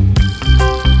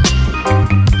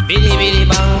 Biddy biddy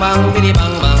bang bang, biddy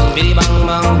bang bang, biddy bang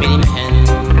bang, biddy man.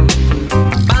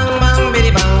 Bang bang,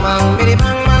 biddy bang bang, biddy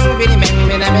bang bang, biddy man.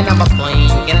 Biddy man, I'm a coin,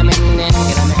 get a man, get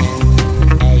a man.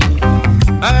 Hey.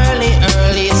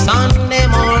 Early Sunday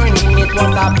morning, it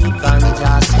was a big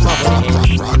ganja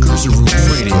smuggling. Rockers Room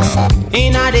Radio.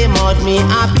 Inna the mud, me a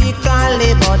pick and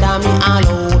labor, and me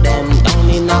allow them down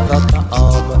in a the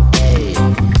tub. Hey.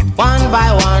 One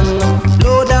by one,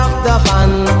 load up the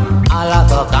van. All of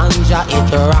the ganja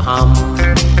it ram.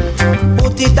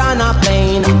 Put it on a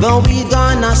plane, go we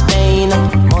gonna Spain.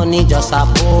 Money just a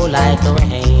pour like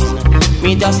rain.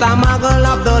 Me just a muggle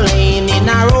up the lane in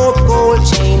a rope gold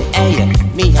chain. Hey,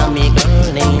 me and me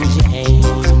girl named Jane.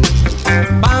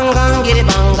 Bang get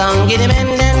it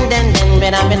men den.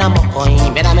 Better a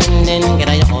coin, better men den get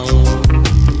a coin.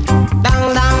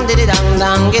 Dang did it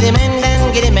dang get it men den,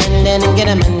 get a men den, get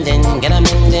a men den, get a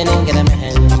men den, get a men.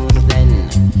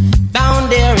 Down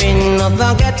there in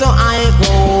the ghetto I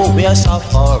go, where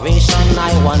sufferation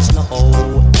I once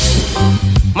know.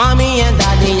 Mommy and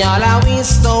daddy all are we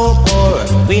so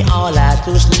poor, we all had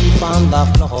to sleep on the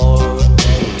floor.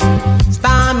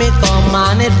 Storm it come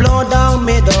and it blow down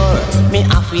me door, me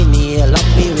have to nail up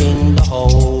the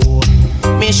window.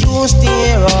 Me shoes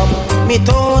tear up, me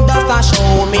toe dust a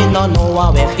show, me no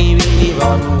know where we really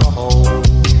run go.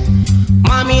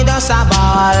 Mommy does a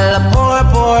ball,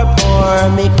 poor,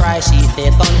 me cry, she say,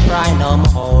 don't cry no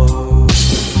more.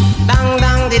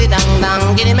 Dang, diddy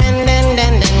dang, get him in,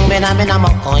 den, ben a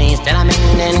coins, then I'm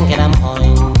in, get him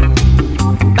coin.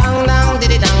 Dang,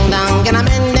 diddy dang, get him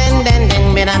in,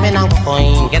 den, ben a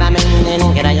coin, get him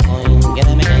in, get a coin, get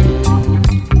him in.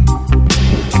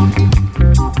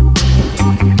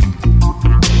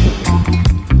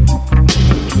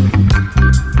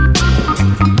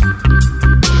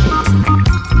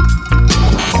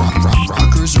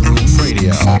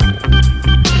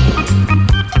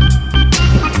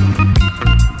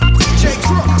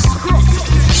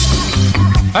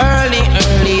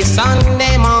 Early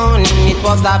Sunday morning, it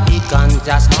was a big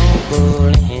ganja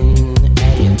smuggling.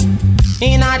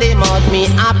 Inna the mud, me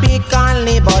a pick and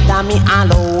labor, and me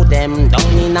allow them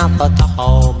down in a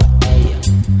tub.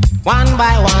 One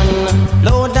by one,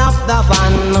 load up the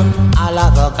van, all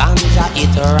of the ganja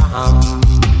it ram.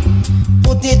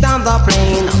 Put it on the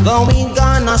plane, go we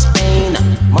gonna Spain.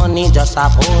 Money just a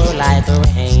pour like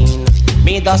rain.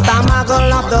 Me just a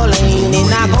muggle up the lane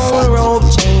in a gold rope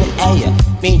chain. Hey,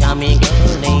 me and me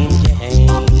girl named Jane.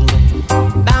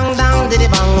 Dang, diddy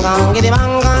bang, giddy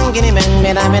bang, giddy men,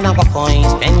 better men a coin,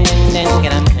 spend then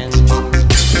get a man.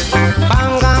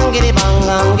 Bang, giddy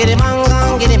bang,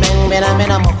 giddy men, better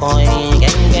men a coin,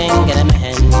 gang, get a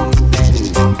man.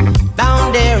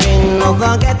 Down there in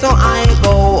the ghetto I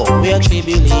go, where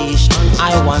tribulation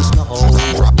I once know.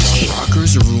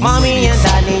 Mommy and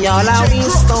daddy all are we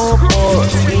so poor,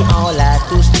 we all had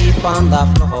to sleep on the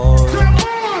floor.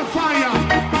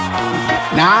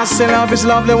 Now I say love is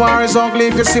lovely, war is ugly.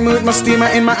 If you see me with my steamer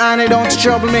in my hand, it don't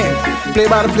trouble me. Play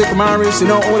by the flick of my wrist, you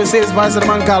know all this is voice of the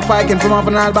man called Viking from off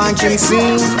an old banking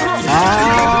scene.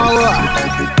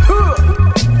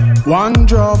 One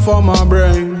draw for my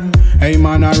brain. Hey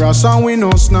man, I rush and we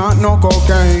no snort, no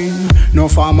cocaine. No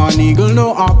farm and eagle,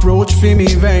 no approach for me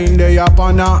vein. They up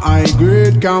on a high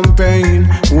grade campaign.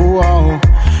 Whoa,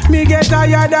 me get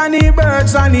tired than the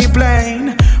birds on the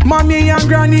plane. Mommy and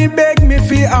granny beg me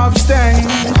fi abstain.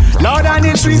 Lord and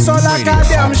it's sweet so like a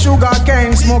damn sugar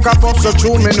cane. Smoke a puff so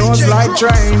through me nose like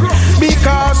train.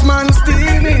 Because man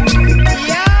steaming,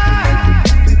 yeah,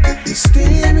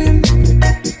 steaming,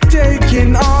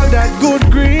 taking all that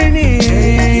good green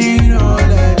in, all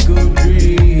that good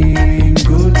green,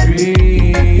 good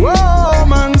green. Whoa,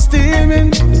 man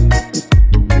steaming,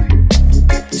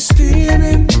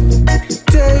 steaming,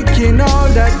 taking all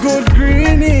that good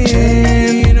green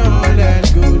in, all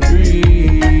that good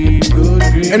green, good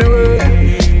green.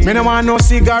 Anyway, me no want no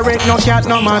cigarette, no cat,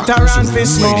 no matter and fi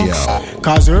smoke.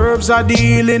 Cause herbs are the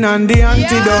healing and the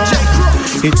antidote.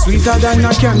 It's sweeter than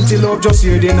a cantaloupe, just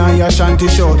hear the Naya shanty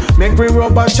shout. Make we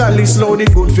rub a chalice slowly,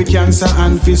 good for cancer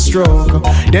and for stroke.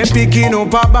 Them picking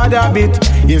up a bad habit,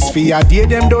 yes for a day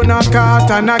them done a cut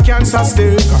and a cancer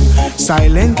stick.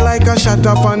 Silent like a shut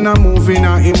up and a moving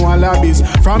a him wallabies.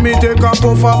 From me take a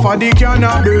puff off of the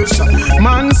cannabis.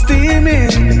 Man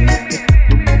steaming,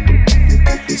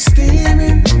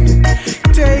 steaming,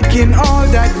 taking all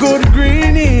that good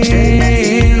green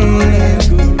in, all that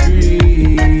good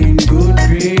green, good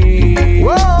green.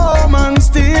 Whoa, man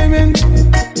steaming,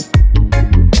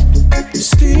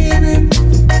 steaming,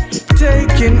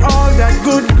 taking all that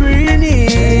good green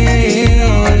in,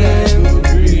 all that good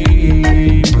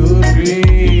green, good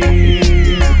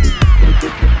green.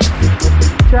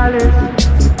 Chalice.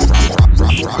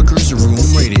 Rockers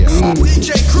Room Radio. DJ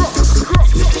Crooks.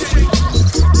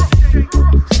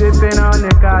 Sipping on the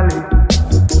Cali.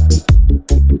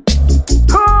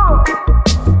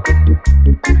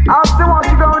 I'll see what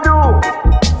you gonna do.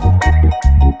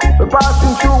 We're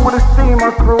passing through with a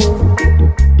steamer crew.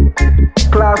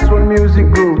 Class 1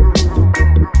 music group.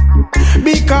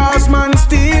 Because man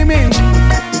steaming,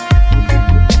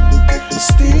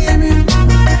 steaming,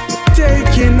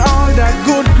 taking all that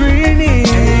good green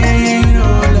in,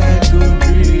 all that good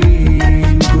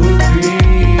green, good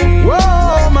green.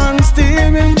 Whoa, man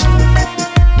steaming,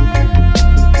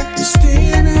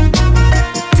 steaming,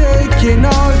 taking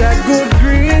all that good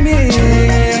green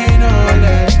in, all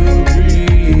that good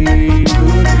green,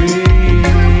 good green.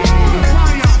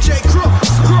 J. Crooks.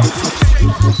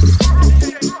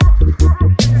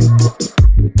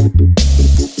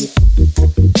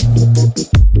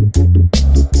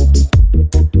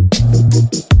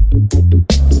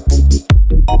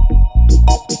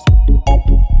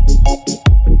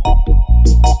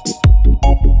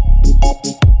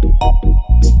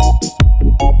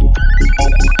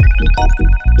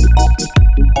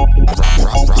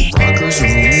 Rockers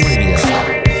Room Radio.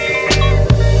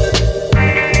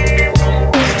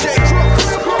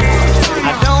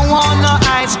 I don't want no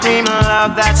ice cream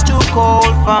love, that's too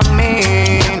cold for me,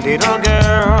 little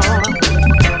girl.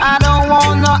 I don't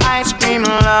want no ice cream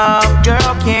love,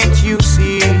 girl, can't you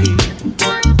see?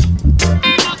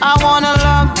 I want a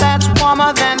love that's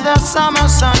warmer than the summer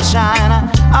sunshine.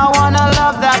 I want a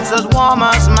love that's as warm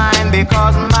as mine,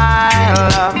 because my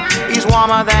love is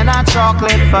warmer than a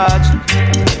chocolate fudge.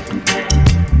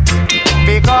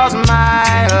 Because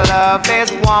my love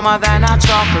is warmer than a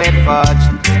chocolate fudge.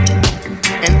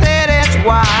 And that is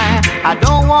why I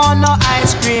don't want no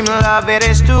ice cream love, it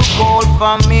is too cold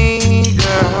for me,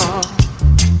 girl.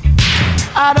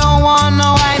 I don't want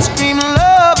no ice cream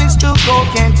love, it's too cold,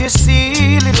 can't you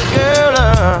see, little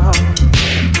girl?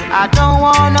 I don't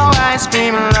want no ice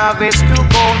cream love, it's too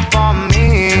cold for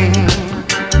me.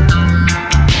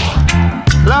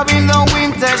 Love in the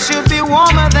winter should be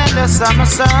warmer than the summer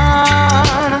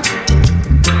sun.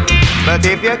 But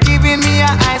if you're giving me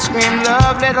an ice cream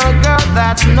love, little girl,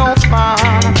 that's no fun.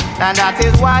 And that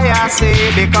is why I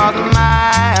say, because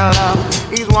my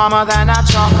love is warmer than a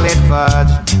chocolate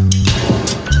fudge.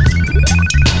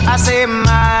 I say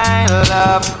my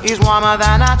love is warmer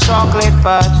than a chocolate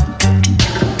fudge.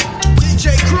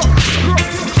 DJ Crooks.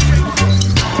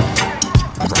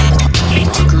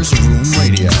 Rockers Room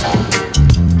Radio.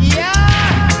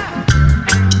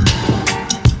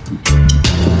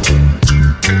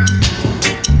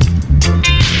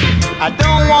 I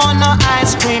don't want no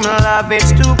ice cream love,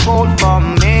 it's too cold for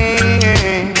me.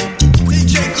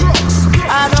 DJ Crooks.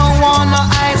 I don't want no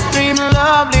ice cream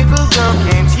love, little girl,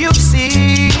 can't you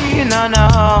see? No,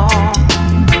 no.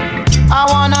 I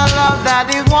want a love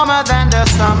that is warmer than the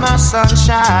summer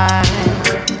sunshine.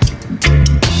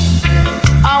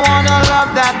 I want a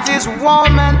love that is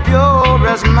warm and pure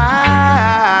as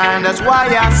mine. That's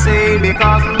why I say,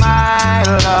 because my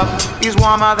love is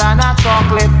warmer than a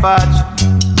chocolate fudge.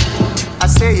 I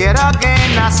say it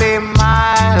again, I say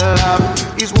my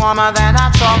love is warmer than a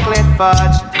chocolate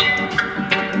fudge.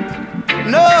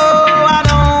 No, I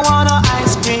don't want no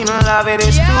ice cream love, it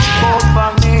is too cold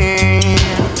for me.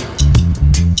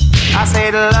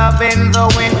 love in the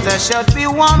winter should be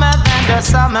warmer than the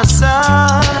summer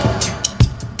sun.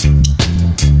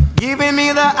 Giving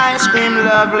me the ice cream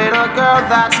love, little girl,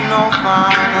 that's no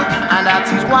fun. And that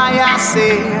is why I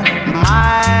say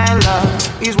my love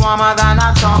is warmer than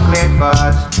a chocolate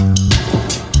fudge.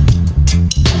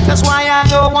 That's why I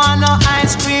don't want no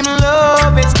ice cream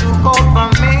love, it's too cold for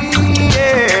me,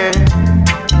 yeah.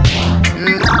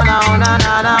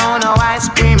 No ice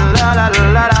cream love, it's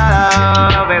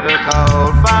too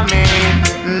cold for me.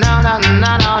 No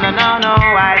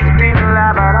ice cream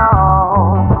love at all.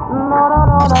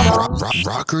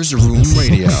 Rockers Room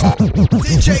Radio.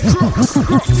 DJ Crooks.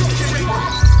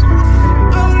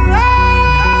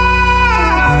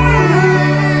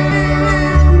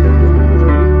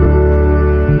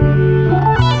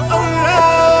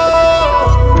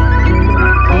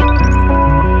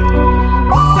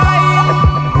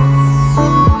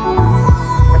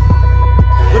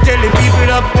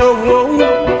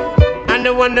 And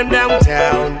the one them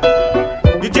downtown.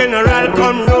 The general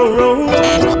come roll.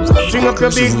 String up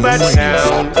your big bad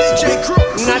sound.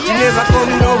 Nothing never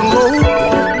come down.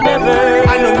 Never.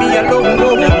 I know me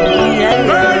alone.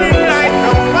 Burning like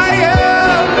a fire.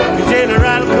 The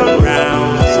general come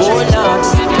round. Oh Lord,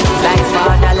 like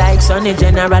father, like son, the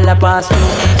general a pass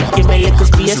through. Give me little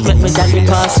space, make me daddy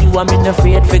pass you. I'm in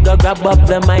afraid figure, grab up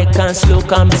the mic and slow.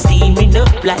 Come steaming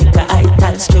up like a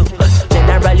ital stew.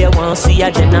 General, you won't see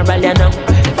a general, you know.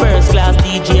 First class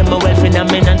DJ, my well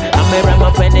phenomenon. I'm a ram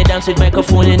up when they dance with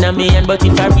microphone in a me hand. But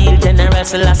if a real general,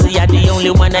 Selassie, you're the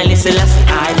only one I listen.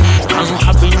 I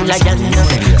conquering lion,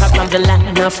 come from the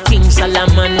land of King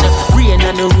Solomon. Reign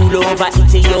and the rule over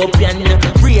Ethiopian.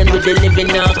 Reign with the living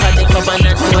of the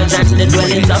covenant. Words and the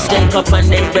dwellings of Jacob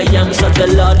and Abraham. So the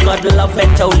Lord God love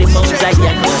and holy Mount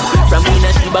Zion. From Queen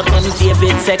of Sheba comes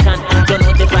David second. Don't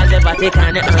notify the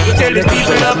Vatican. Tell the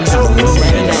people up to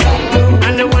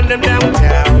and the one them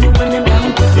downtown.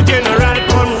 The general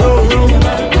come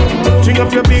roll. String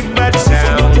up your big bad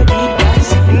sound.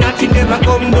 Nothing ever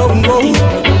come down.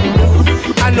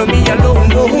 I know me alone.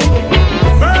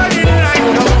 Burning like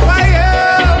a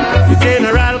fire. The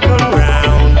general come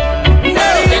round.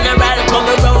 General come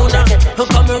around.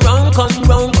 Come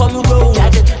round.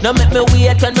 Now make me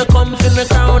wait when me come for me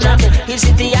crown. His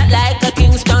city act like a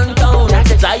Kingston town.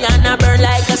 Zion a burn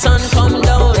like a sun come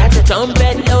down.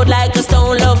 Trumpet loud like a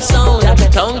stone love sound.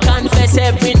 Tongue confess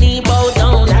every knee bow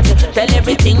down. Tell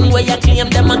everything where you claim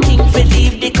them a king for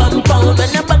leave the compound. When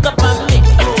I back up on me,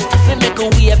 if you make a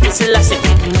way if it's a last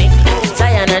with me.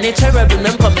 Zion and the cherubim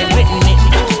them coming with me.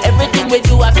 Everything we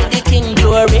do I feel the king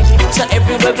glory. So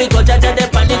everywhere we go, Jaja they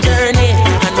on the journey.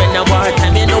 And when the war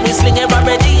time, you know we sling it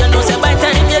already. You know say by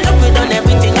time you look we done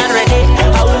everything already.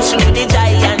 I will slew the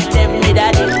giant them me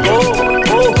daddy.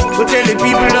 We tell the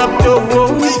people up to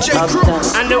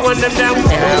and the one them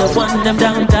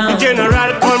downtown. The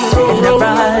general come roll.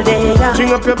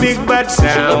 String up your big bad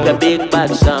sound.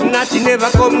 Nothing never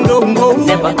come down.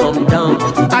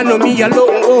 I know me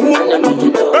alone.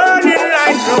 Burning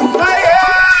like a fire.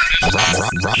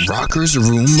 Rockers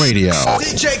Room Radio.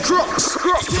 DJ Crooks.